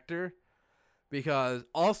amazing actor because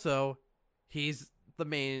also he's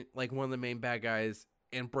one of the main bad guys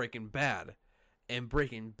in Breaking Bad, and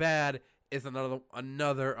Breaking Bad is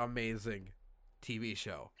another amazing TV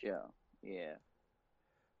show. Yeah.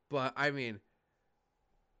 But I mean,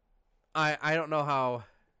 I don't know how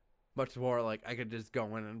much more like I could just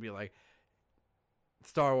go in and be like,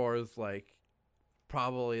 Star Wars, like,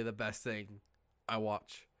 probably the best thing I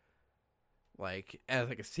watch, like, as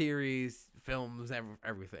like a series, films,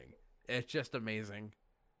 everything. It's just amazing,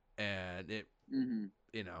 and it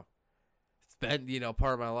it's been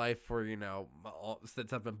part of my life for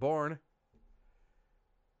since I've been born.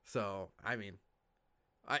 So I mean,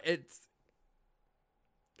 it's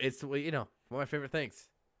one of my favorite things.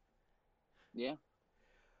 Yeah.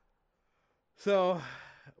 So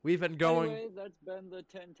we've been going. Anyway, that's been the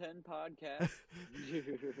 1010 podcast.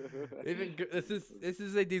 This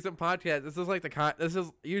is a decent podcast. This is like this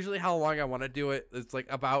is usually how long I want to do it. It's like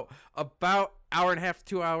about hour and a half to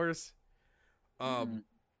 2 hours.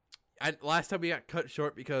 Last time we got cut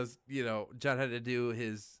short because John had to do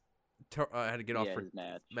his had to get off for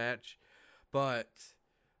match. But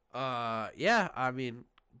yeah, I mean,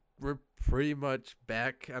 we're pretty much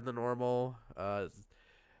back on the normal.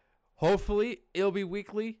 Hopefully it'll be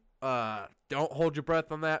weekly. Don't hold your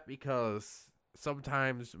breath on that because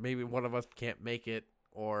sometimes maybe one of us can't make it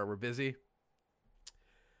or we're busy.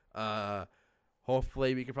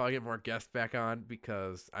 Hopefully we can probably get more guests back on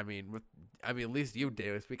because at least you,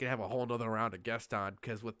 Davis, we can have a whole nother round of guests on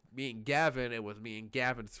because with me and Gavin, it was me and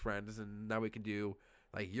Gavin's friends, and now we can do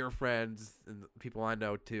like your friends and people I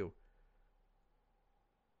know too.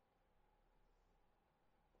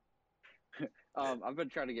 I've been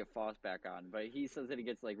trying to get Foss back on, but he says that he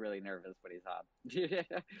gets like really nervous when he's on.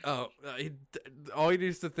 All he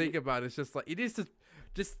needs to think about is just like he needs to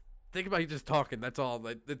just think about you just talking. That's all.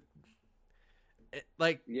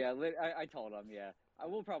 Yeah, I told him. Yeah, I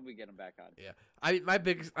will probably get him back on. Yeah, my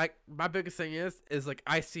biggest thing is like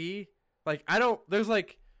I see like there's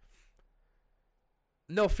like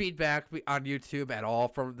no feedback on YouTube at all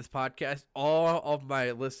from this podcast. All of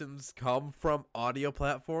my listens come from audio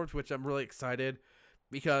platforms, which I'm really excited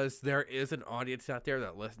because there is an audience out there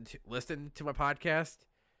that listen to my podcast.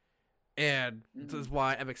 And this is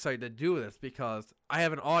why I'm excited to do this because I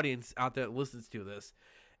have an audience out there that listens to this.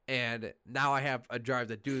 And now I have a drive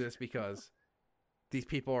to do this because these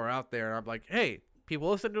people are out there. And I'm like, hey, people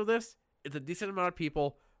listen to this. It's a decent amount of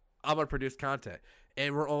people. I'm going to produce content.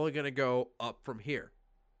 And we're only going to go up from here.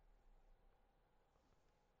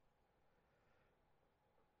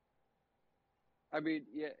 I mean,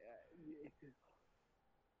 yeah.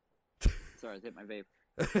 Sorry, I hit my vape.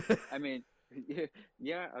 I mean,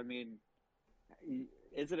 yeah. I mean,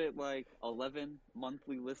 isn't it like 11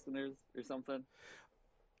 monthly listeners or something?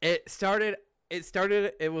 It started.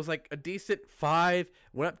 It was like a decent 5,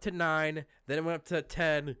 went up to 9, then it went up to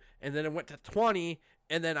 10, and then it went to 20,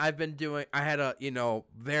 And then I've been doing. I had a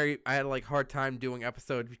like hard time doing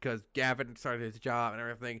episodes because Gavin started his job and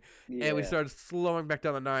everything, and we started slowing back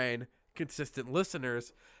down the 9 consistent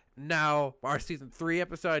listeners. Now our season 3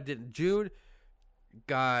 episode I did in June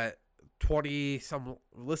got 20 some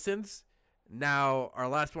listens. Now our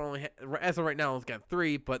last one only as of right now it's got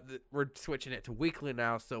 3, but we're switching it to weekly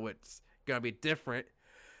now, so it's gonna be different.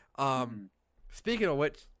 Speaking of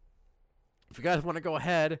which, if you guys want to go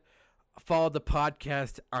ahead, follow the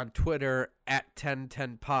podcast on Twitter at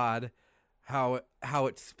 1010pod. How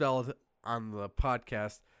it's spelled on the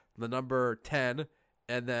podcast, the number 10,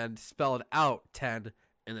 and then spelled out 10,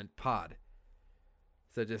 and then pod.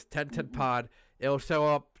 So just 1010pod. It'll show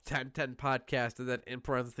up 1010 podcast, and then in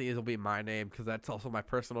parentheses will be my name because that's also my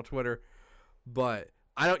personal Twitter. But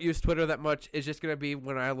I don't use Twitter that much. It's just gonna be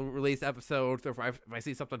when I release episodes, or if I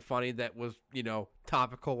see something funny that was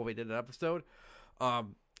topical when we did an episode.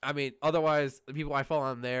 I mean, otherwise, the people I follow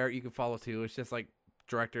on there, you can follow too. It's just like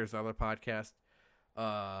directors, other podcasts.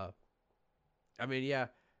 I mean, yeah.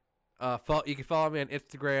 You can follow me on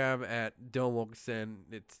Instagram at Dylan Wilkinson.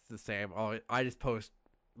 It's the same. I just post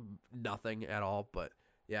nothing at all, but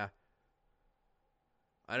yeah.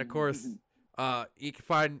 And of course, you can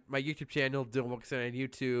find my YouTube channel, Dylan Wilkinson, on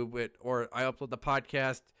YouTube, or I upload the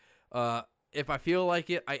podcast. If I feel like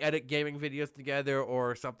it, I edit gaming videos together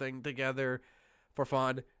or something together for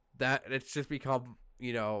fun. That it's just become,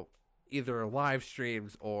 either live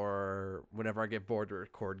streams or whenever I get bored to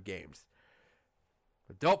record games.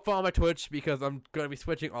 But don't follow my Twitch because I'm gonna be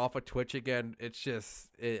switching off of Twitch again. It's just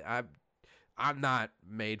I'm not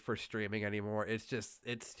made for streaming anymore. It's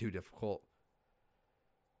too difficult.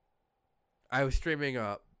 I was streaming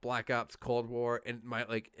Black Ops Cold War, and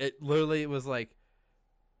it literally was like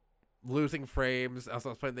losing frames as I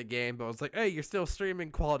was playing the game, but I was like, hey, you're still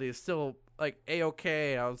streaming, quality is still like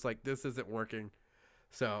A-okay. I was like, this isn't working.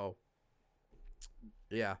 So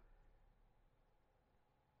yeah.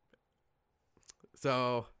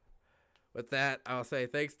 So with that, I'll say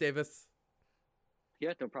thanks, Davis.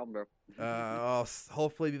 Yeah, no problem, bro. I'll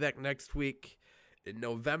hopefully be back next week in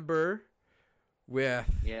November with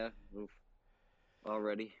oof.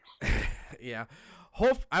 Already. Yeah.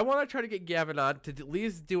 I want to try to get Gavin on to at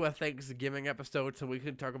least do a Thanksgiving episode so we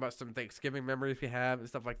can talk about some Thanksgiving memories we have and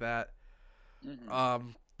stuff like that.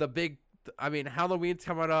 Halloween's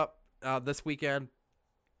coming up this weekend.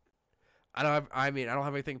 I don't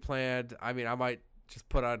have anything planned. I might just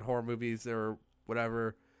put on horror movies or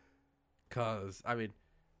whatever. Cause I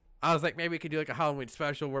was like, maybe we could do like a Halloween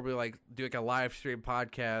special where we like do like a live stream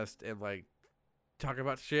podcast and like talk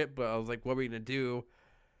about shit. But I was like, what are we gonna do?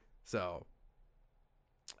 So,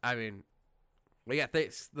 we got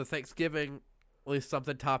the Thanksgiving, at least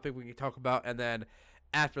something topic we can talk about, and then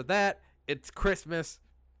after that, it's Christmas,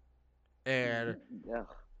 and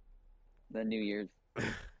the New Year's.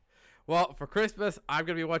 Well, for Christmas, I'm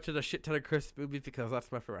gonna be watching a shit ton of Christmas movies because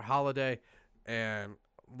that's my favorite holiday, and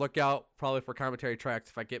look out probably for commentary tracks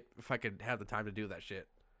if I could have the time to do that shit.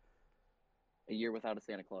 A year without a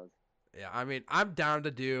Santa Claus. Yeah, I'm down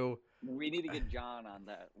to do. We need to get John on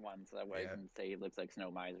that one so that way I can say he looks like Snow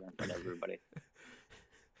Miser in front of everybody.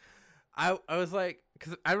 I was like,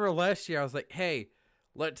 because I remember last year I was like, hey,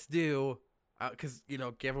 let's do, because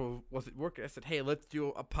Gavin wasn't working. I said, hey, let's do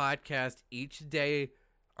a podcast each day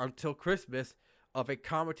until Christmas of a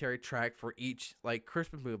commentary track for each like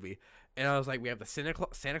Christmas movie. And I was like, we have the Santa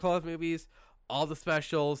Claus movies, all the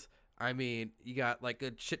specials. You got like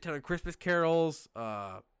a shit ton of Christmas carols,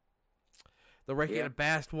 the Rankin and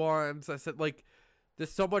Bast ones. I said, like,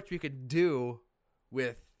 there's so much we could do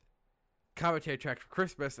with commentary tracks for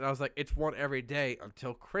Christmas. And I was like, it's one every day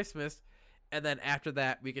until Christmas. And then after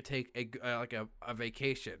that, we could take a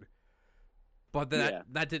vacation. But then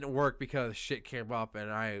that didn't work because shit came up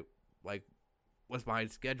and I was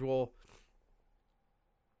behind schedule.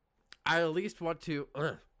 I at least want to.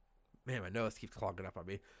 Man, my nose keeps clogging up on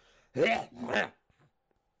me. I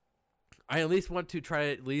at least want to try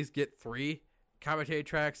to at least get 3 commentary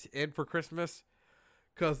tracks in for Christmas,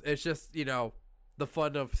 because it's just the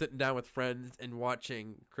fun of sitting down with friends and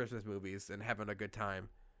watching Christmas movies and having a good time.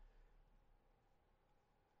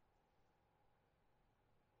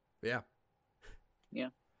 Yeah.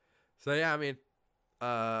 So yeah, this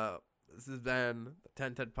has been the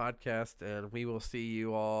 1010 podcast, and we will see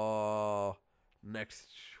you all next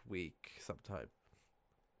week sometime.